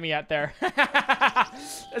trying to get me at there.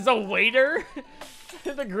 As a waiter?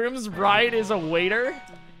 The groom's bride is a waiter?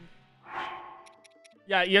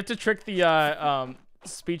 Yeah, you have to trick the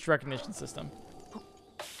speech recognition system.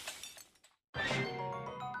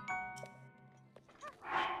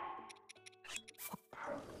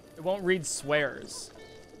 It won't read swears.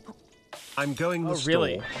 I'm going the Oh,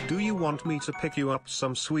 really? store. Do you want me to pick you up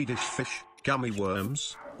some Swedish fish, gummy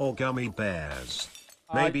worms, or gummy bears?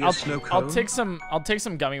 Maybe a snow cone? I'll take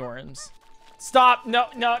some gummy worms. Stop! No.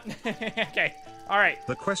 Okay. All right.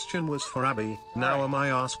 The question was for Abby. Now am I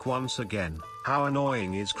ask once again? How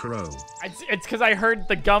annoying is Crow? It's because I heard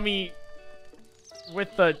the gummy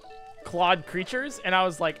with the clawed creatures, and I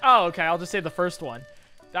was like, oh, okay. I'll just say the first one.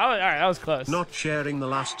 All right. That was close. Not sharing the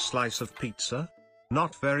last slice of pizza?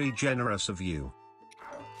 Not very generous of you.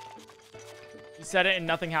 You said it and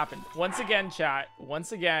nothing happened. Once again, chat.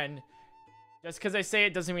 Once again. Just because I say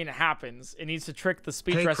it doesn't mean it happens. It needs to trick the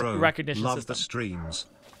speech recognition love system. the streams.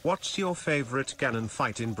 What's your favorite Ganon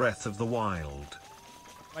fight in Breath of the Wild?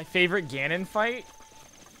 My favorite Ganon fight?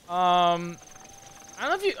 I don't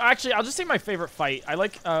know if you... Actually, I'll just say my favorite fight. I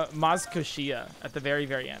like Maz Koshia at the very,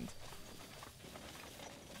 very end.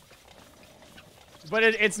 But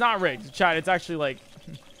it's not rigged, chat. It's actually like...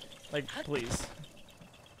 like, please.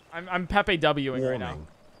 I'm Pepe W'ing right now.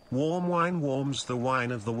 Warm wine warms the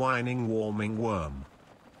wine of the whining warming worm.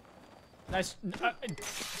 Nice,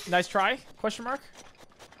 nice try? Question mark?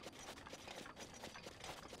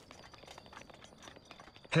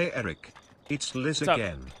 Hey Eric, it's Liz What's up?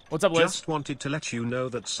 again. What's up, Liz? Just wanted to let you know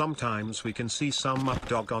that sometimes we can see some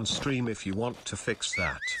updog on stream if you want to fix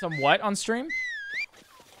that. Some what on stream?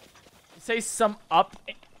 You say some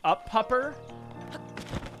up-pupper?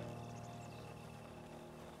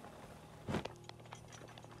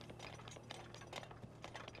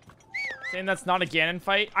 Saying that's not a Ganon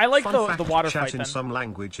fight? I like Fun the fact, water chat fight in then. some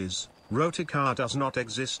languages, Roticar does not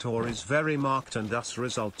exist or is very marked and thus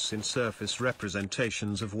results in surface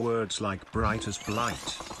representations of words like bright as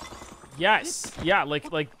blight. Yes. Yeah,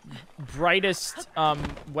 like brightest,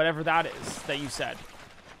 whatever that is that you said.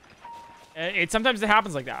 Sometimes it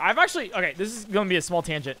happens like that. I've actually, okay, this is going to be a small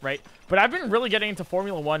tangent, right? But I've been really getting into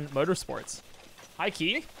Formula 1 motorsports. High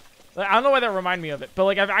key. I don't know why that reminded me of it, but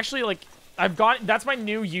like I've actually like, that's my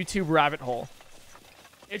new YouTube rabbit hole.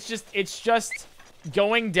 It's just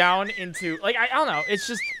going down into, like, I don't know. It's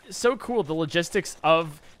just so cool, the logistics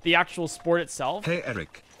of the actual sport itself. Hey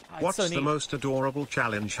Eric, It's what's so the neat. most adorable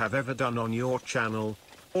challenge I've ever done on your channel?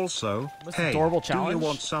 Also, Most hey, adorable do challenge? you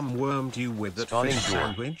want some worm dew with that Spawning fish door.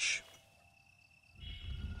 sandwich?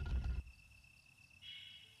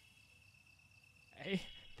 Hey,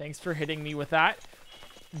 thanks for hitting me with that.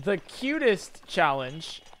 The cutest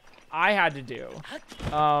challenge I had to do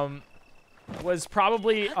was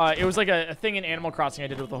probably it was like a thing in Animal Crossing I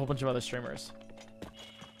did with a whole bunch of other streamers.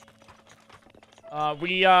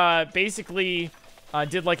 We basically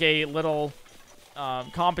did like a little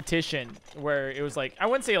competition where it was like, I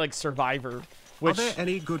wouldn't say like Survivor, which, Are there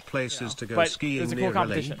any good places to go but it skiing was a near cool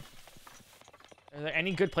competition. Are there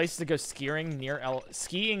any good places to go skiing near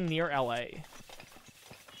LA?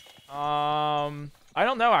 I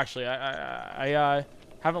don't know actually. I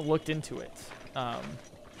haven't looked into it.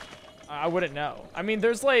 I wouldn't know. I mean,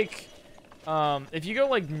 there's like, if you go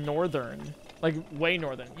like northern, like way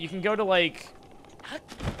northern, you can go to like,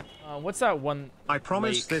 what's that one? I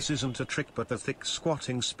promise lake? this isn't a trick, but the thick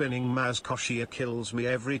squatting spinning Mazkoshia kills me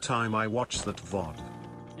every time I watch that VOD.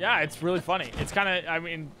 Yeah, it's really funny. It's kind of, I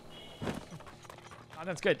mean, oh,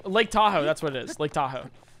 that's good. Lake Tahoe, that's what it is. Lake Tahoe.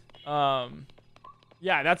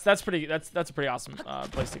 Yeah, that's a pretty awesome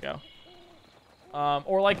place to go.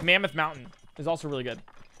 Or like Mammoth Mountain is also really good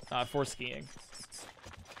for skiing.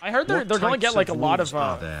 I heard they're going to get like a lot of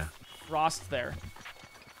frost there.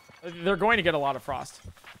 They're going to get a lot of frost.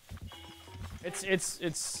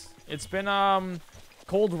 It's been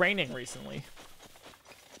cold raining recently.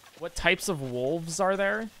 What types of wolves are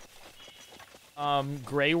there?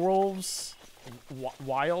 Gray wolves,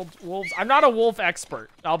 wild wolves. I'm not a wolf expert.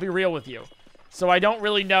 I'll be real with you. So I don't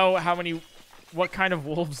really know what kind of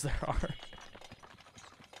wolves there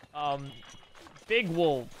are. Big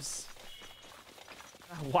wolves.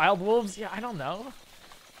 Wild wolves? Yeah, I don't know.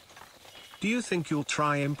 Do you think you'll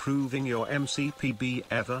try improving your MCPB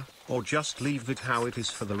ever, or just leave it how it is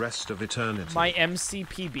for the rest of eternity? My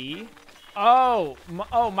MCPB? Oh,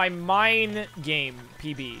 my mine game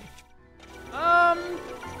PB.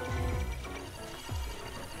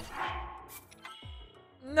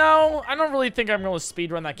 No, I don't really think I'm going to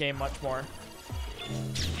speedrun that game much more.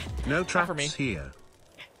 No traps for me. here.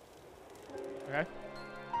 Okay.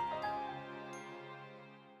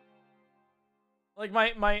 Like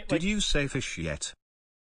my Did you say fish yet?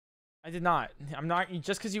 I did not. I'm not.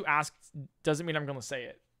 Just because you asked doesn't mean I'm going to say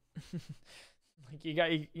it.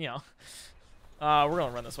 Like you know. We're going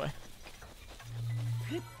to run this way.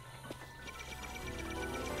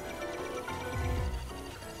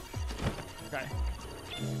 Okay.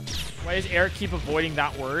 Why does Eric keep avoiding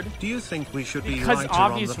that word? Do you think we should be Because lighter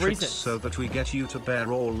on obvious the tricks reasons. so that we get you to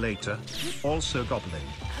bear all later? Also gobbling.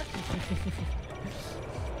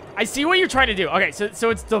 I see what you're trying to do. Okay, so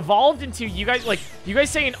it's devolved into you guys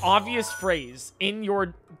say an obvious phrase in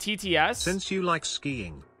your TTS. Since you like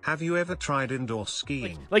skiing, have you ever tried indoor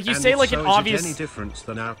skiing? Like you And say if like so, an is it obvious any different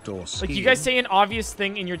than outdoor skiing? like you guys say an obvious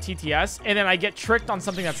thing in your TTS and then I get tricked on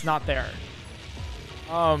something that's not there.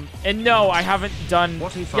 And no, I haven't done.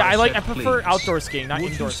 What if yeah, I said, prefer please? outdoor skiing, not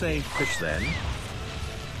Would indoor. you say fish then?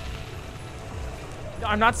 No,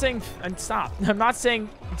 I'm not saying. And stop. I'm not saying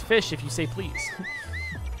fish if you say please.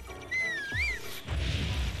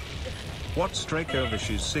 What's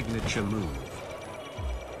Dracovich's signature move?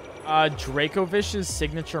 Dracovich's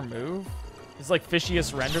signature move is like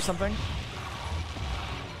Fishiest Rend or something.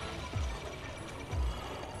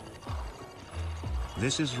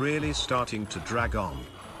 This is really starting to drag on.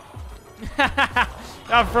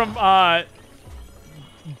 From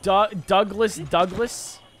Douglas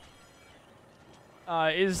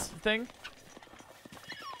is thing.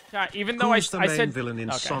 Yeah, even though Who's the I main said villain in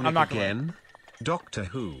okay, Sonic I'm not gonna again? Doctor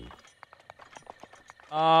Who.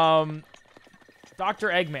 Dr.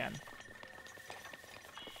 Eggman.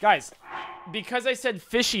 Guys, because I said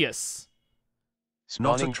Fishious.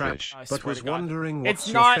 Not a Spawning trap, fish. but was to God. wondering It's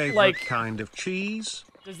what's your not favorite like- kind of cheese?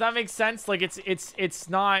 Does that make sense? Like it's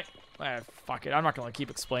not. Fuck it. I'm not gonna keep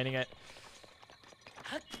explaining it.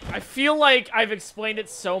 I feel like I've explained it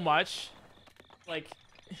so much. Like,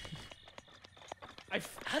 I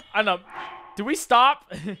don't know. Do we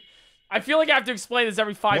stop? I feel like I have to explain this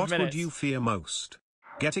every 5 minutes. What would you fear most?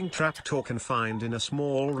 Getting trapped or confined in a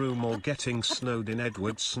small room, or getting snowed in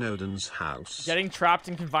Edward Snowden's house? Getting trapped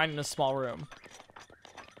and confined in a small room.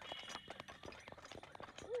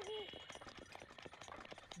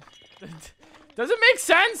 Does it make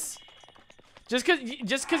sense? Just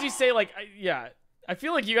cause you say like yeah, I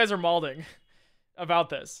feel like you guys are malding about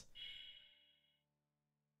this.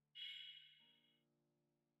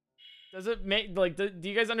 Does it make like do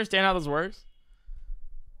you guys understand how this works?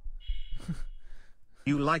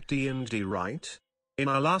 You like D&D, right? In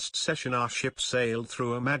our last session our ship sailed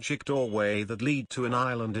through a magic doorway that lead to an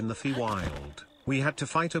island in the Feywild. We had to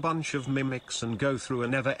fight a bunch of mimics and go through a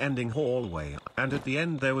never-ending hallway, and at the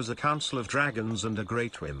end there was a council of dragons and a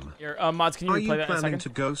great whim. Here, mods, can you Are replay you that in a planning second? to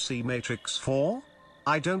go see Matrix 4?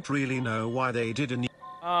 I don't really know why they did a new...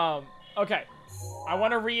 Okay. I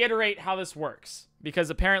want to reiterate how this works, because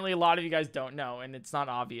apparently a lot of you guys don't know, and it's not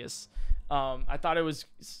obvious. I thought it was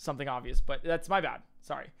something obvious, but that's my bad.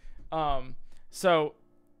 Sorry. So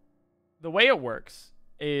the way it works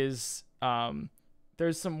is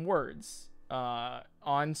there's some words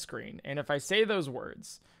on screen, and if I say those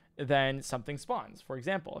words, then something spawns. For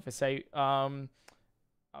example, if I say a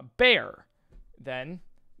bear, then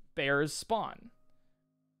bears spawn.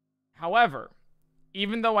 However,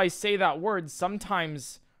 even though I say that word,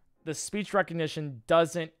 sometimes the speech recognition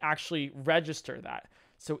doesn't actually register that.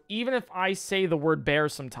 So even if I say the word bear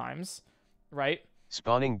sometimes, right?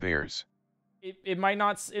 Spawning bears. It might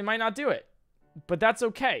not do it. But that's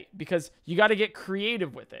okay, because you got to get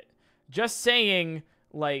creative with it. Just saying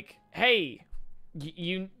like, hey,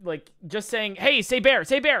 just saying, hey, say bear,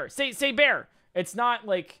 say bear, say bear. It's not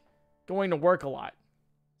like going to work a lot.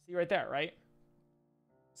 See right there, right?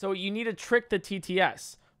 So you need to trick the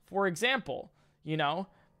TTS. For example, you know,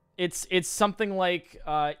 it's something like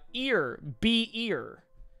ear, be ear,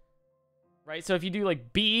 right? So if you do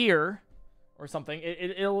like be ear or something,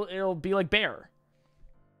 it'll be like bear.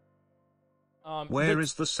 Where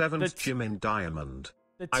is the 7th gym in Diamond?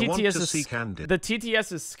 The I want TTS to see Candid. The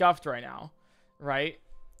TTS is scuffed right now, right?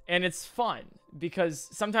 And it's fun because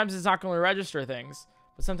sometimes it's not going to register things,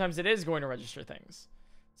 but sometimes it is going to register things.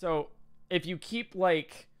 So if you keep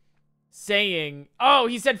like saying, "Oh,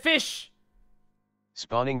 he said fish,"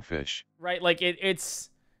 Spawning fish. right? Like it's.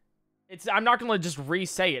 I'm not going to just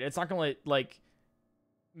re-say it. It's not going to like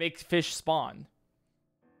make fish spawn.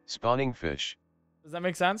 Spawning fish. Does that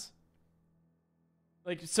make sense?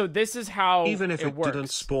 Like, so this is how even if it works, didn't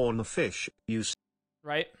spawn the fish, you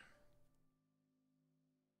right?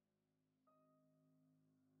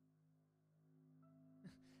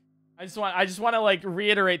 I just want to like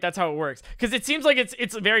reiterate that's how it works, because it seems like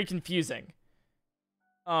it's very confusing.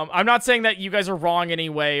 I'm not saying that you guys are wrong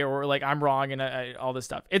anyway, or like I'm wrong and all this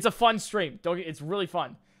stuff. It's a fun stream. It's really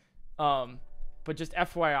fun. But just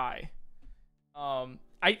FYI.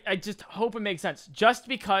 I just hope it makes sense. Just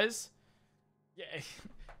because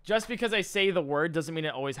I say the word doesn't mean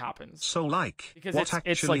it always happens. So like, because what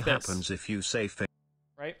actually like happens if you say fish?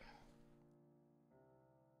 Right?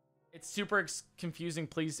 It's super confusing.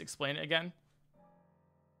 Please explain it again.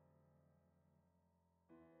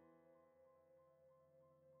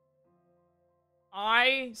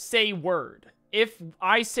 I say word. If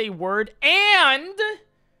I say word and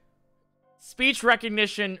speech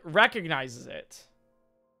recognition recognizes it,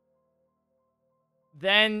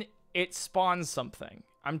 then it spawns something.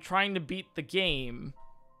 I'm trying to beat the game,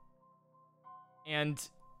 and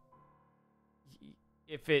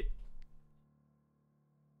if it...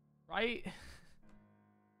 Right?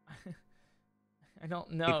 I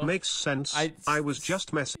don't know. It makes sense. I was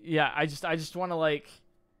just messing. Yeah, I just want to like...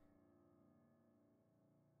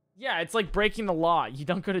 Yeah, it's like breaking the law. You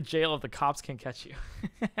don't go to jail if the cops can catch you.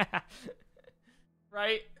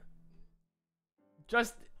 Right?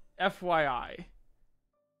 Just FYI.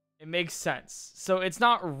 It makes sense. So it's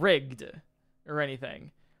not rigged or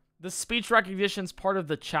anything. The speech recognition's part of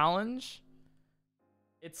the challenge.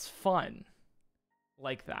 It's fun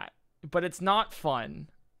like that. But it's not fun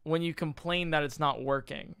when you complain that it's not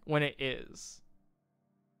working when it is.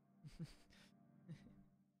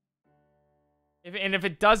 If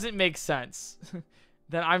it doesn't make sense,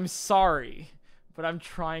 then I'm sorry, but I'm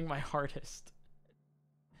trying my hardest.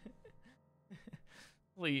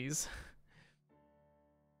 Please.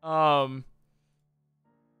 Do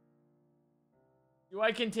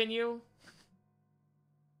I continue?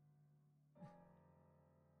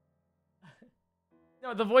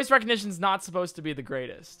 No, the voice recognition is not supposed to be the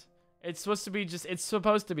greatest. It's supposed to be it's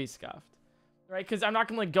supposed to be scuffed. Right? Because I'm not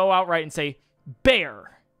going to like go outright and say,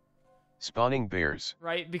 bear. Spawning bears.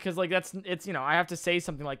 Right? Because like it's, you know, I have to say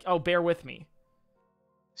something like, oh, bear with me.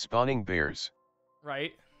 Spawning bears.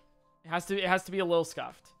 Right? It has to be a little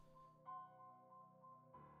scuffed.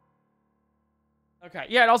 Okay.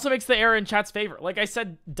 Yeah, it also makes the error in chat's favor. Like I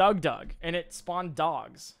said, Doug, and it spawned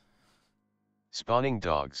dogs. Spawning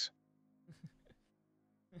dogs.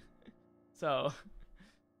 So,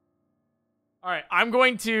 all right, I'm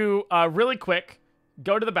going to really quick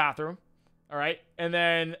go to the bathroom. All right, and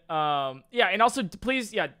then yeah, and also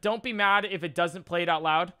please, yeah, don't be mad if it doesn't play it out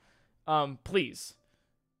loud. Please,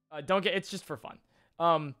 don't get. It's just for fun.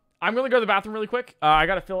 I'm gonna go to the bathroom really quick. I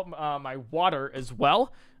gotta fill up my water as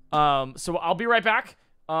well. So I'll be right back.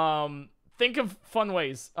 Think of fun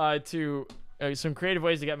ways to some creative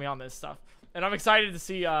ways to get me on this stuff, and I'm excited to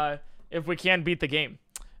see if we can beat the game.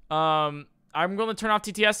 I'm going to turn off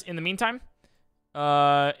TTS in the meantime.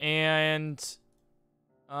 Yeah.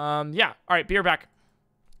 All right, be right back.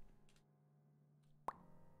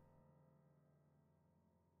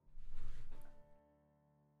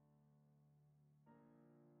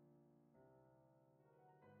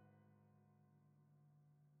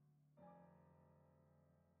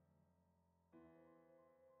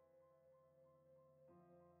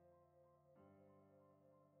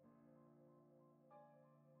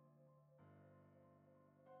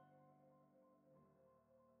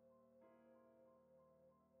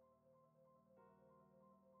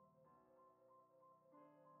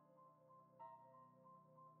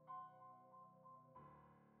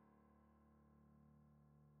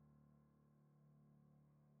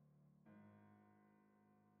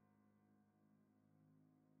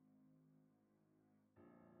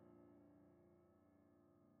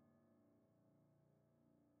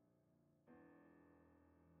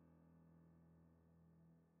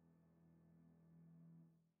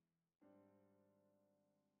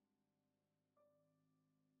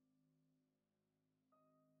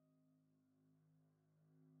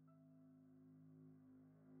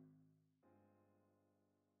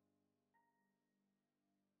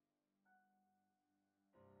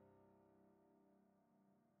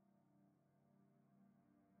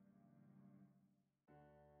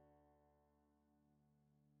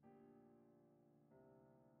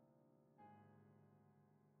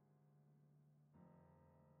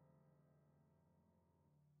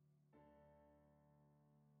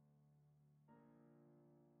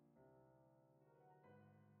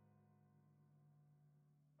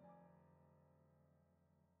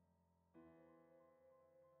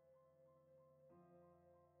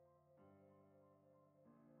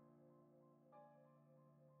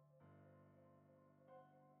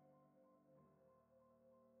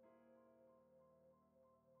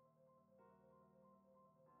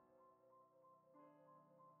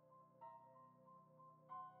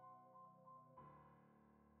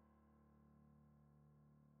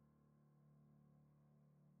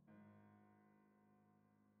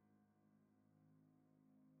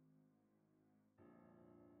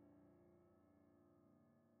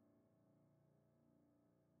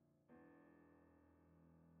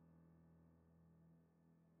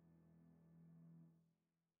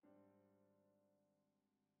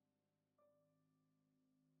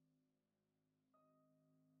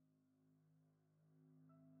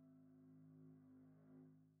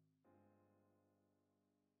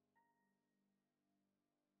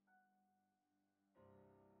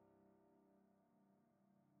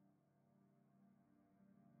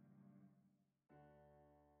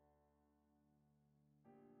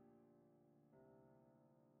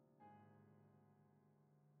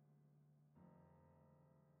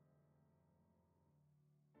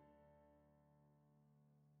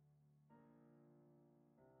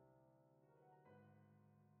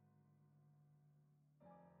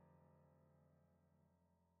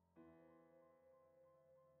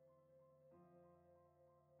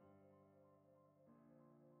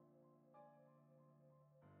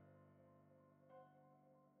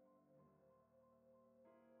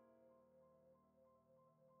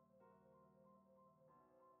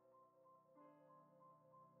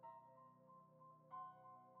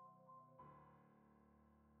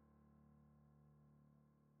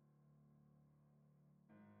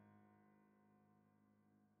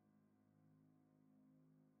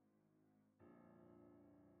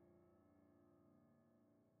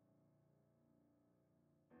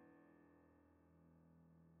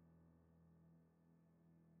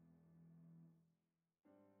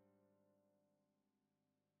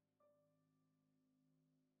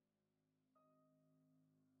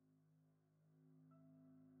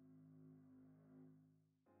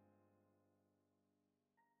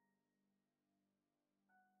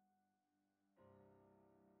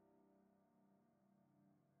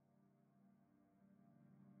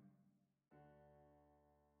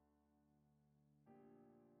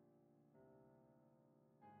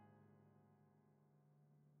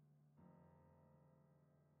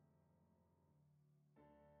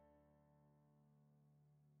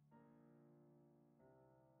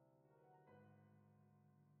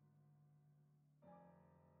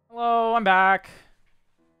 Hello, I'm back.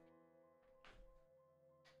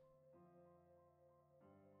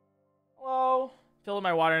 Hello. Filled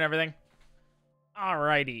my water and everything.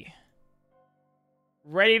 Alrighty.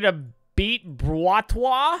 Ready to beat botw?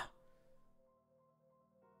 Alright,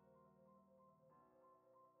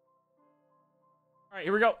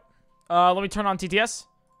 here we go. Let me turn on TTS.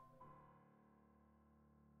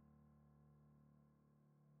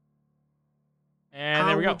 And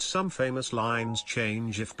there we go. How would some famous lines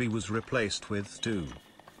change if B was replaced with do?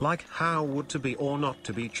 Like how would to be or not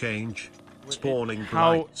to be change? Spawning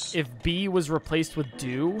How blights. if B was replaced with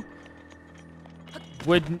do?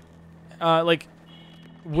 Would like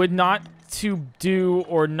would not to do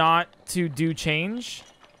or not to do change?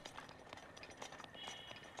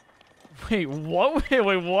 Wait, what?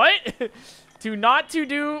 Wait, what? To not to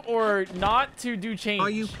do or not to do change? Are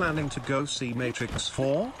you planning to go see Matrix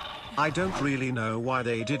 4? I don't really know why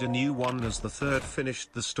they did a new one, as the third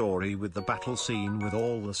finished the story with the battle scene with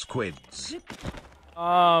all the squids.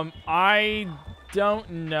 I don't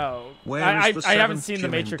know. I haven't seen the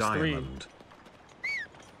Matrix 3.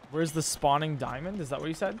 Where's the spawning diamond? Is that what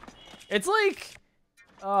you said? It's like,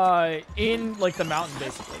 in like the mountain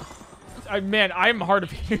basically. Man, I'm hard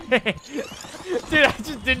of hearing. Dude, I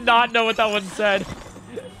just did not know what that one said.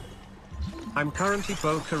 I'm currently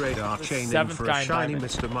Boca Radar chaining for a shiny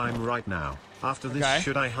Mr. Mime right now. After this,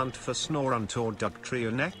 should I hunt for Snorunt or Doug Trio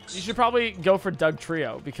next? You should probably go for Doug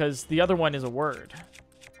Trio, because the other one is a word.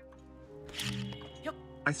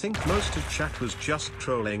 I think most of chat was just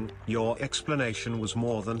trolling. Your explanation was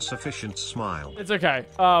more than sufficient. Smile. It's okay.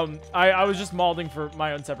 I was just malding for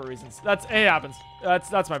my own separate reasons. It happens.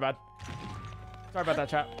 That's my bad. Sorry about that,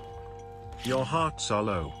 chat. Your hearts are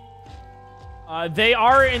low. They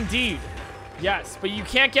are indeed. Yes, but you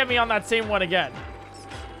can't get me on that same one again.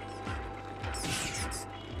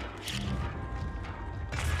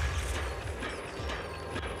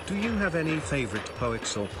 Do you have any favorite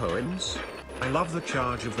poets or poems? I love the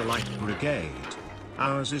charge of the Light Brigade.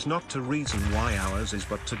 Ours is not to reason why, ours is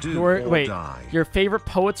but to do or die. Your favorite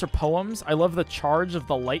poets or poems? I love the charge of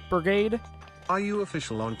the Light Brigade. Are you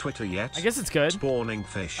official on Twitter yet? I guess it's good. Spawning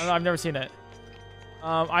fish. I don't know, I've never seen it.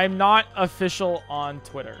 I'm not official on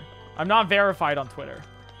Twitter. I'm not verified on Twitter.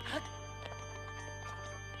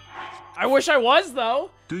 I wish I was,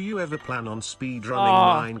 though. Do you ever plan on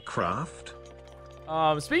speedrunning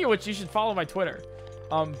Minecraft? Speaking of which, you should follow my Twitter.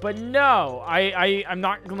 But no, I'm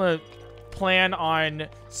not gonna plan on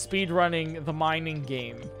speedrunning the mining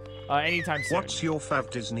game anytime soon. What's your fav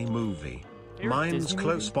Disney movie? Mine's Disney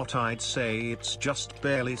close, movie? but I'd say it's just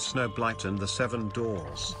barely Snowblight and the Seven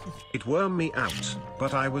Doors. It wormed me out,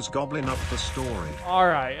 but I was gobbling up the story. All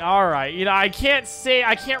right. You know, I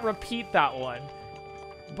can't repeat that one.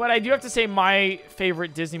 But I do have to say my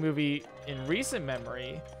favorite Disney movie in recent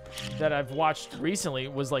memory that I've watched recently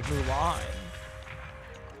was like Mulan.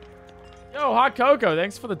 Yo, Hot Cocoa,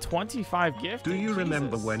 thanks for the 25 gift. Do you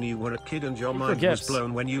remember when you were a kid and your mind was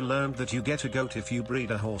blown when you learned that you get a goat if you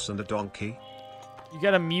breed a horse and a donkey? You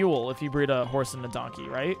get a mule if you breed a horse and a donkey,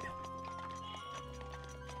 right?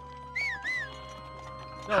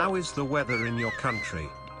 How is the weather in your country?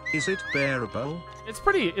 Is it bearable? It's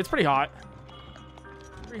pretty hot.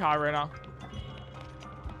 Pretty hot right now.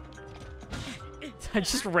 I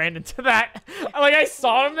just ran into that. Like, I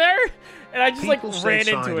saw him there, and I just, People like, ran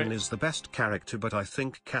say into it. Sidon is the best character, but I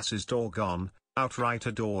think Cass is doggone outright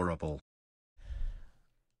adorable.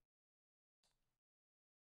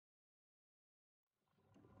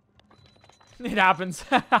 It happens.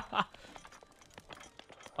 It's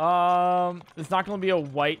not gonna be a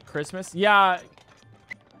white Christmas. Yeah,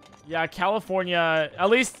 California, at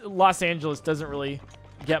least Los Angeles, doesn't really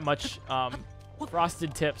get much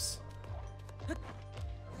frosted tips.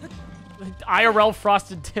 IRL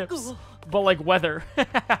frosted tips, but like weather.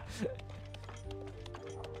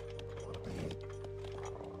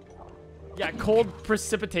 Yeah, cold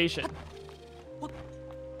precipitation.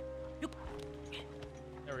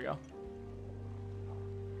 There we go.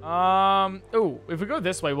 Oh, if we go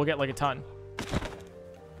this way, we'll get like a ton.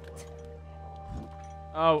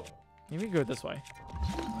 Oh, maybe we go this way.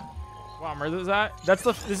 What armor is that? This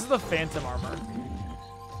is the Phantom armor.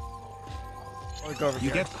 Or go over You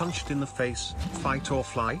here. get punched in the face, fight or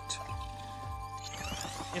flight?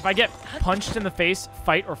 If I get punched in the face,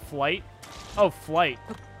 fight or flight? Oh, flight.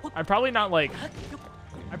 I'm probably not like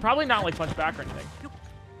punch back or anything.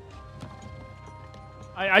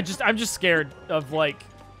 I'm just scared of like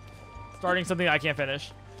starting something I can't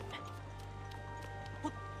finish.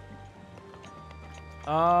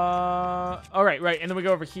 All right, and then we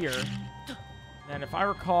go over here. And if I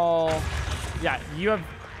recall, yeah, you have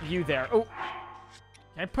you there. Oh,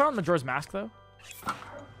 Can I put on Majora's Mask, though?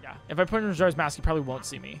 Yeah, if I put on Majora's Mask, he probably won't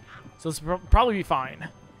see me. So this will probably be fine.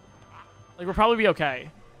 Like, we'll probably be okay.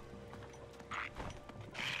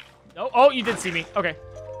 Oh, you did see me. Okay,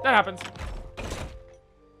 that happens.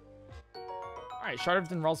 All right, Shard of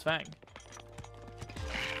Dinral's Fang.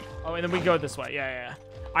 Oh, and then we go this way. Yeah.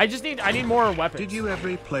 I need more weapons. Did you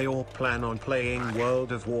ever play or plan on playing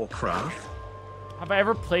World of Warcraft? Have I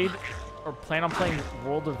ever played or plan on playing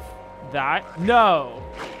World of that? No.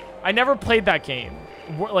 I never played that game.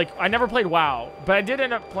 Like, I never played WoW, but I did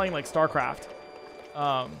end up playing, like, StarCraft.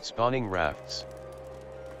 Spawning rafts.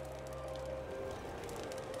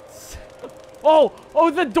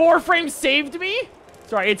 Oh, the door frame saved me?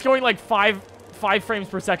 Sorry, it's going, like, five frames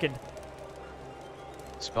per second.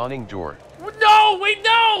 Spawning door. No, wait,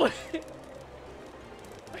 no!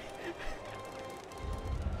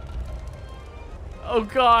 Oh,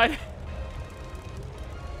 God.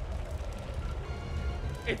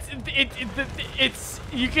 It's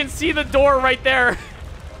you can see the door right there.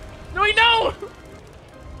 No, wait, no!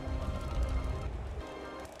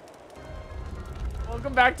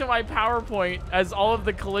 Welcome back to my PowerPoint as all of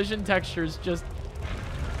the collision textures just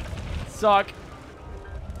suck.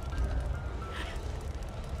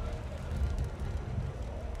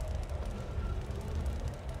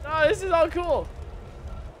 Oh, this is all cool.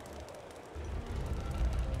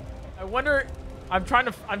 I wonder. I'm trying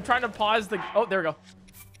to pause the. Oh, there we go.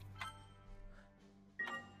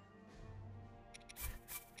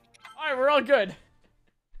 All right, we're all good.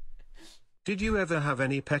 Did you ever have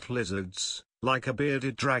any pet lizards, like a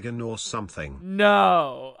bearded dragon or something?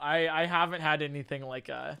 No, I haven't had anything like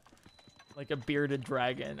a bearded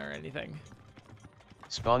dragon or anything.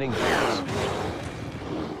 Spawning bears.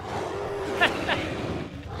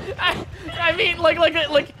 I mean, like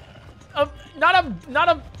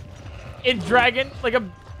not a dragon, like a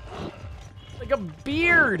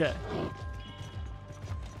beard.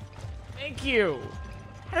 Thank you.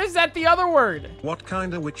 How is that the other word? What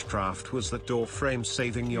kind of witchcraft was that door frame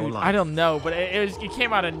saving your life? I don't know, but it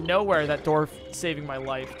came out of nowhere, that door saving my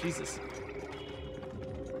life. Jesus.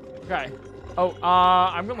 Okay. Oh,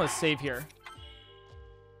 I'm gonna save here.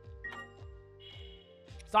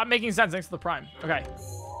 Stop making sense thanks to the prime. Okay.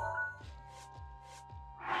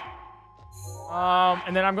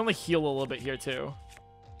 And then I'm gonna heal a little bit here too.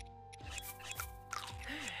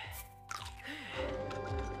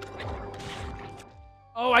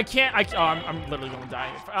 Oh, I can't. I'm literally gonna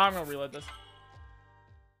die. I'm gonna reload this.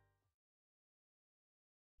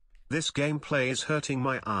 This gameplay is hurting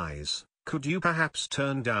my eyes. Could you perhaps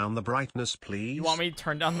turn down the brightness, please? You want me to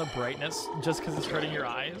turn down the brightness just because it's hurting your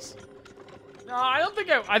eyes? No, I don't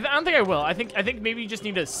think I don't think I will. I think maybe you just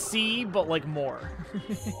need to see, but like more.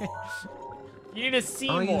 You need to see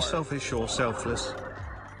more. Are you selfish or selfless?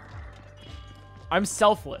 I'm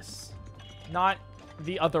selfless, not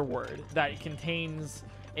the other word that contains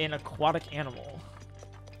an aquatic animal.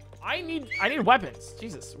 I need weapons.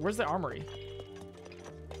 Jesus, where's the armory?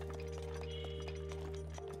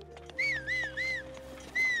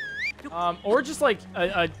 Or just like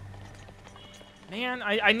man,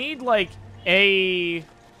 I need like a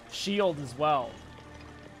shield as well.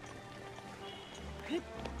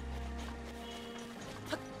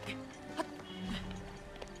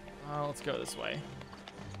 Let's go this way.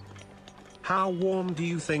 How warm do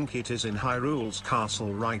you think it is in Hyrule's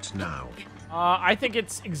castle right now? I think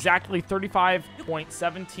it's exactly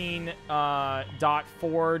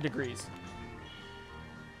 35.17.4 degrees.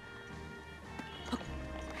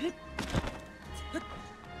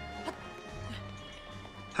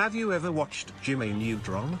 Have you ever watched Jimmy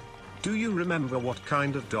Neutron? Do you remember what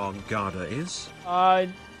kind of dog Garda is?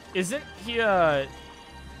 Isn't he a...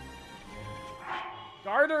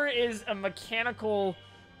 Garter is a mechanical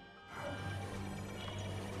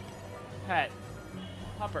pet.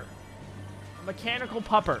 Pupper. A mechanical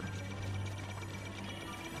pupper.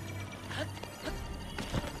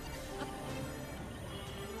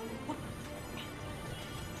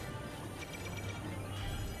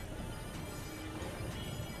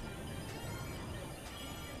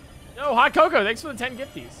 Yo, Hot Cocoa, thanks for the 10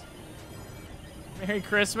 gifties. Merry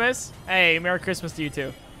Christmas. Hey, Merry Christmas to you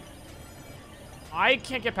too. I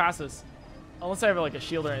can't get past this. Unless I have like a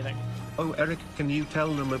shield or anything. Oh, Eric, can you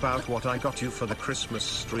tell them about what I got you for the Christmas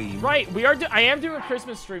stream? Right, I am doing a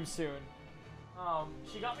Christmas stream soon.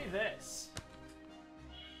 She got me this.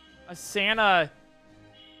 A Santa...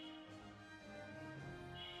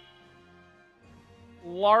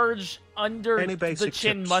 large under Any basic the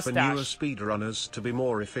chin tips mustache. for newer speedrunners to be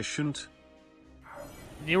more efficient?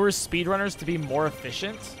 Newer speedrunners to be more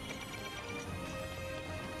efficient?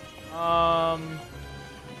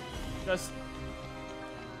 Just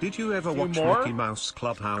Did you ever watch more? Mickey Mouse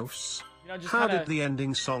Clubhouse? You know, just How kinda did the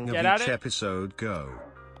ending song of get at each it. episode go?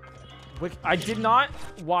 I did not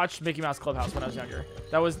watch Mickey Mouse Clubhouse when I was younger.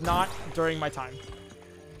 That was not during my time.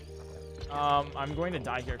 I'm going to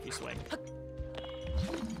die here if you swing.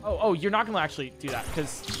 Oh, you're not gonna actually do that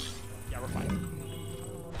because yeah, we're fine.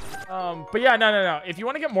 But yeah, no. If you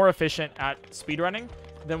want to get more efficient at speedrunning,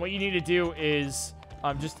 then what you need to do is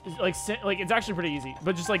just like it's actually pretty easy.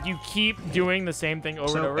 But just like you keep doing the same thing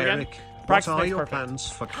over and over Eric, again. what Practice are makes your perfect. plans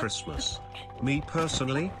for Christmas? Me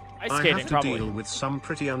personally, Ice I skating, have to probably. deal with some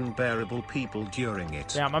pretty unbearable people during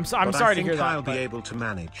it. Yeah, I'm But sorry I to think hear that. I'll but be able to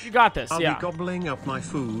manage. you got this. I'll Yeah. be gobbling up my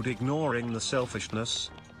food, ignoring the selfishness.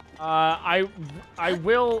 I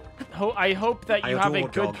will. I hope that you I have a adore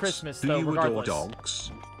good dogs. Christmas, Do though. you Regardless. adore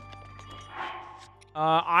dogs?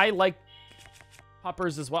 I like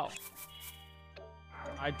puppers as well.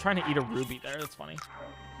 I'm trying to eat a ruby there. That's funny.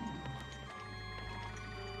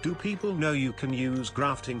 Do people know you can use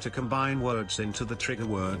grafting to combine words into the trigger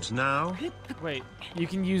words now? Wait, you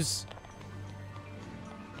can use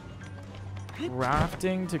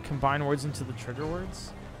grafting to combine words into the trigger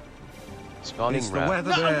words? Spawning Is the raft.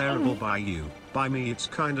 weather bearable by you? By me, it's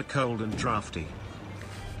kinda cold and drafty.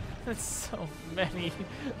 That's so many.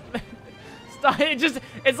 Stop.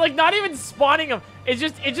 It's like not even spawning them. It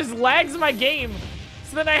just lags my game.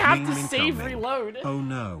 So then I have to Meme save incoming. reload. Oh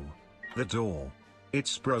no. The door.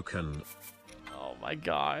 It's broken. Oh my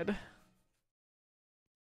god.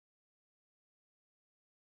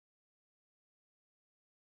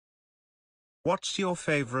 What's your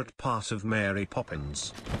favorite part of Mary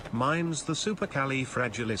Poppins? Mine's the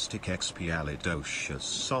supercalifragilisticexpialidocious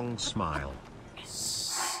song Smile.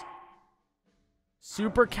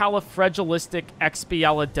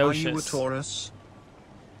 Supercalifragilisticexpialidocious. Are you a Taurus?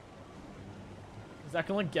 Is that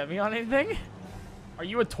gonna get me on anything? Are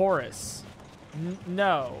you a Taurus?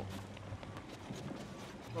 No.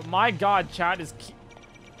 But my god, chat is...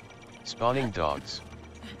 Spawning dogs.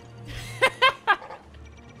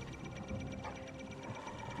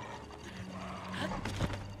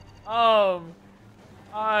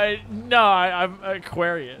 No, I'm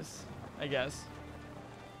Aquarius, I guess.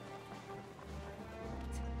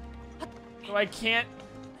 So I can't...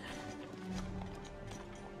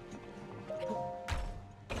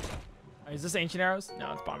 Is this ancient arrows?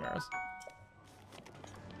 No, it's bomb arrows.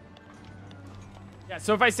 Yeah,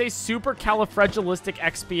 so if I say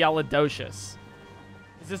supercalifragilisticexpialidocious,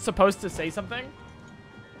 is it supposed to say something?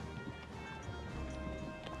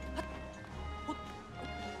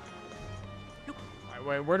 Alright,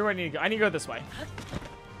 wait, where do I need to go? I need to go this way.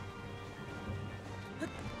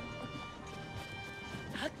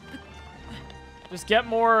 Just get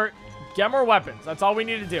more weapons. That's all we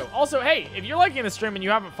need to do. Also, hey, if you're liking the stream and you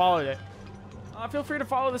haven't followed it, feel free to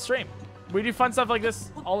follow the stream. We do fun stuff like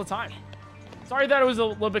this all the time. Sorry that it was a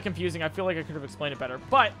little bit confusing. I feel like I could have explained it better.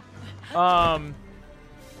 But, I'm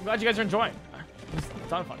glad you guys are enjoying. It's a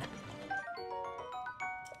ton of fun.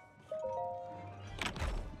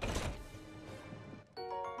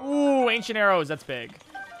 Ooh, ancient arrows. That's big. All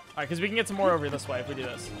right, because we can get some more over this way if we do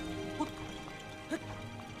this.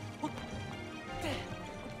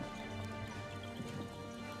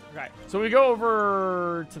 Okay, so we go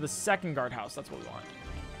over to the second guardhouse. That's what we want.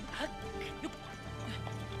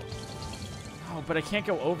 Oh, but I can't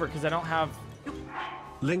go over because I don't have...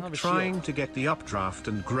 Link a trying shield. to get the updraft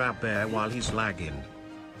and grab air while he's lagging.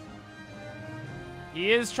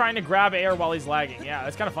 He is trying to grab air while he's lagging. Yeah,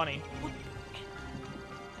 that's kind of funny.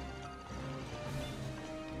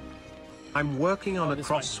 I'm working on a this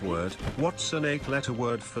way. crossword. What's an 8-letter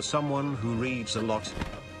word for someone who reads a lot?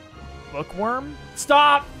 Bookworm?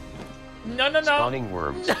 Stop! No, no, no. Spawning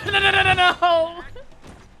worms. No.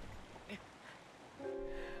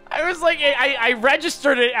 I was like, I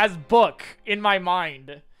registered it as book in my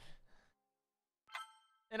mind.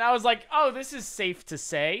 And I was like, oh, this is safe to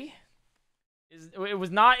say. It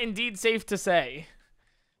was not indeed safe to say.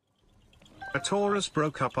 A Taurus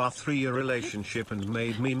broke up our 3-year relationship and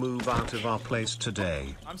made me move out of our place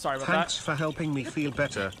today. I'm sorry about Thanks that. for helping me feel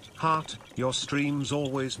better. Heart, your streams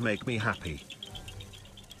always make me happy.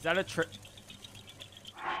 Is that a trick?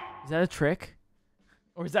 Is that a trick?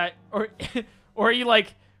 Or is that... Or are you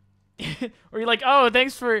like... or you're like, oh,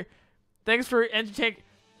 thanks for entertaining...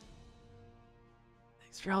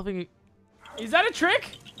 Thanks for helping me. Is that a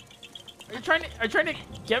trick? Are you trying to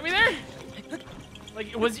get me there?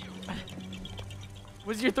 Like, was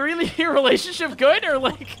your 3-year relationship good, or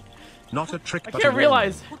like... Not a trick, I but can't a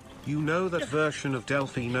realize. warning. You know that version of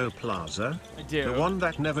Delfino Plaza? I do. The one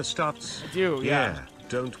that never starts? I do, yeah.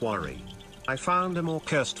 Don't worry. I found a more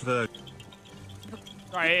cursed version.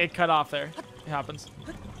 Sorry, it cut off there. It happens.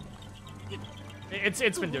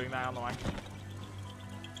 It's been doing that. I don't know why.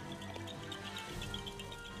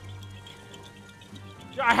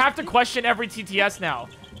 I have to question every TTS now,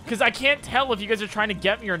 because I can't tell if you guys are trying to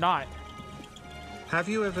get me or not. Have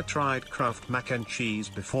you ever tried Kraft mac and cheese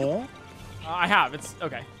before? I have. It's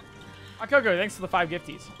okay. Akoko, thanks for the 5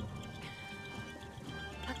 gifties.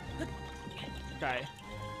 Okay.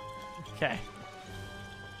 Okay.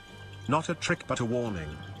 Not a trick but a warning.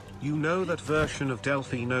 You know that version of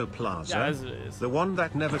Delfino Plaza? Yeah, it is. The one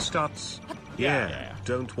that never starts? Yeah,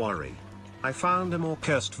 don't worry. I found a more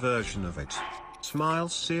cursed version of it. Smile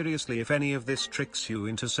seriously if any of this tricks you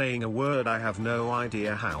into saying a word I have no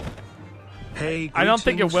idea how. Hey, I don't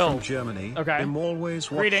think it will. From Germany. Okay. I'm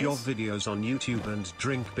always watch Greetings. your videos on YouTube and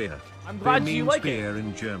drink beer. I'm glad beer you means like beer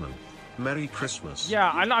in German. Merry Christmas.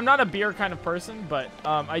 Yeah, I'm not a beer kind of person, but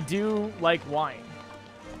I do like wine.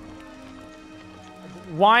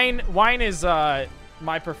 Wine is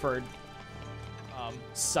my preferred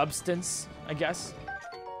substance, I guess.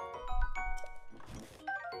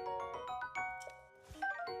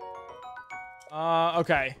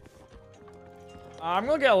 Okay. I'm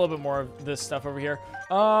gonna get a little bit more of this stuff over here.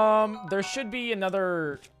 There should be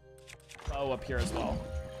another bow up here as well.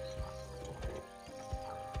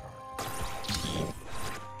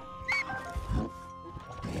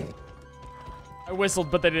 I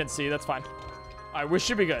whistled, but they didn't see. That's fine. All right, we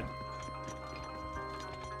should be good.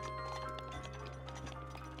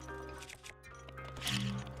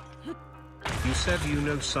 You said you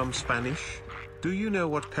know some Spanish? Do you know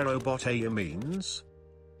what pero botw means?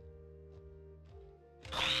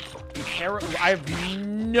 I have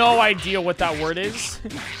no idea what that word is.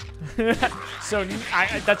 So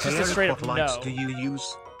that's just a straight up what lights no. do you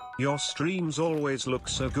use? Your streams always look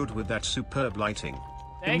so good with that superb lighting.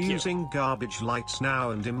 Thank I'm you. using garbage lights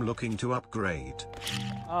now and I'm looking to upgrade.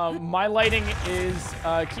 My lighting is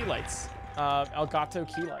key lights. Elgato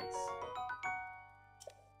key lights.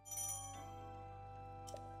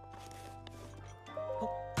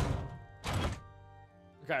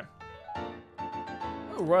 Okay.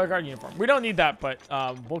 Ooh, Royal Guard uniform. We don't need that, but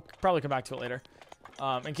we'll probably come back to it later.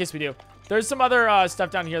 In case we do. There's some other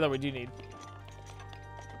stuff down here that we do need.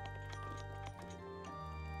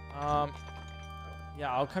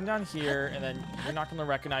 Yeah, I'll come down here, and then you're not going to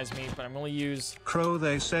recognize me, but I'm going to use... Crow,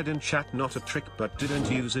 they said in chat not a trick but didn't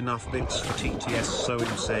use enough bits for TTS, so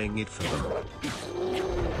I'm saying it for them.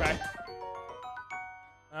 Okay.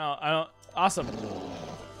 I don't... Awesome.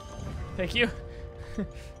 Thank you.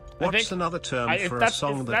 What's another term for a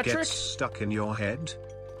song that gets stuck in your head?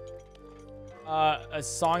 A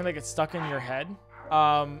song that gets stuck in your head?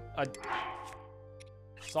 A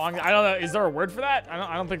song, I don't know, is there a word for that?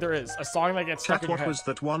 I don't think there is. A song that gets stuck in your head. What was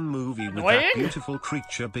that one movie with Annoying? that beautiful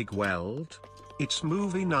creature Big Weld? It's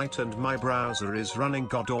movie night and my browser is running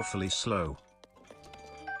god-awfully slow.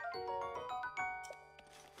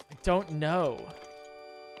 I don't know.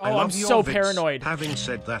 I Oh, love I'm your so vids. paranoid. Having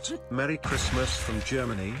said that, Merry Christmas from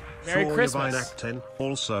Germany. Merry for Christmas. Act 10.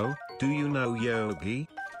 Also, do you know Yogi?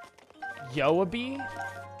 Yoabi?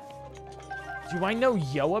 Do I know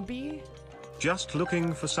Yoabi? Just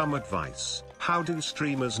looking for some advice. How do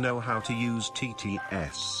streamers know how to use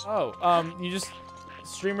TTS? Oh, you just...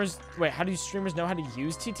 Streamers... Wait, how do streamers know how to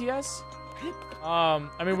use TTS? I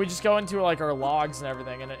mean, we just go into, like, our logs and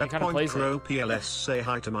everything, and it kind of plays it. PointCrow PLS, say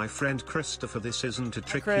hi to my friend Christopher. This isn't a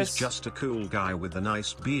trick, Chris. he's just a cool guy with a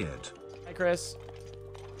nice beard. Hi, Chris.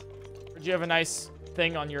 Did you have a nice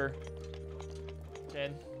thing on your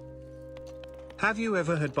chin? Have you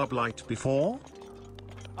ever had Bud Light before?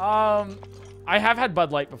 I have had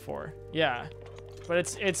Bud Light before, yeah, but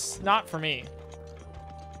it's not for me.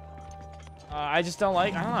 I just don't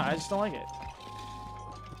like. I don't know. I just don't like it.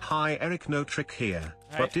 Hi Eric, no trick here.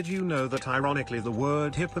 Right. But did you know that ironically the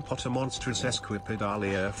word hippopotamonstrous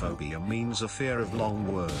esquipedaliaphobia means a fear of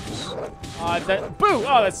long words? Boo!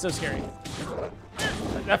 Oh, that's so scary.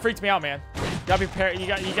 That freaked me out, man. You gotta be prepared.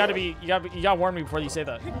 You gotta warn me before you say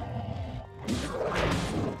that.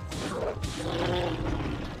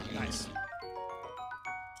 Nice.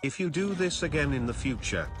 If you do this again in the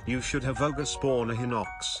future, you should have Ogre spawn a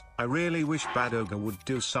Hinox. I really wish Bad Ogre would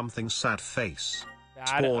do something sad face.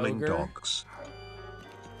 Bad Spawning Ogre? dogs.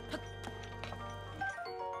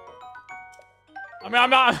 I mean,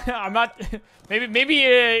 I'm not. Maybe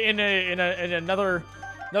in another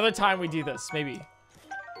time we do this. Maybe.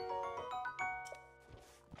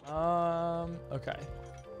 Okay.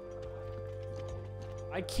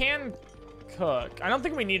 I can cook. I don't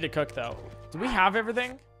think we need to cook though. Do we have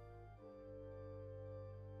everything?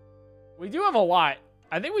 We do have a lot.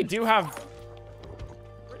 I think we do have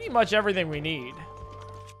pretty much everything we need.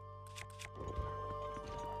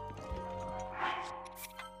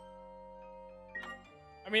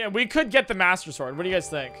 mean, we could get the Master Sword. What do you guys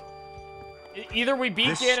think? Either we beat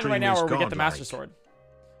This Ganon right now or we get the Master godlike. Sword.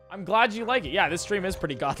 I'm glad you like it. Yeah, this stream is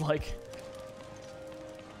pretty godlike.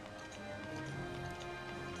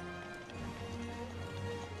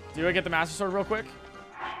 Do I get the Master Sword real quick?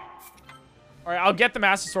 All right, I'll get the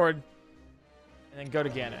Master Sword and then go to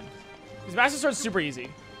Ganon. Because Master Sword's super easy.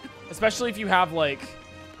 Especially if you have, like,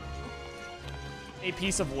 a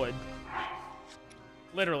piece of wood.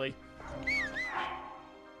 Literally.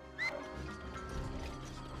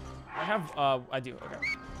 I have, I do, okay.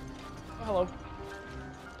 Oh, hello.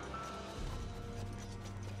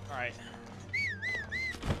 Alright.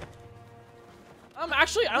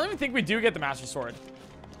 Actually, I don't even think we do get the Master Sword.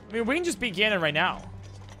 I mean, we can just beat Ganon right now.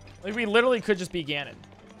 Like, we literally could just beat Ganon.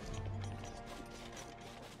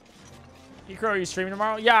 PointCrow, are you streaming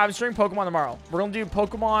tomorrow? Yeah, I'm streaming Pokemon tomorrow. We're gonna do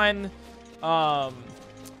Pokemon,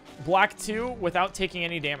 Black 2 without taking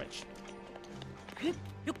any damage.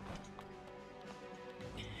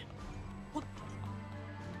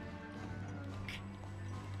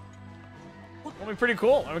 It'll be pretty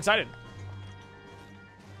cool. I'm excited.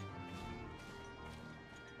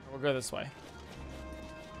 We'll go this way.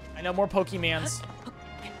 I know more Pokemans.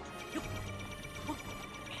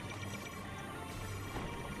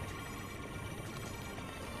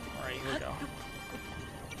 Alright, here we go.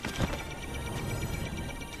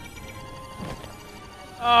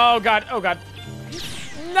 Oh god, oh god.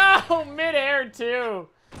 No! Mid-air too!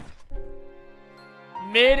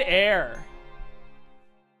 Mid-air.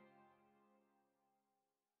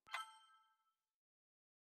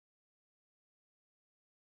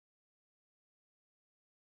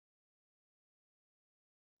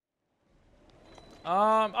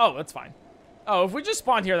 Oh, that's fine. Oh, if we just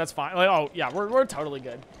spawn here, that's fine. Like, oh, yeah, we're totally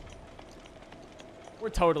good. We're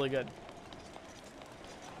totally good.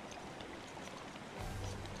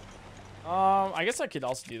 I guess I could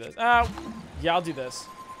also do this. Yeah, I'll do this.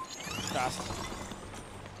 Fast.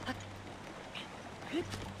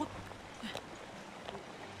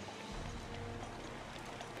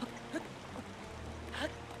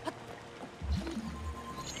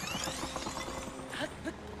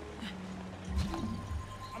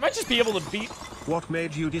 I might just be able to beat... What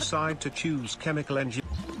made you decide to choose chemical engineering?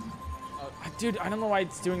 Dude, I don't know why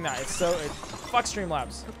it's doing that. It's so... fuck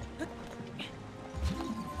Streamlabs.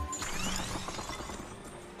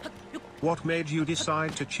 What made you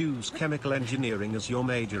decide to choose chemical engineering as your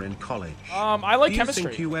major in college? I like Do you chemistry.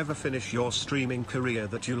 think you ever finish your streaming career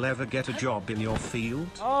that you'll ever get a job in your field?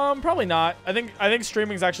 Probably not. I think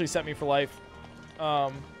streaming's actually set me for life.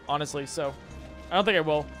 Honestly, so I don't think I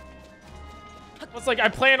will. It's like I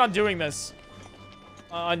plan on doing this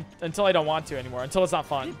until I don't want to anymore, until it's not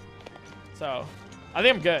fun. So I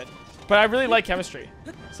think I'm good, but I really like chemistry.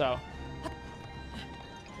 So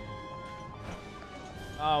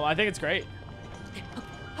I think it's great.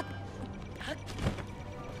 There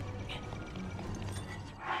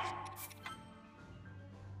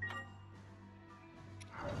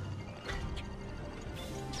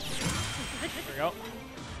we go.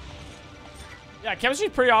 Yeah,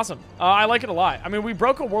 chemistry's pretty awesome. I like it a lot. I mean, we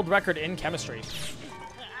broke a world record in chemistry.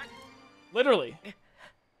 Literally.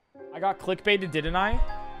 I got clickbaited, didn't I?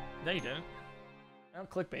 No, you didn't. I don't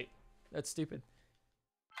clickbait. That's stupid.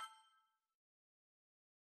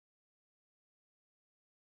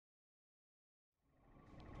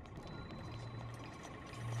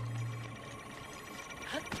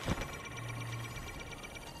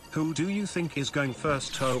 Who do you think is going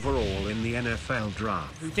first overall in the NFL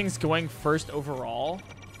draft? Who thinks going first overall?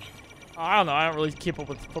 I don't know. I don't really keep up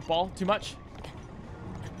with football too much.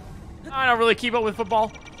 I don't really keep up with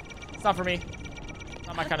football. It's not for me.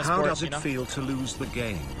 Not my kind of sport, How does you it know? feel to lose the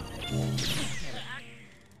game?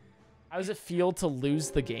 How does it feel to lose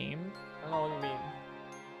the game? I don't know what you mean.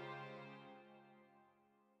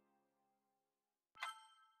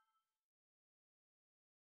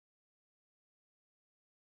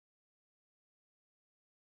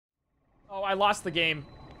 Oh, I lost the game.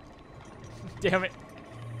 Damn it.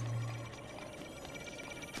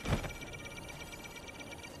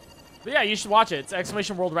 But yeah, you should watch it. It's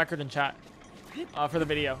exclamation world record in chat for the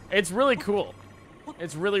video. It's really cool.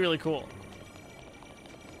 It's really, really cool.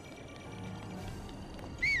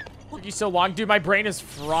 Took you so long, dude. My brain is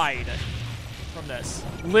fried from this.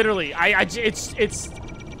 Literally, it's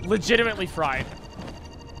legitimately fried.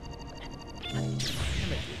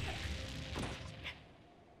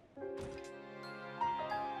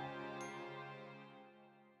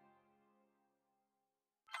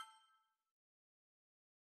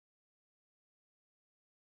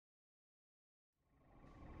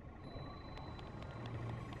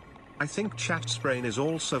 I think chat's brain is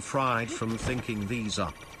also fried from thinking these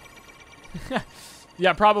up.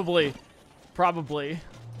 Yeah, probably. Probably.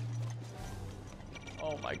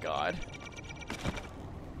 Oh my god.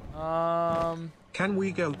 Can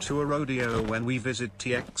we go to a rodeo when we visit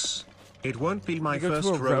TX? It won't be my You go to first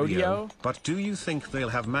a rodeo? but do you think they'll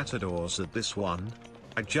have matadors at this one?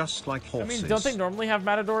 I just like I horses. mean, don't they normally have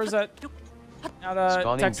matadors at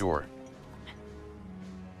Spawning Texas? door.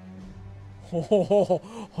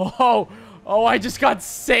 Oh, I just got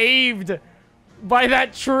saved by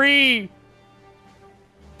that tree.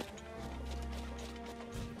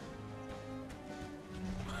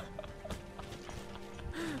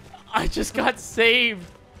 I just got saved.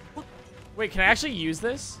 Wait, can I actually use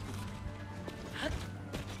this?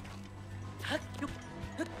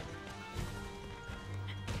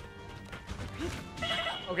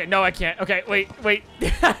 Okay, no, I can't. Okay, wait.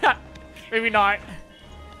 Maybe not.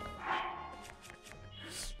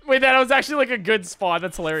 Wait, that was actually like a good spawn.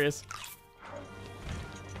 That's hilarious.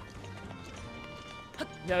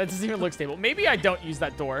 Yeah, that doesn't even look stable. Maybe I don't use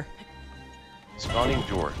that door. Spawning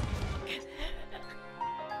door.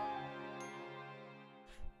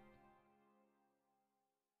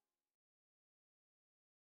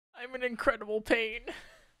 I'm in incredible pain.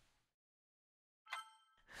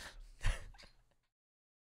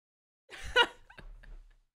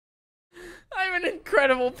 I'm in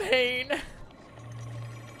incredible pain.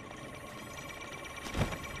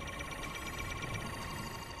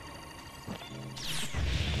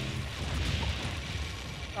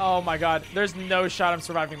 Oh my god. There's no shot I'm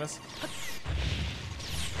surviving this.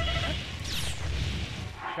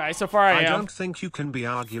 Okay, so far I am. I don't think you can be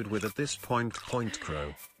argued with at this point,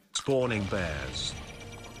 PointCrow. Spawning bears.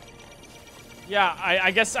 Yeah, I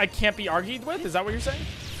guess I can't be argued with? Is that what you're saying?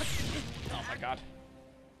 Oh my god.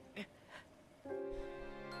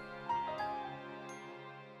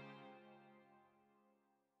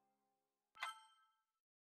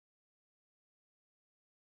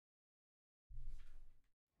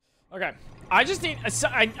 Okay, I just need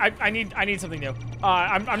I need something new.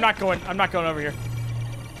 I'm not going over here.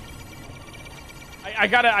 I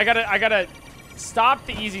gotta stop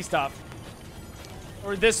the easy stuff,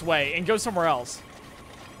 or this way, and go somewhere else.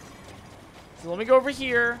 So let me go over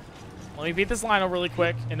here. Let me beat this Lionel really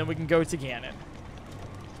quick, and then we can go to Ganon.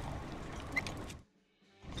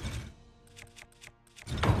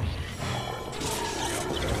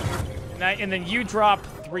 And then you drop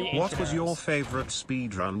 3 ancient What was your arrows. favorite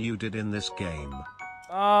speedrun you did in this game?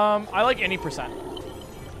 I like any percent.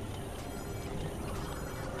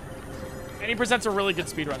 Any percent's a really good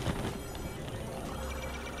speedrun.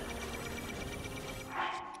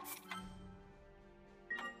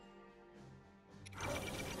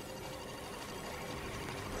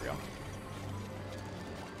 There we go.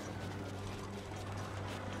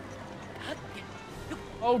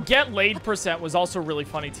 Oh, get laid percent was also really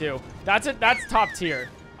funny too. That's it. That's top tier.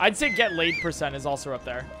 I'd say get laid percent is also up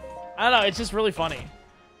there. I don't know. It's just really funny.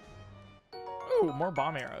 Ooh, more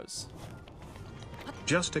bomb arrows.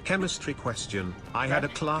 Just a chemistry question. I had a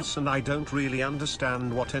class and I don't really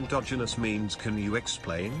understand what endogenous means. Can you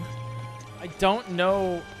explain? I don't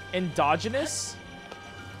know endogenous.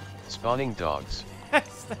 Spawning dogs.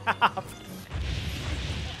 Stop.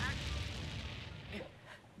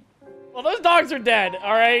 Well, those dogs are dead.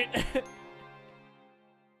 All right.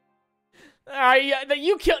 All right. Yeah, that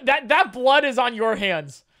you kill that. That blood is on your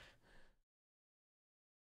hands.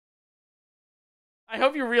 I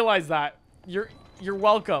hope you realize that. You're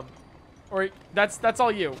welcome. Or that's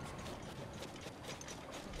all you.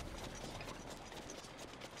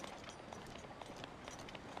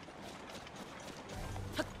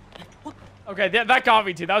 Okay, that got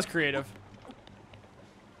me too. That was creative.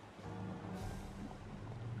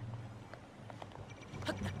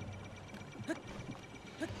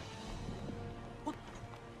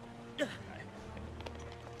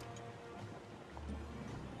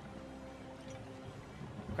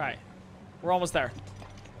 Okay. We're almost there.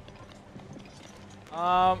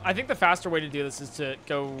 I think the faster way to do this is to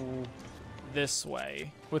go this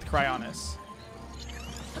way with Cryonis.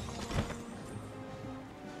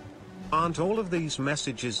 Aren't all of these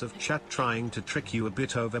messages of chat trying to trick you a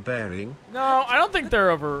bit overbearing? No, I don't think they're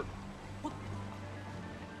over.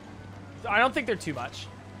 I don't think they're too much.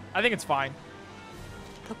 I think it's fine.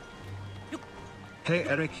 Hey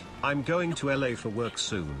Eric, I'm going to LA for work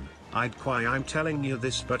soon. I'm telling you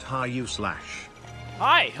this, but hi you slash.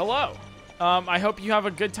 Hi, hello. I hope you have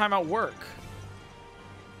a good time at work.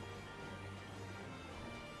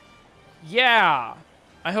 Yeah.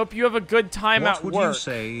 I hope you have a good time at What work. would you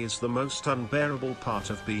say is the most unbearable part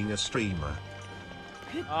of being a streamer?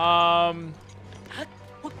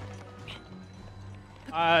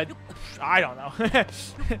 I don't know.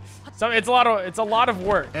 So it's a lot of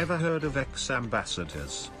work. Ever heard of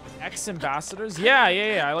ex-ambassadors? Ex-ambassadors?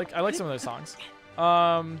 Yeah. I like some of those songs.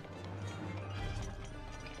 I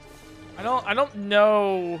don't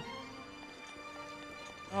know.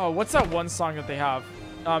 Oh, what's that one song that they have?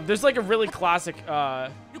 There's like a really classic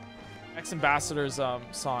ex-ambassadors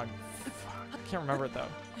song. I can't remember it though.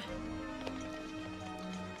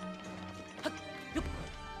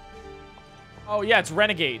 Oh yeah, it's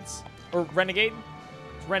Renegades. Or Renegade?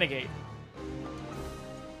 It's Renegade.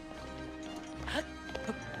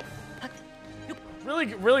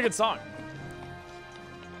 Really good song.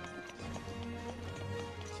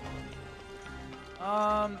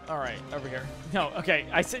 Alright, over here. No, okay.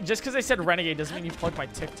 I said just because I said Renegade doesn't mean you plug my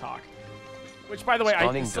TikTok. Which by the way,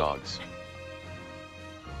 Spawning dogs.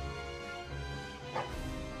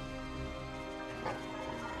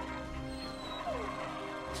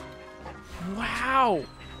 Wow.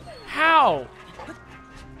 How?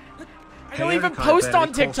 I don't Hey, even Eric, I post barely on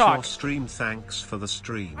caught TikTok. your stream. Thanks for the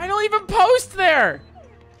stream. I don't even post there.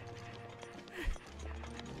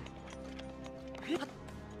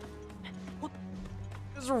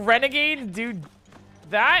 Does Renegade do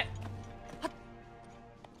that?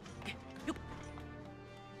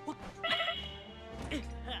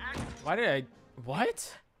 Why did I...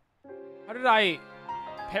 What? How did I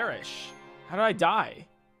perish? How did I die?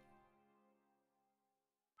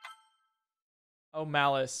 Oh,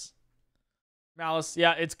 Malice. Malice,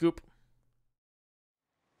 yeah, it's goop.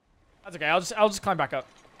 That's okay. I'll just climb back up.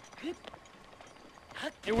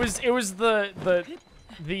 It was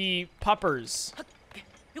the puppers.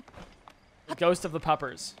 The ghost of the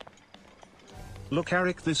puppers. Look,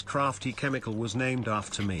 Eric, this crafty chemical was named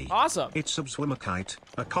after me. Awesome. It's abswermikite,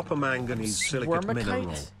 a copper manganese silicate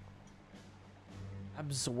mineral.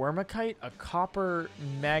 Abswermikite, a copper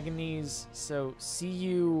manganese. So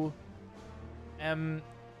CUM.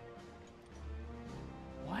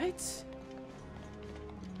 What?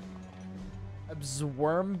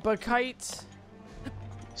 Abswermikite?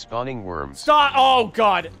 Spawning worms. Stop! Oh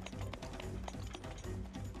god.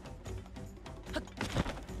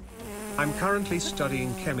 I'm currently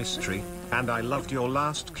studying chemistry, and I loved your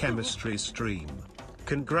last chemistry stream.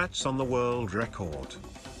 Congrats on the world record.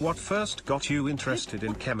 What first got you interested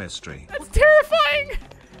in chemistry? That's terrifying!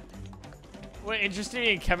 What, interested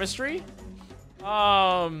in chemistry?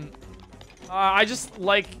 I just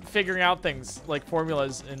like figuring out things, like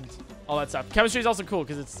formulas and all that stuff. Chemistry is also cool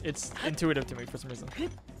because it's intuitive to me for some reason.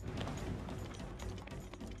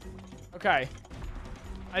 Okay.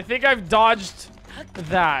 I think I've dodged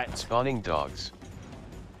that. Spawning dogs.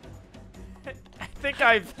 I think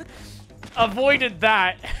I've avoided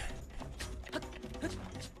that.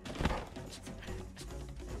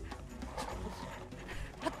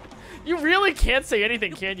 You really can't say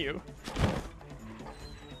anything, can you?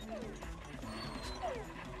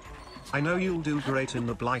 I know you'll do great in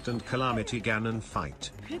the Blight and Calamity Ganon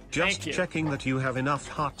fight. Just checking that you have enough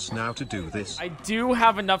hearts now to do this. I do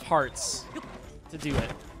have enough hearts to do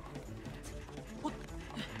it.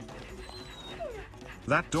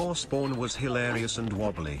 That door spawn was hilarious and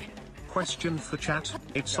wobbly. Question for chat,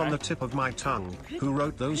 it's on the tip of my tongue. Who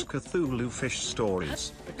wrote those Cthulhu fish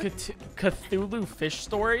stories? Cthulhu fish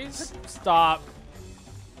stories? Stop.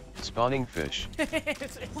 Spawning fish.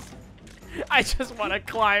 I just want to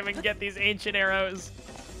climb and get these ancient arrows.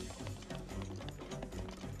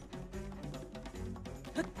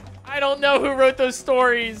 I don't know who wrote those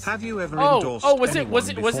stories. Have you ever endorsed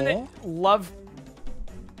wasn't it Love?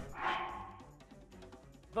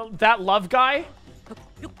 That Love guy?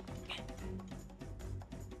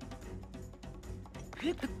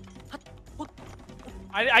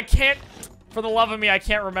 I can't, for the love of me, I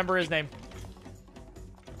can't remember his name.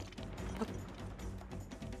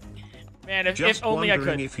 Man, if only I could.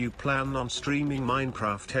 Just if you plan on streaming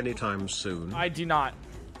Minecraft anytime soon. I do not.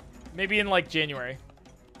 Maybe in like January.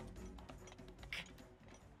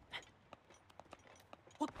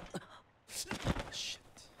 Shit.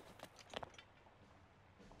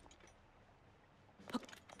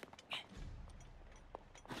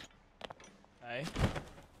 Okay.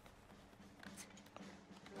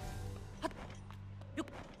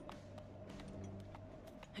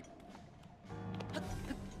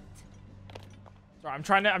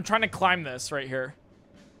 Sorry, I'm trying to climb this right here.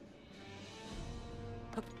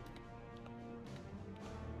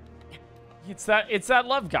 It's that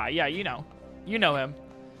Love guy. Yeah, you know. You know him.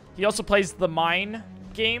 He also plays the Mine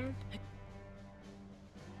game.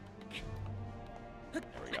 There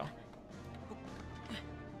we go.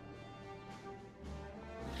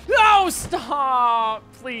 No, stop!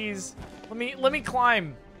 Please. Let me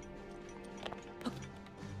climb.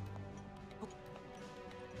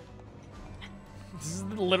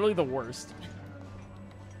 literally the worst.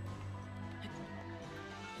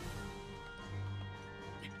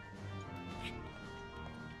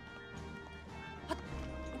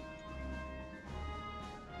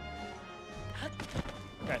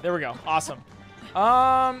 Okay, there we go. Awesome.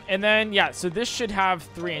 And then, yeah, so this should have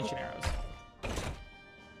 3 ancient arrows.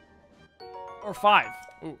 Or 5.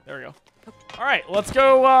 Ooh, there we go. All right, let's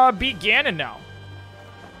go beat Ganon now.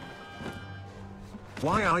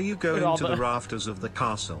 Why are you going to the rafters of the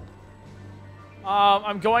castle?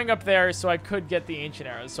 I'm going up there so I could get the ancient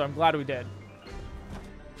arrows, so I'm glad we did.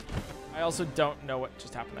 I also don't know what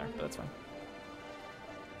just happened there, but that's fine.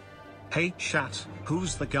 Hey chat,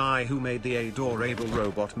 who's the guy who made the Adorable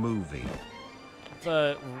Robot movie?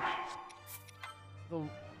 The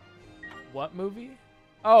what movie?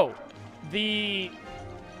 Oh, the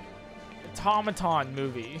Automaton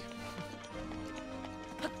movie.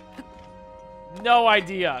 No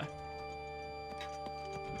idea.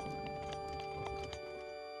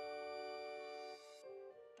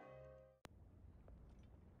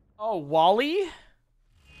 Oh, Wally?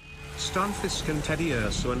 Stunfisk and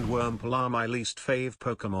Teddiursa and Wurmple are my least fave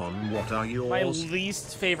Pokemon. What are yours? My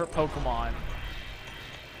least favorite Pokemon.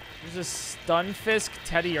 There's a Stunfisk,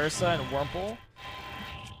 Teddiursa, and Wurmple.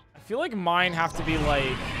 I feel like mine have to be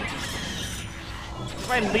like...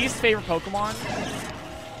 my least favorite Pokemon?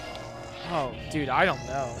 Oh, dude, I don't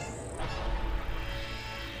know.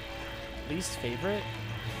 Least favorite?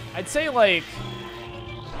 I'd say like...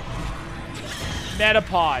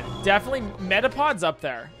 Metapod. Definitely Metapod's up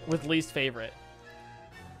there with least favorite.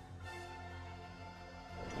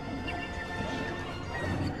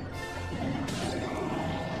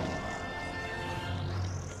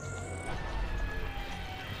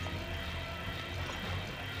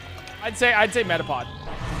 I'd say Metapod.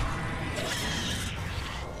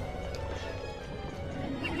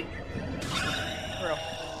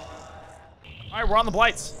 Alright, we're on the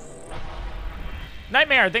Blights.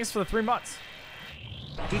 Nightmare, thanks for the 3 months.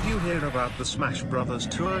 Did you hear about the Smash Brothers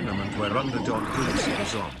tournament where Underdog Boost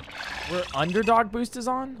is on? Where Underdog Boost is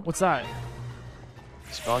on? What's that?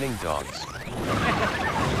 Spawning dogs.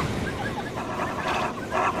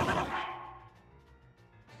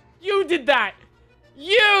 You did that!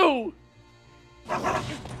 You!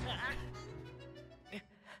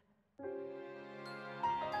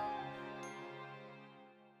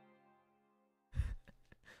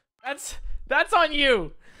 That's on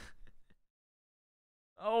you.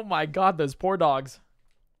 Oh my god, those poor dogs.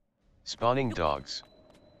 Spawning dogs.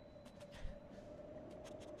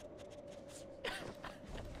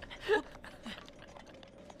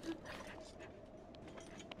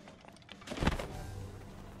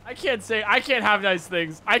 I can't have nice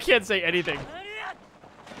things. I can't say anything.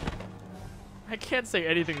 I can't say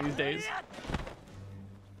anything these days.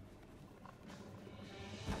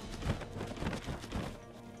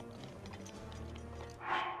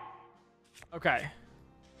 Okay.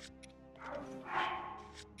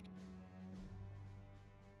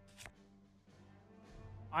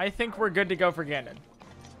 I think we're good to go for Ganon.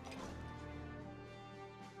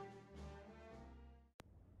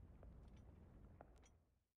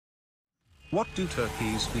 What do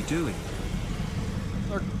turkeys be doing?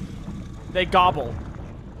 They gobble.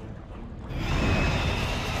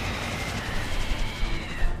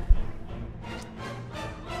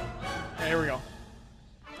 Okay, here we go.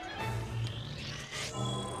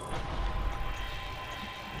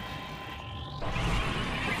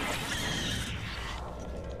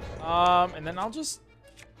 And then I'll just...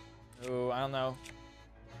 oh, I don't know.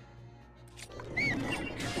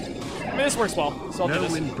 I mean, this works well, so I'll do No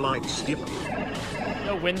this. wind blight skip.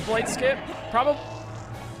 No wind blight skip? Probably.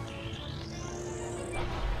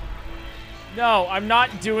 No, I'm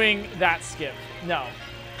not doing that skip. No.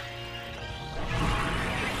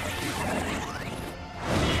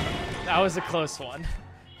 That was a close one.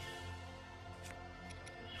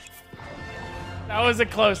 That was a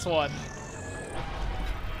close one.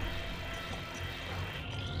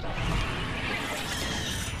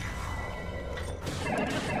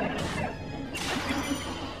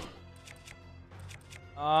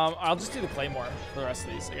 I'll just do the Claymore for the rest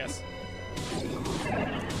of these, I guess.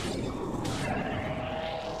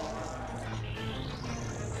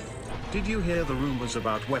 Did you hear the rumors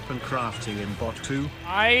about weapon crafting in botw?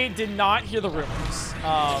 I did not hear the rumors,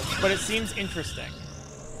 but it seems interesting.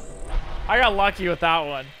 I got lucky with that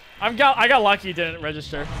one. I got lucky it didn't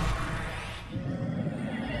register.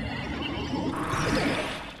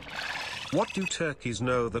 What do turkeys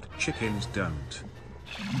know that chickens don't?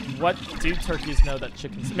 What do turkeys know that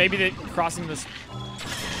chickens... maybe they crossing this...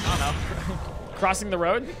 I don't know. Crossing the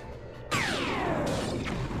road?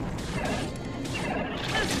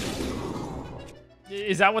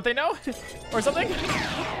 Is that what they know? Or something? Okay,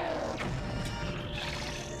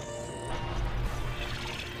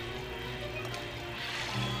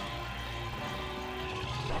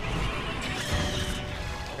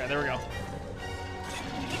 there we go.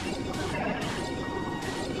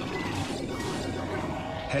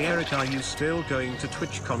 Hey Eric, are you still going to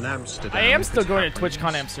TwitchCon Amsterdam? I am still going to happens?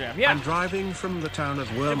 TwitchCon Amsterdam. Yeah. I'm driving from the town of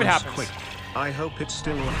happens. Wormersquick. I hope it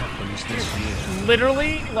still happens this year.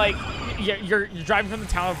 Literally, like, you're driving from the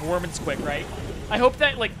town of Wormersquick, right? I hope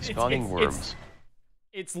that, like, Spawning worms.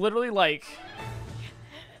 It's literally like...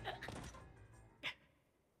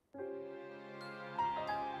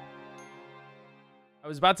 I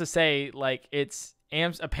was about to say, like, it's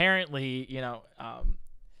apparently, you know,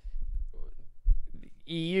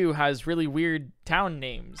 EU has really weird town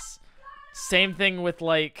names. Same thing with,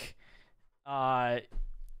 like,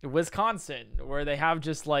 Wisconsin, where they have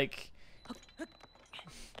just, like...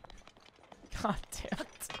 God damn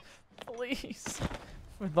it. Please.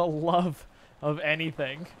 For the love of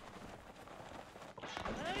anything.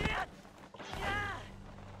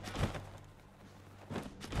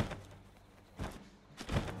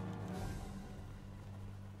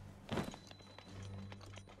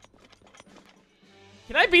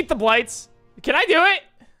 Can I beat the blights? Can I do it?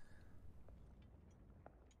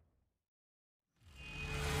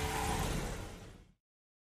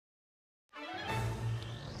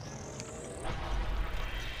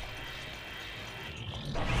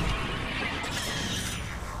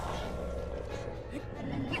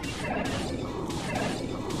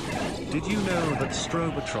 Did you know that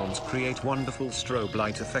strobotrons create wonderful strobe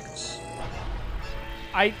light effects?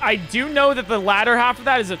 I do know that the latter half of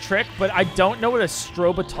that is a trick, but I don't know what a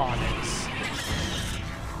stroboton is.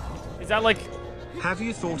 Is that like... Have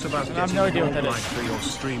you thought about I have getting no idea what an that orb is. light for your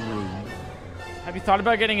stream room? Have you thought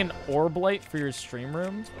about getting an orb light for your stream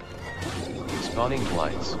room? Spawning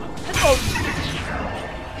blights.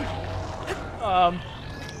 Oh!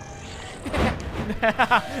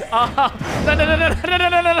 No, no, no, no, no, no, no,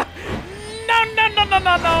 no, no. No, no, no, no,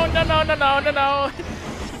 no, no, no, no, no, no, no, no.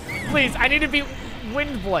 Please, I need to be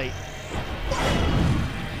Wind Blight.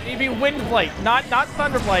 I need to be Wind Blight, not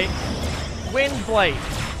Thunder Blight. Wind Blight.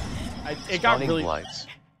 It got really... blights.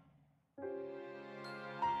 It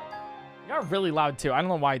got really loud, too. I don't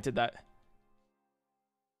know why it did that.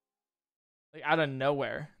 Like, out of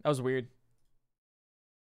nowhere. That was weird.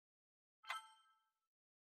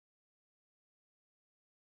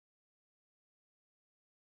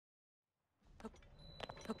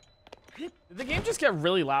 Did the game just get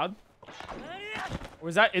really loud? Or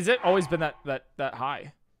is it always been that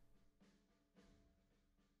high?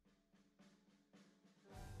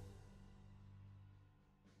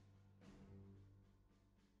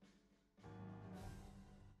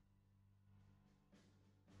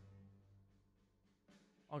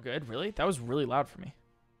 All good, really? That was really loud for me.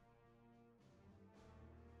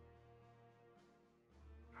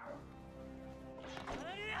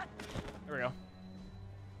 There we go.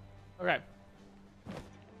 Okay.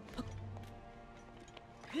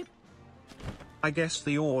 I guess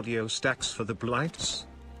the audio stacks for the blights.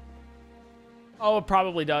 Oh, it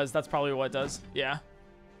probably does. That's probably what it does. Yeah.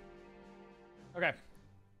 Okay.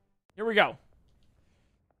 Here we go.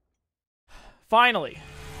 Finally.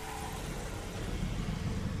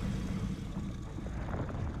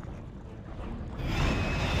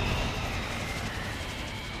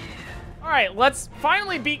 All right, let's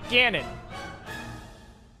finally beat Ganon.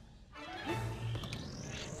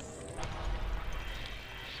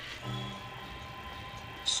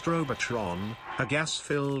 Strobotron, a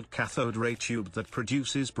gas-filled cathode ray tube that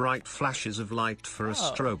produces bright flashes of light for a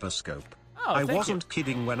stroboscope. Oh, I thank wasn't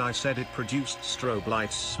kidding when I said it produced strobe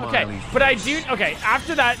lights. Smiley Okay, but I do. Okay,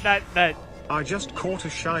 after that. I just caught a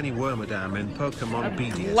shiny Wormadam in Pokemon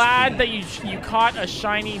BDSP. Glad that you caught a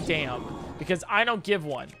shiny dam, because I don't give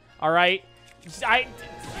one. All right,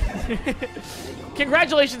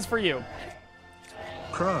 congratulations for you.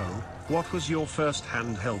 Crow, what was your first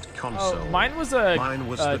handheld console? Oh, mine was the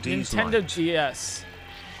Nintendo Lite. DS.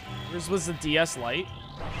 Yours was the DS Lite.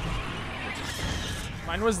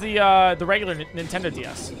 Mine was the regular Nintendo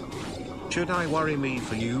DS. Should I worry me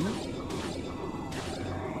for you?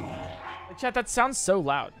 Chat, that sounds so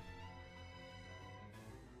loud.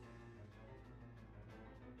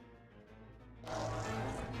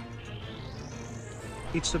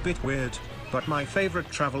 It's a bit weird, but my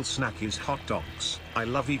favorite travel snack is hot dogs. I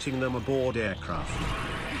love eating them aboard aircraft.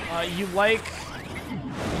 You like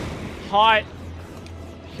hot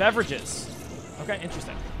beverages. Okay,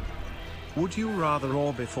 interesting. Would you rather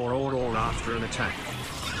roar before or after an attack?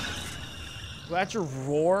 Well, at your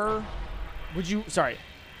roar, would you... Sorry.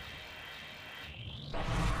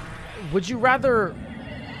 Would you rather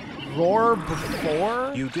roar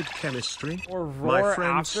before You did chemistry? or roar My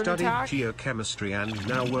friend after an studied attack? geochemistry and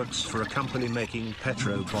now works for a company making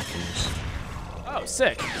PointCrow bottles. Oh,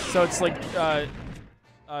 sick. So it's like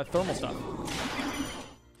thermal stuff.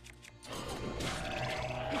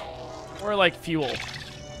 Or like fuel.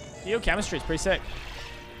 Geochemistry is pretty sick.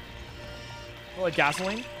 Or like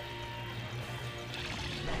gasoline.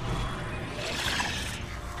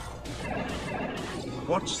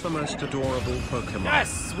 What's the most adorable Pokemon?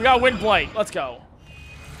 Yes! We got Windblight. Let's go.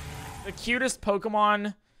 The cutest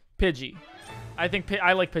Pokemon, Pidgey. I think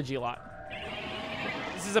I like Pidgey a lot.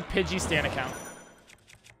 This is a Pidgey stan account.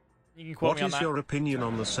 You can quote What me on is that. your opinion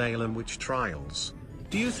on the Salem witch trials?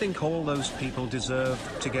 Do you think all those people deserve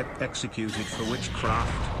to get executed for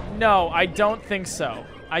witchcraft? No, I don't think so.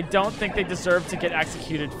 I don't think they deserve to get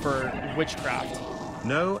executed for witchcraft.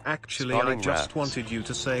 No, actually, Spawning I just rats. wanted you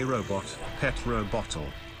to say robot, PointCrow bottle.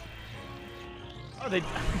 Oh, they... It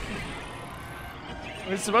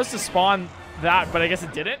was supposed to spawn that, but I guess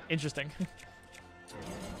it didn't? Interesting.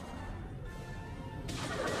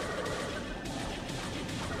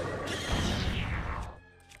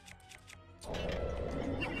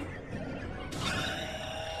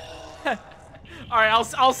 All right,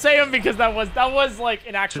 I'll say him because that was like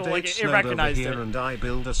an actual Today like it it snowed over recognized here it. and I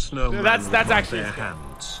build a snowman That's with my actually bare cool.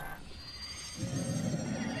 hands.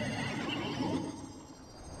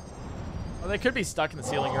 Oh, they could be stuck in the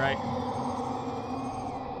ceiling, you're right.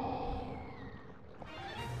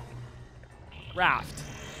 Raft.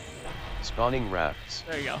 Spawning rafts.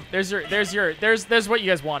 There you go. There's what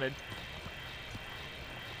you guys wanted.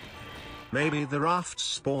 Maybe the rafts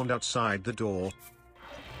spawned outside the door.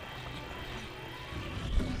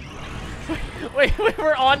 Wait,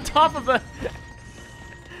 we're on top of the...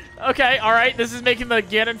 Okay, alright. This is making the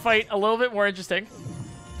Ganon fight a little bit more interesting.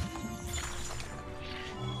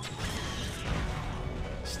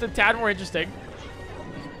 Just a tad more interesting.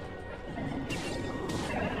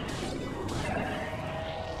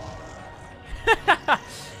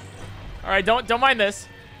 Alright, don't mind this.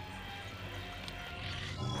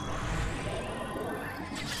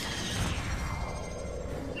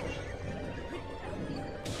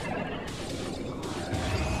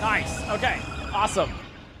 Nice. Okay. Awesome.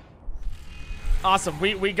 Awesome.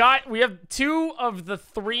 We have 2 of the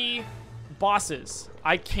 3 bosses.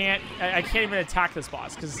 I can't even attack this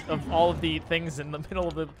boss because of all of the things in the middle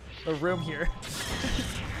of the room here.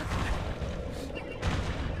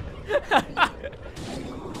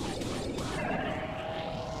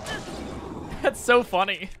 That's so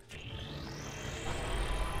funny.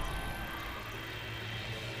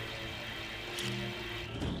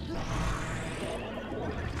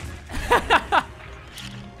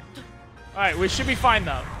 Alright, we should be fine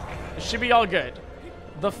though. It should be all good.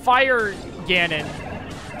 The fire Ganon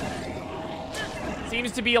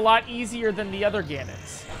seems to be a lot easier than the other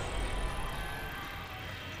Ganons.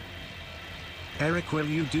 Eric, will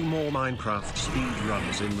you do more Minecraft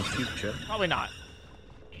speedruns in the future? Probably not.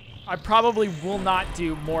 I probably will not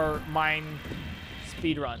do more mine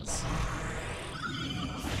speedruns.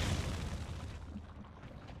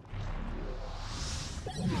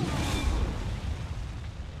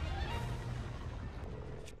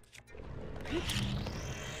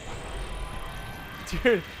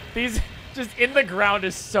 Dude, these just in the ground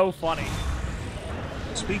is so funny.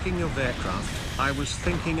 Speaking of aircraft, I was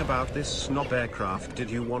thinking about this snob aircraft. Did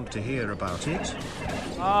you want to hear about it?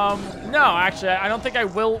 No, actually, I don't think I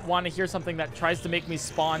will want to hear something that tries to make me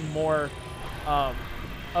spawn more of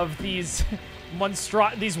these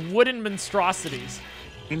these wooden monstrosities.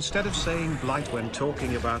 Instead of saying blight when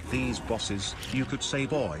talking about these bosses, you could say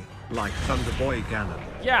boy, like Thunder Boy Ganon.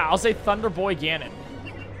 Yeah, I'll say Thunder Boy Ganon.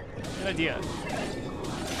 Good idea.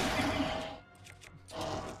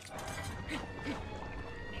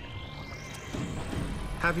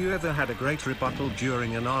 Have you ever had a great rebuttal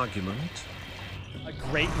during an argument? A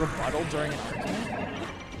great rebuttal during an argument?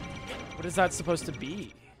 What is that supposed to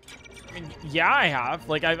be? I mean, yeah, I have.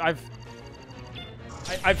 Like, I've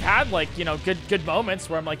had, like, you know, good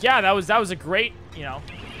moments where I'm like, yeah, that was a great, you know.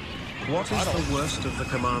 What is the worst of the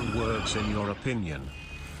command words in your opinion?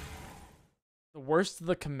 The worst of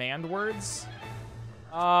the command words?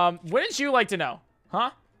 Wouldn't you like to know?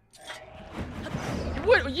 Huh?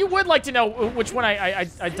 You would like to know which one I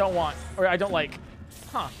don't want, or I don't like.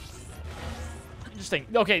 Huh. Interesting.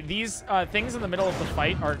 Okay, these things in the middle of the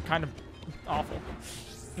fight are kind of awful.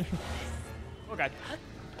 Oh, God.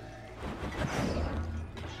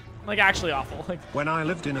 Like, actually awful. Like, When I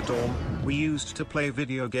lived in a dorm, we used to play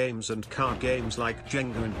video games and card games like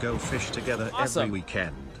Jenga and Go Fish together Awesome. every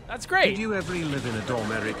weekend. That's great. Did you ever live in a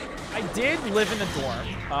dorm, Eric? I did live in a dorm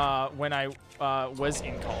when I was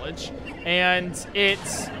in college, and it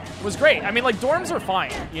was great. I mean, like, dorms are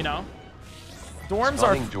fine, you know? Dorms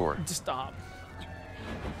Spawning are... door. Just stop.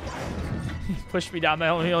 He pushed me down.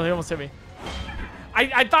 He almost hit me.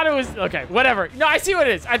 I thought it was... Okay, whatever. No, I see what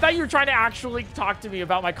it is. I thought you were trying to actually talk to me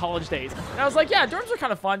about my college days. And I was like, yeah, dorms are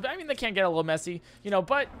kind of fun, but I mean, they can get a little messy, you know,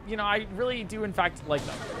 but, you know, I really do, in fact, like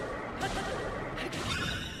them.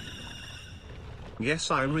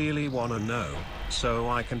 Yes, I really want to know, so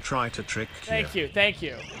I can try to trick you. Thank you, thank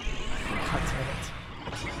you. God damn it.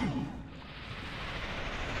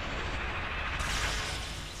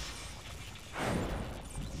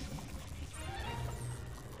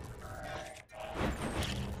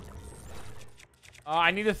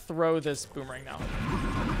 I need to throw this boomerang now.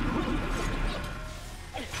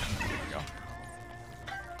 There we go.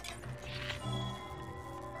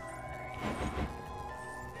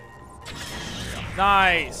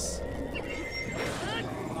 Nice.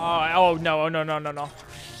 Oh no, no.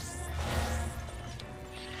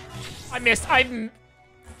 I missed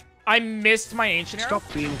my ancient arrow.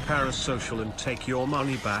 Stop being parasocial and take your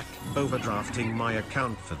money back. Overdrafting my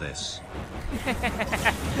account for this.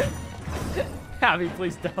 Abby,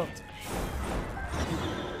 please don't.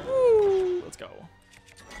 Woo, let's go.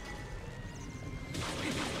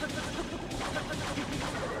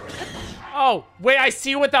 Oh, wait, I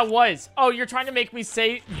see what that was. Oh, you're trying to make me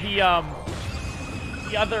say the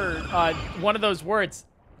other, one of those words.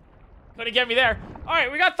 Couldn't get me there. All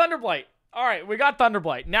right, we got Thunderblight. All right, we got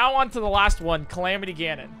Thunderblight. Now on to the last one, Calamity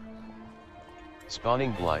Ganon.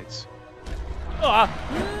 Spawning blights. No!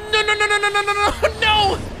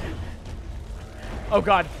 Oh,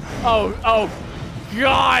 God. Oh,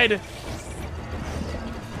 God.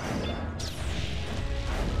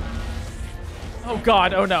 Oh,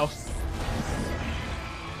 God. Oh, no.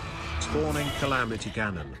 Spawning Calamity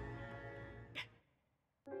Ganon.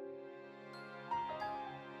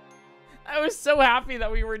 I was so happy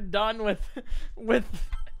that we were done with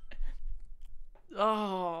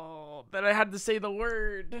oh, that I had to say the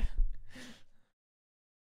word.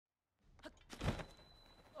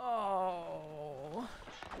 Oh.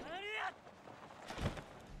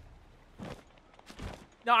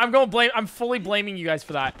 No, I'm fully blaming you guys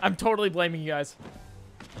for that. I'm totally blaming you guys.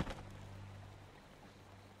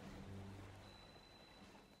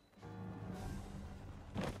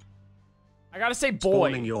 I gotta say boy.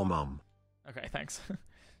 Spawning your mom. Okay, thanks.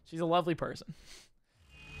 She's a lovely person.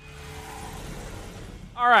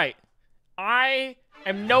 All right. I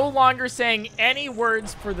am no longer saying any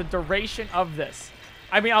words for the duration of this.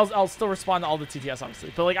 I mean, I'll still respond to all the TTS,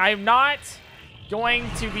 obviously. But, like, I'm not going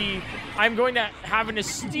to be... I'm going to have an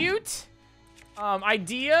astute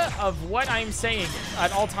idea of what I'm saying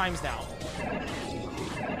at all times now.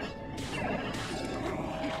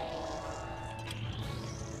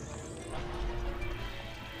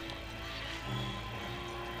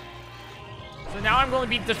 So now I'm going to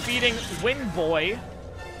be defeating Windboy.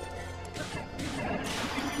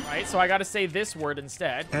 Right, so I gotta say this word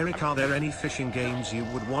instead. Eric, are there any fishing games you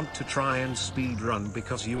would want to try and speedrun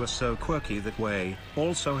because you are so quirky that way?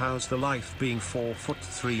 Also, how's the life being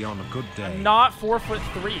 4'3" on a good day? I'm not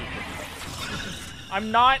 4'3".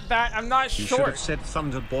 I'm not short. You should have said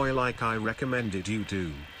Thunder Boy like I recommended you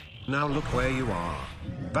do. Now look where you are.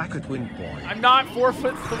 Back at Windboy. I'm not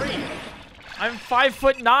 4'3". I'm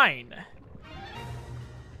 5'9".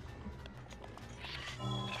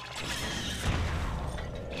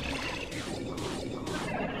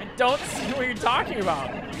 Don't see what you're talking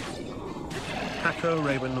about. Paco,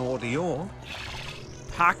 Raven, or Dior?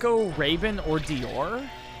 Paco, Raven, or Dior?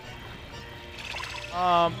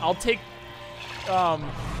 I'll take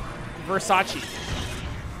Versace.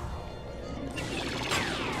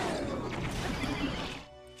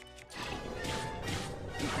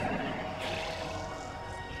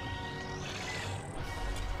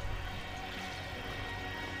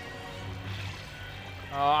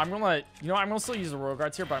 I'm gonna, I'm gonna still use the royal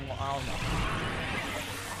guards here, but I don't know.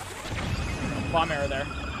 Bomb arrow there.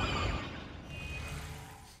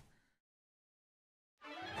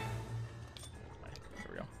 There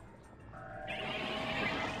we go.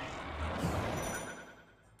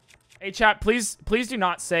 Hey chat, please do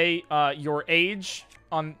not say your age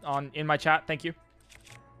in my chat. Thank you.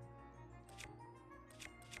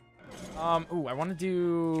 Ooh, I want to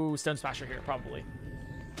do Stone Smasher here, probably.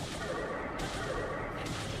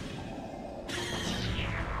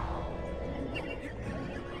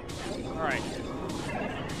 All right.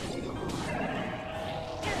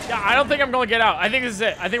 Yeah, I don't think I'm going to get out. I think this is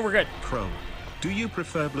it. I think we're good. Crow. Do you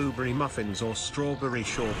prefer blueberry muffins or strawberry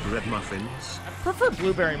shortbread muffins? I prefer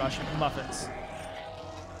blueberry muffins.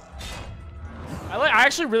 I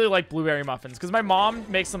actually really like blueberry muffins because my mom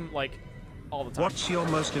makes them like all the time. What's your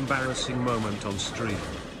most embarrassing moment on stream?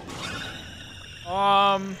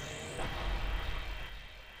 I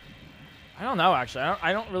don't know actually.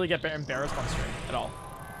 I don't really get embarrassed on stream at all.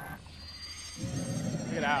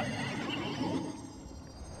 Check it out.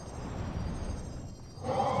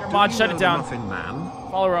 Your mod, shut it down. Muffin Man?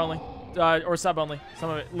 Follower only, or sub only. Some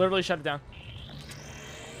of it. Literally shut it down.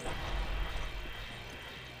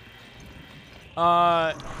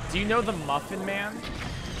 Do you know the Muffin Man?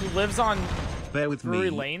 He lives on Bear with Brewery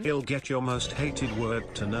me. Lane? He'll get your most hated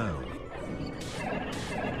word to know.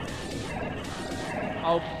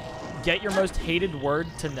 I'll get your most hated word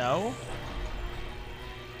to know.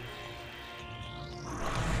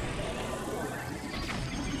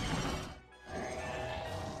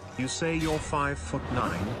 You say you're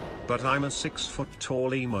 5'9", but I'm a 6 foot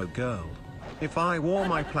tall emo girl. If I wore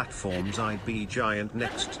my platforms, I'd be giant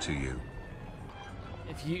next to you.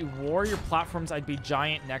 If you wore your platforms, I'd be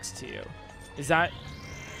giant next to you. Is that...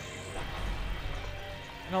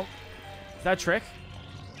 No. Is that a trick?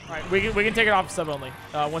 Alright, we can take it off sub only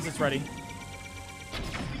once it's ready.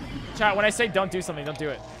 Chat, when I say don't do something, don't do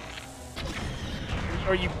it.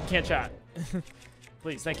 Or you can't chat.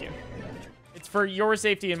 Please, thank you. It's for your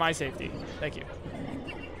safety and my safety. Thank you.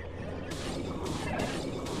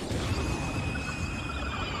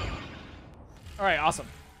 All right, awesome.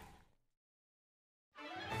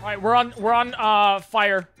 All right, we're on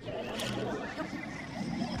fire.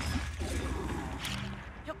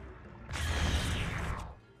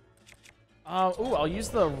 Ooh, I'll use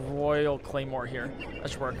the Royal Claymore here.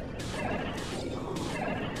 That should work.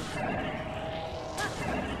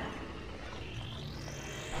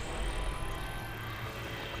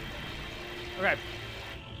 Okay.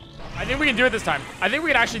 I think we can do it this time. I think we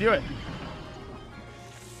can actually do it.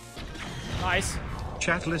 Nice.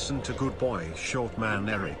 Chat, listen to good boy, short man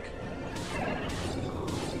Eric.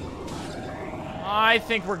 I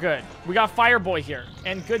think we're good. We got Fireboy here.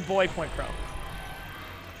 And good boy, PointCrow.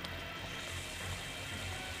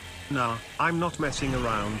 Nah, I'm not messing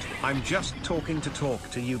around. I'm just talking to talk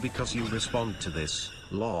to you because you respond to this.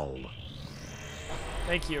 Lol.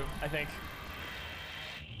 Thank you, I think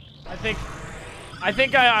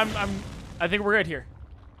we're good here.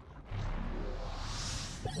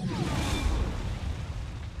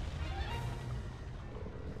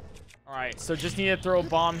 All right, so just need to throw a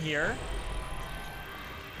bomb here.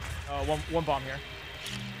 One bomb here.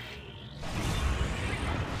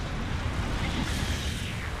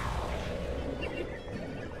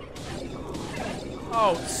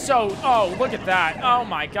 Oh, look at that. Oh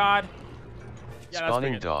my god. Yeah,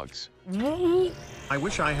 Spawning dogs. I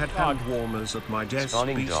wish I had hand warmers at my desk.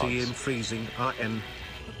 Spawning PC dogs. in freezing RN.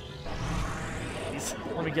 Please,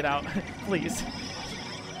 let me get out. Please.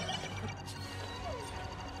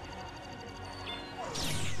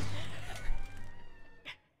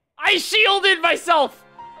 I shielded myself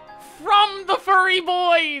from the furry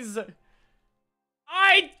boys.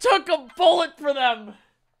 I took a bullet for them.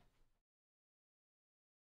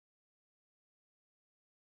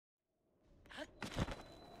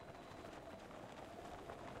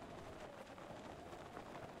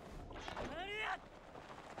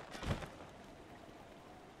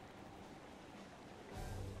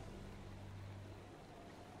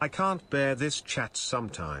 I can't bear this chat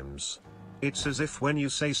sometimes. It's as if when you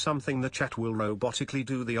say something the chat will robotically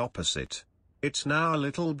do the opposite. It's now a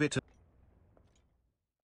little bit...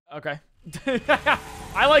 Okay.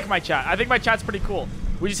 I like my chat. I think my chat's pretty cool.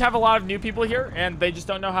 We just have a lot of new people here, and they just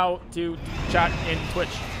don't know how to chat in Twitch.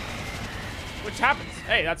 Which happens.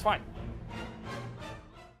 Hey, that's fine.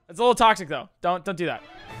 It's a little toxic, though. Don't do that.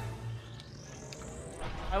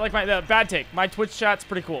 I like the bad take. My Twitch chat's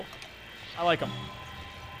pretty cool. I like them.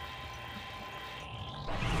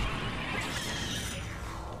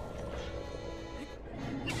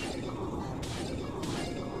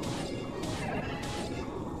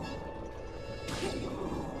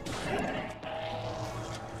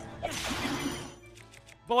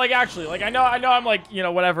 But like actually, like I know I'm like, you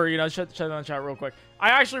know, whatever, you know, shut down the chat real quick.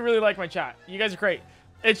 I actually really like my chat. You guys are great.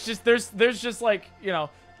 It's just there's just like, you know,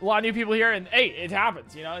 a lot of new people here, and hey, it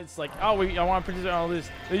happens, you know. It's like, oh, I want to participate in all this.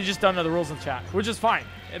 You just don't know the rules in chat, which is fine.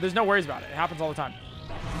 There's no worries about it. It happens all the time.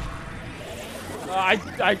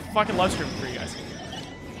 I fucking love streaming for you guys.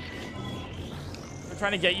 I'm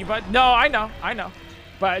trying to get you, but no, I know.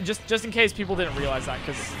 But just in case people didn't realize that,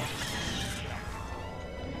 because.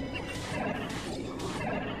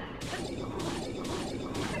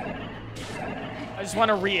 just want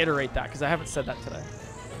to reiterate that because I haven't said that today.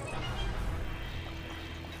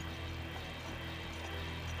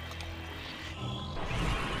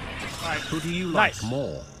 All right. Who do you Nice. like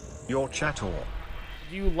more? Your chat or?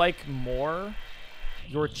 Do you like more?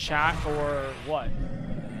 Your chat or what?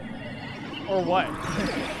 Or what?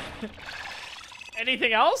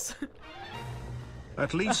 Anything else?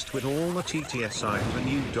 At least with all the TTS I have a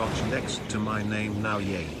new dodge next to my name now,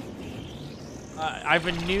 yay. I have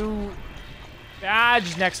a new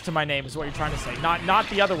badge next to my name is what you're trying to say. Not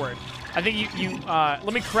the other word. I think you let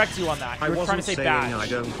me correct you on that. You were trying to say badge. I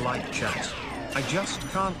don't like chat. I just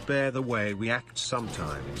can't bear the way we act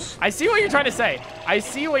sometimes. I see what you're trying to say. I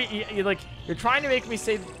see what you like. You're trying to make me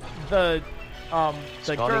say the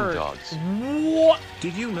Spawning dogs. What?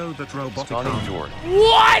 Did you know that robotic Spawning arm- door.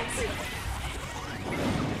 What?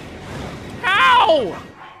 How?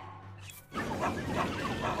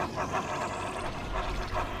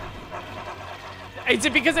 Is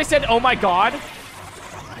it because I said, oh my god?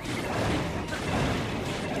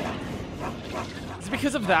 Is it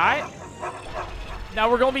because of that? Now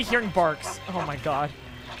we're gonna be hearing barks. Oh my god.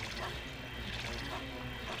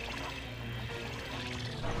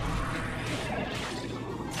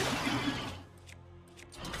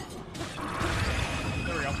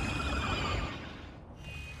 There we go.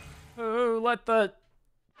 Who let the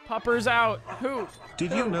puppers out? Who?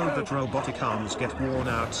 Did you know that robotic arms get worn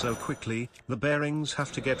out so quickly, the bearings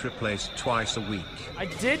have to get replaced twice a week?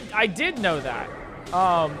 I did know that.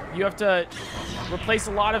 You have to replace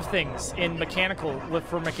a lot of things in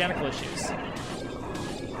for mechanical issues.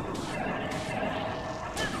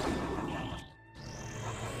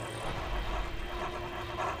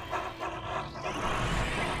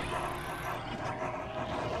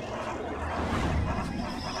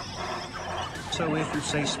 So if you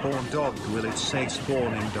say spawn dog, will it say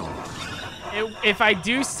spawning dog? If I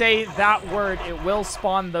do say that word, it will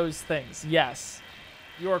spawn those things. Yes,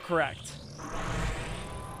 you are correct.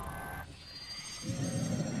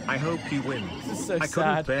 I hope you win. This is so I couldn't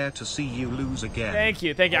sad. bear to see you lose again. Thank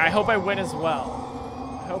you. I hope I win as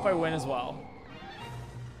well. I hope I win as well.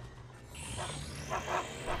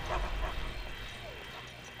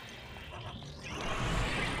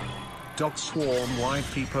 Dog swarm wide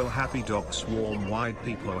people happy dog swarm wide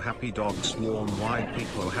people happy dog swarm wide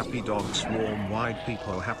people happy dog swarm wide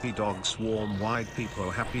people happy dog swarm wide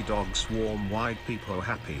people happy dog swarm wide people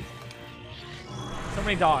happy. So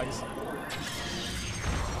many dogs.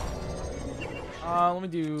 Let me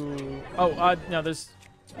do... Oh, no, there's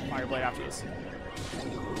Fire Blade after this.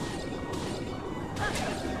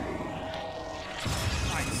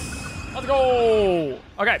 Nice. Let's go!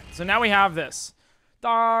 Okay, so now we have this.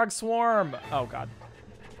 Dog Swarm. Oh, God.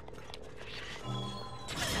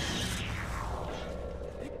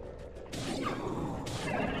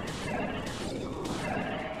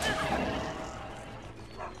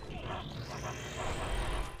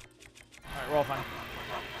 Alright, we're all fine.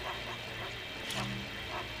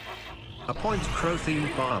 A PointCrow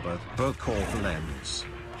themed barber, Bocorp lens.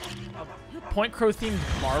 PointCrow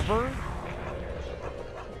themed barber?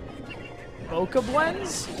 Boca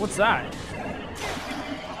Blends? What's that?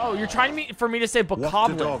 Oh, you're trying for me to say What bocoblins.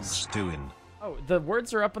 the dogs doing? Oh, the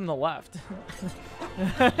words are up on the left.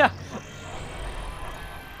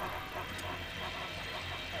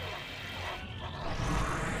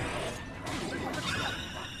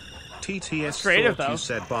 TTS creative, thought though. you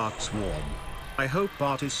said Bart's warm. I hope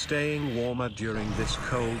Bart is staying warmer during this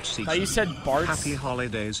cold season. I thought you said Bart's... Happy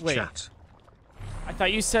holidays, Wait. chat. I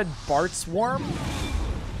thought you said Bart's warm?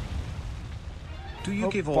 Do you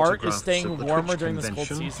Hope give Bart autographs is staying at the warmer Twitch during this cold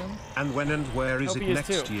convention? season? And when and where is Hope it he is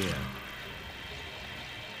next too. year?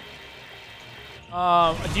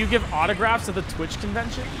 Do you give autographs at the Twitch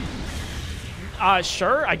convention?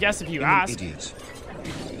 Sure, I guess if you An ask. idiot.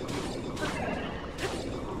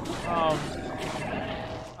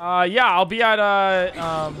 Yeah, I'll be at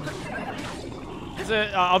I'll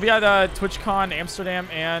be at TwitchCon Amsterdam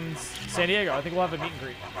and San Diego. I think we'll have a meet and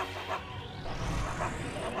greet.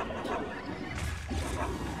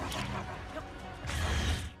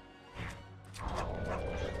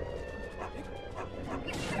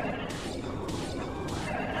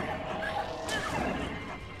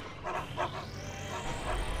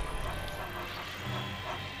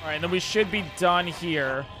 All right, and then we should be done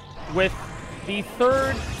here with the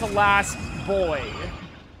third to last boy.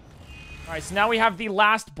 All right, so now we have the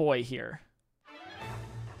last boy here.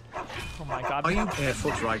 Oh my God. Are you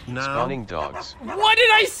barefoot right now? Spawning dogs. What did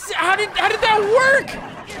I say? How did that work?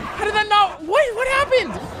 How did that not? What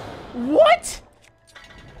happened? What?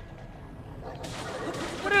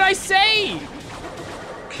 What did I say?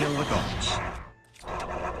 Kill the dogs.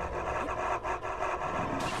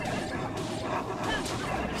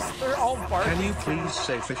 They're all barking. Can you please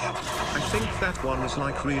say fish? I think that one was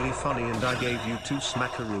like really funny and I gave you 2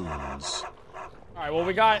 smackaroons. Alright, well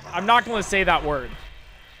we got... I'm not going to say that word.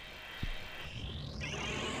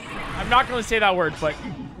 I'm not going to say that word, but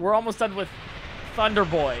we're almost done with Thunder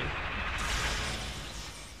Boy.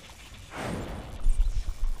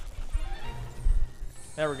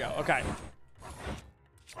 There we go. Okay.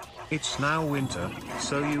 It's now winter,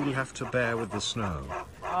 so you'll have to bear with the snow.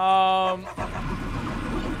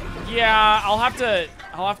 Yeah, I'll have to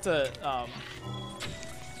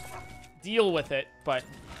deal with it, but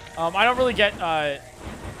I don't really get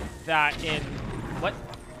that in what?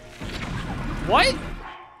 What?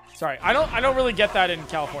 Sorry, I don't really get that in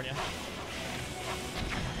California.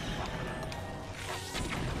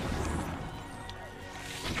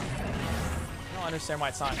 I don't understand why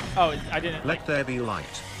it's not. Oh, I didn't. Let there be light.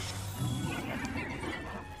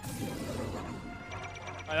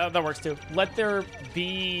 That works too. Let there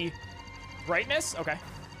be brightness? Okay.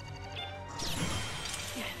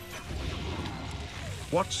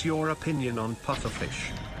 What's your opinion on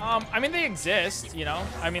pufferfish? I mean, they exist, you know?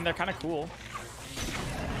 I mean, they're kind of cool.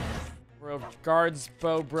 Guard's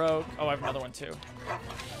bow broke. Oh, I have another one too.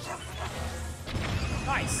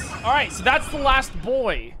 Nice. All right, so that's the last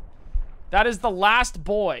boy. That is the last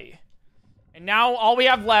boy. And now all we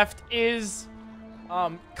have left is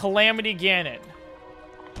Calamity Ganon.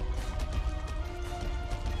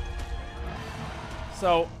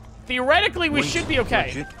 So, theoretically, we should be okay.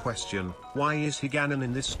 Legit question. Why is he Ganon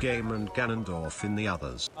in this game and Ganondorf in the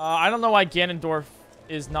others? I don't know why Ganondorf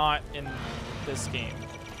is not in this game.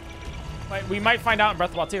 But we might find out in Breath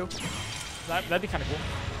of the Wild 2. That'd be kind of cool.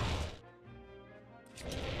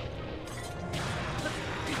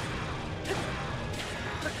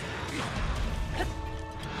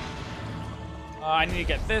 I need to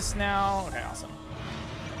get this now. Okay, awesome.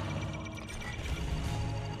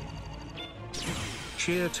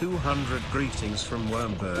 Cheer 200 greetings from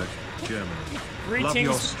Wurmberg, Germany. Greetings. Love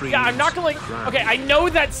your streams. Yeah, I'm not gonna like. Okay, I know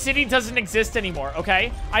that city doesn't exist anymore.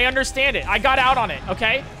 Okay, I understand it. I got out on it.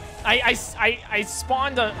 Okay, I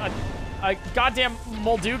spawned a goddamn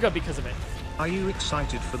Molduga because of it. Are you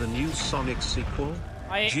excited for the new Sonic sequel?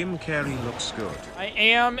 Jim Carrey looks good. I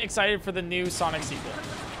am excited for the new Sonic sequel.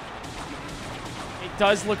 It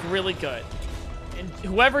does look really good, and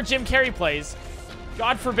whoever Jim Carrey plays.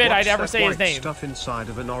 God forbid What's I'd ever say his name. Stuff inside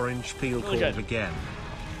of an orange peel really called good. again.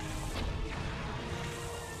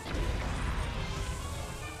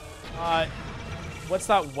 What's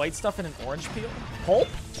that white stuff in an orange peel? Pulp?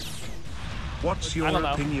 What's your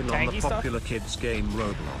opinion on the popular kids game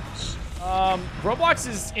Roblox? Roblox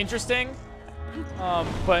is interesting.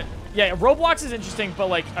 But yeah, Roblox is interesting, but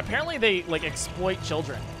like apparently they like exploit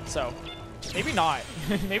children. So maybe not.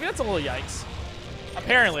 Maybe that's a little yikes.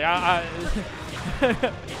 Apparently,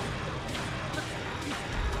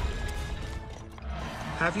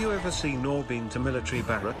 Have you ever seen or been to military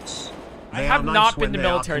barracks? I have not been to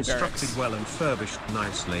military barracks. barracks. Constructed well and furbished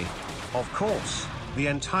nicely. Of course, the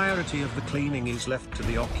entirety of the cleaning is left to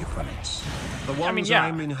the occupants. The ones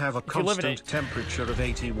I'm in have a constant temperature of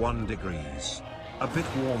 81 degrees. A bit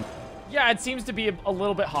warm. Yeah, it seems to be a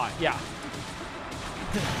little bit hot. Yeah.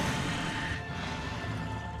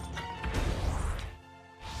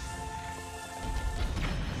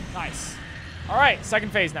 Nice. All right,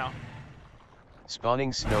 second phase now.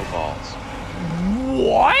 Spawning snowballs.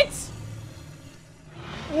 What?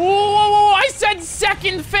 Whoa, whoa, whoa, I said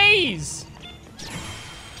second phase.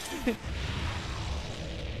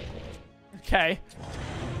 Okay.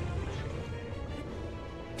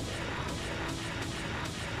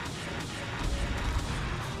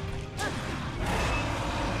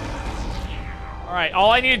 All right,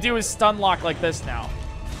 all I need to do is stun lock like this now.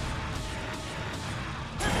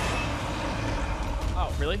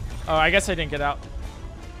 Oh, really? Oh, I guess I didn't get out.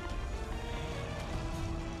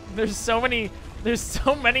 There's so many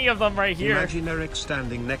of them right here. Imagine Eric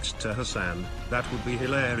standing next to Hassan. That would be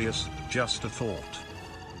hilarious. Just a thought.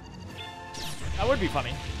 That would be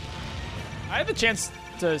funny. I had the chance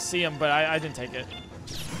to see him, but I didn't take it.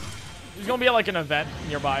 There's gonna be like an event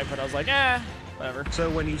nearby, but I was like, whatever. So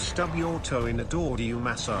when you stub your toe in a door, do you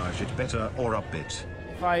massage it better or rub it?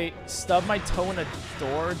 If I stub my toe in a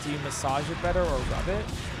door, do you massage it better or rub it?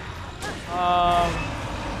 I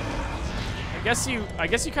guess you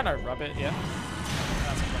kind of rub it, yeah.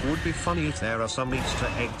 Would be funny if there are some Easter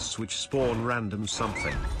eggs which spawn random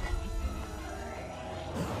something.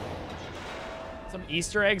 Some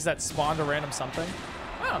Easter eggs that spawned a random something?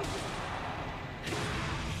 Oh.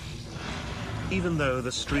 Even though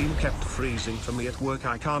the stream kept freezing for me at work,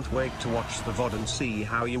 I can't wait to watch the VOD and see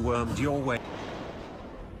how you wormed your way.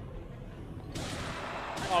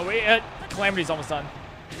 Oh, wait, Calamity's almost done.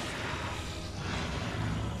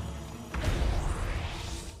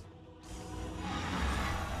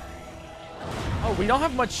 Oh, we don't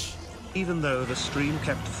have much. Even though the stream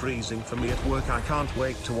kept freezing for me at work, I can't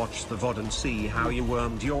wait to watch the VOD and see how you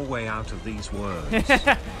wormed your way out of these words.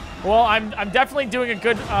 Well, I'm definitely doing a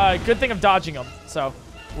good thing of dodging them, so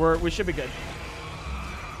we should be good.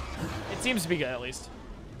 It seems to be good at least.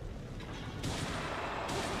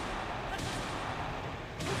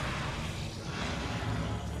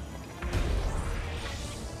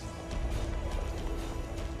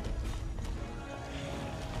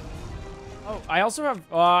 Oh, I also have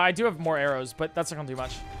I do have more arrows, but that's not gonna do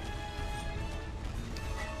much.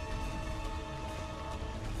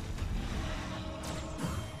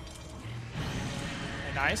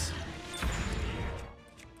 Nice.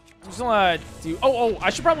 I'm just gonna do. Oh, I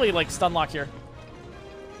should probably like stun lock here.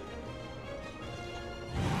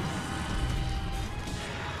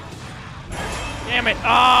 Damn it!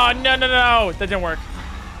 Oh no! That didn't work.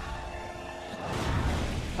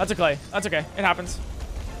 That's okay. That's okay. It happens.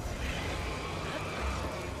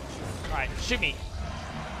 All right, shoot me.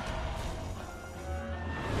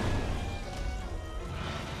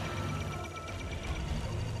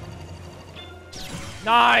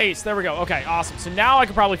 Nice. There we go. Okay, awesome. So now I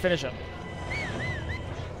can probably finish him.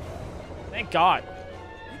 Thank God.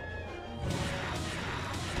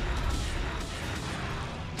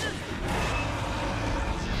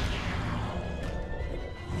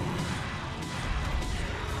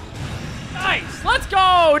 Nice. Let's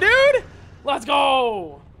go, dude. Let's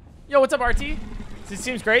go. Yo, what's up, RT? This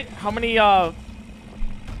seems great. How many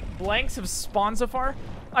blanks have spawned so far?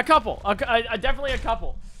 A couple. Definitely a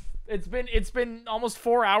couple. It's been almost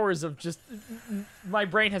 4 hours of just my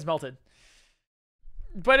brain has melted.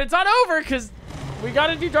 But it's not over because we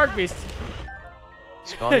gotta do Dark Beast.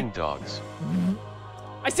 Spawning dogs.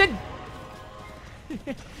 I said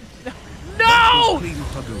no!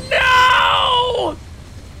 No!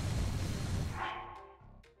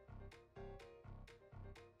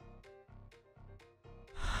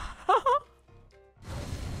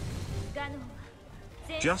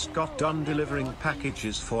 Just got done delivering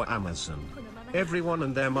packages for Amazon. Everyone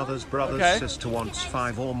and their mother's brother's sister wants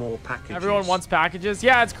 5 or more packages. Everyone wants packages?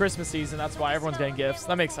 Yeah, it's Christmas season. That's why everyone's getting gifts.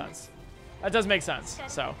 That makes sense. That does make sense.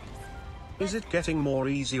 So, is it getting more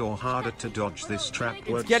easy or harder to dodge this trap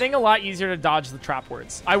words? It's getting a lot easier to dodge the trap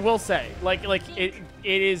words. I will say, like it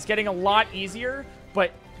is getting a lot easier,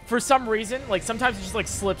 but for some reason, like sometimes it just like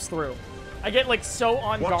slips through. I get like so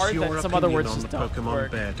on guard that some other words just don't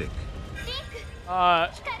work. Bear Dick?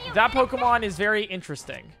 That Pokemon is very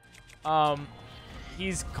interesting.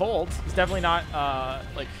 He's cold. He's definitely not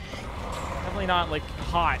like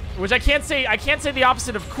hot. Which I can't say the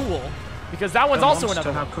opposite of cool, because that one's also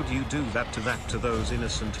another How one. could you do that to those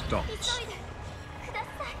innocent dots?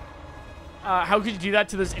 How could you do that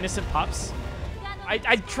to those innocent pups?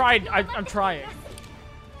 I tried. I'm trying.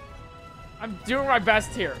 I'm doing my best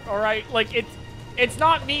here. All right, like it's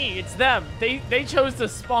not me. It's them. They chose to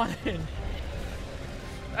spawn in.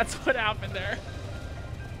 That's what happened there.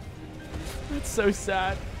 That's so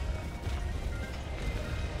sad.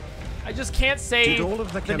 I just can't say Did all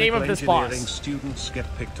of the name of this boss. Students get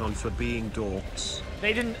picked on for being dorks?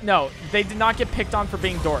 They didn't. No, they did not get picked on for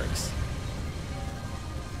being dorks.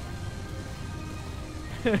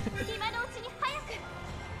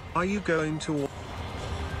 Are you going to?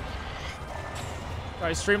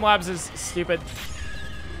 Sorry, Streamlabs is stupid.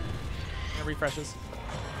 It refreshes.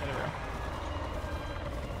 There we go.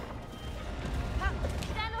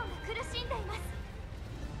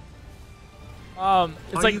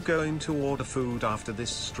 It's Are like, you going to order food after this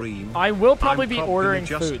stream? I will probably be probably ordering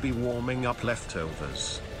just food. be warming up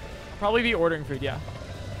leftovers. Probably be ordering food, yeah.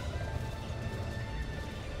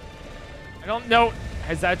 I don't know.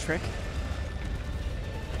 Is that a trick?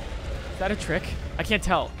 Is that a trick? I can't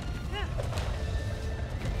tell.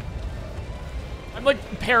 I'm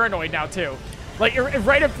like paranoid now too. Like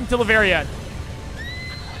right up until the very end.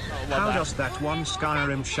 Oh, How does that one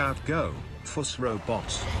Skyrim shout go? Fuss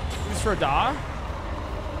robots. Fusro Da?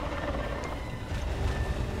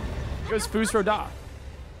 It goes Fusro Da.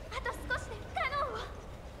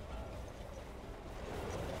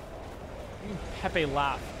 Pepe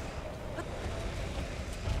laugh.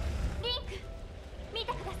 Yeah,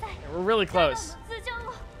 we're really close.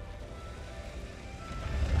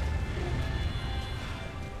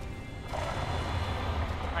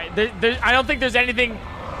 Alright, I don't think there's anything.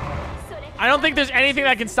 I don't think there's anything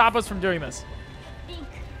that can stop us from doing this.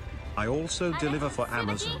 I also deliver for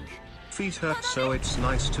Amazon. Feet hurt, so it's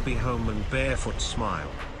nice to be home and barefoot smile.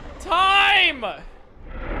 Time!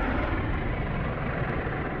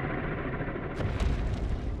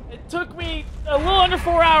 Took me a little under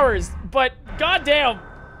 4 hours, but goddamn.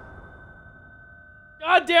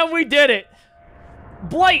 Goddamn, we did it.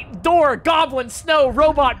 Blight, door, goblin, snow,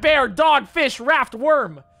 robot, bear, dog, fish, raft,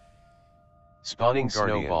 worm. Spawning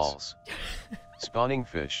Guardians. snowballs. Spawning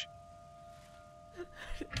fish.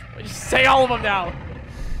 Just say all of them now.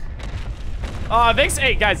 Thanks.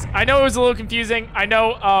 Hey, guys, I know it was a little confusing. I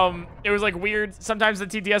know it was like weird. Sometimes the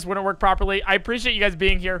TTS wouldn't work properly. I appreciate you guys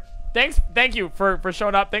being here. Thank you for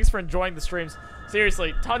showing up. Thanks for enjoying the streams.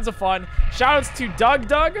 Seriously, tons of fun. Shoutouts to Doug,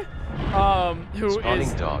 who Spawning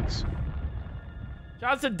is dogs.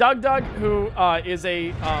 Shoutouts to Doug, who is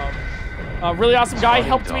a really awesome guy. Spawning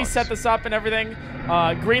Helped me dogs. set this up and everything.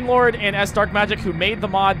 Green Lord and S Dark Magic, who made the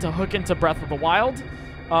mod to hook into Breath of the Wild.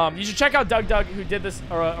 You should check out Doug, who did this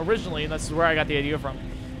originally, and this is where I got the idea from.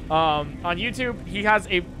 On YouTube, he has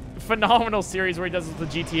a phenomenal series where he does this with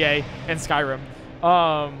the GTA and Skyrim.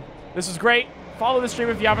 This was great. Follow the stream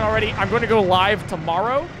if you haven't already. I'm going to go live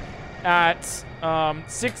tomorrow at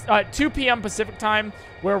 2 p.m. Pacific time,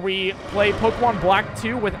 where we play Pokemon Black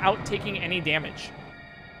 2 without taking any damage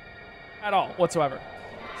at all whatsoever.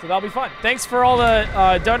 So that'll be fun. Thanks for all the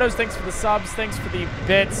donos. Thanks for the subs. Thanks for the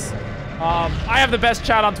bits. I have the best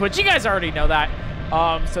chat on Twitch. You guys already know that.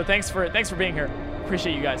 So thanks for being here.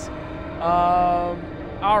 Appreciate you guys.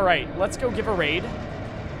 All right, let's go give a raid.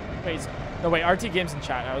 Wait, no wait. RT Games in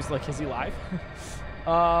chat. I was like, is he live?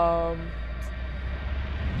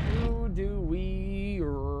 Who do we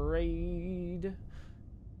raid?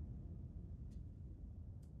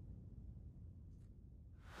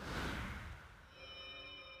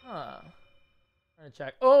 Huh. Trying to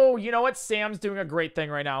check. Oh, you know what? Sam's doing a great thing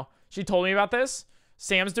right now. She told me about this.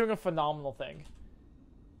 Sam's doing a phenomenal thing.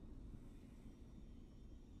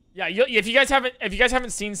 Yeah, if you guys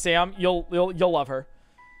haven't seen Sam, you'll love her.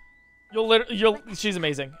 She's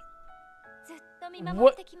amazing.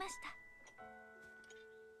 What?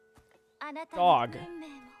 Dog.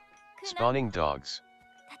 Spawning dogs.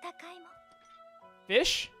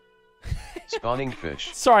 Fish? Spawning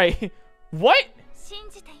fish. Sorry. What?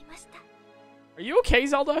 Are you okay,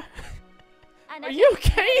 Zelda? Are you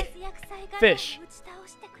okay? Fish.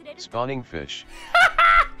 Spawning fish.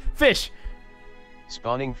 Fish.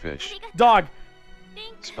 Spawning fish. Dog.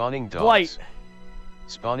 Spawning dogs. Blight.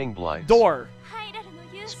 Spawning blights. Door.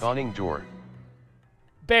 Spawning door.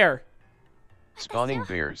 Bear. Spawning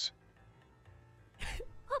bears.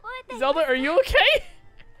 Zelda, are you okay?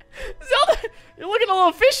 Zelda, you're looking a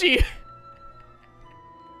little fishy.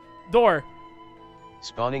 Door.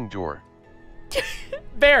 Spawning door.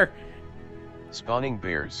 Bear. Spawning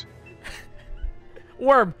bears.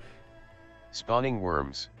 Worm. Spawning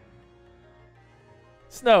worms.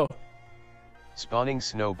 Snow. Spawning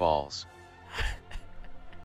snowballs.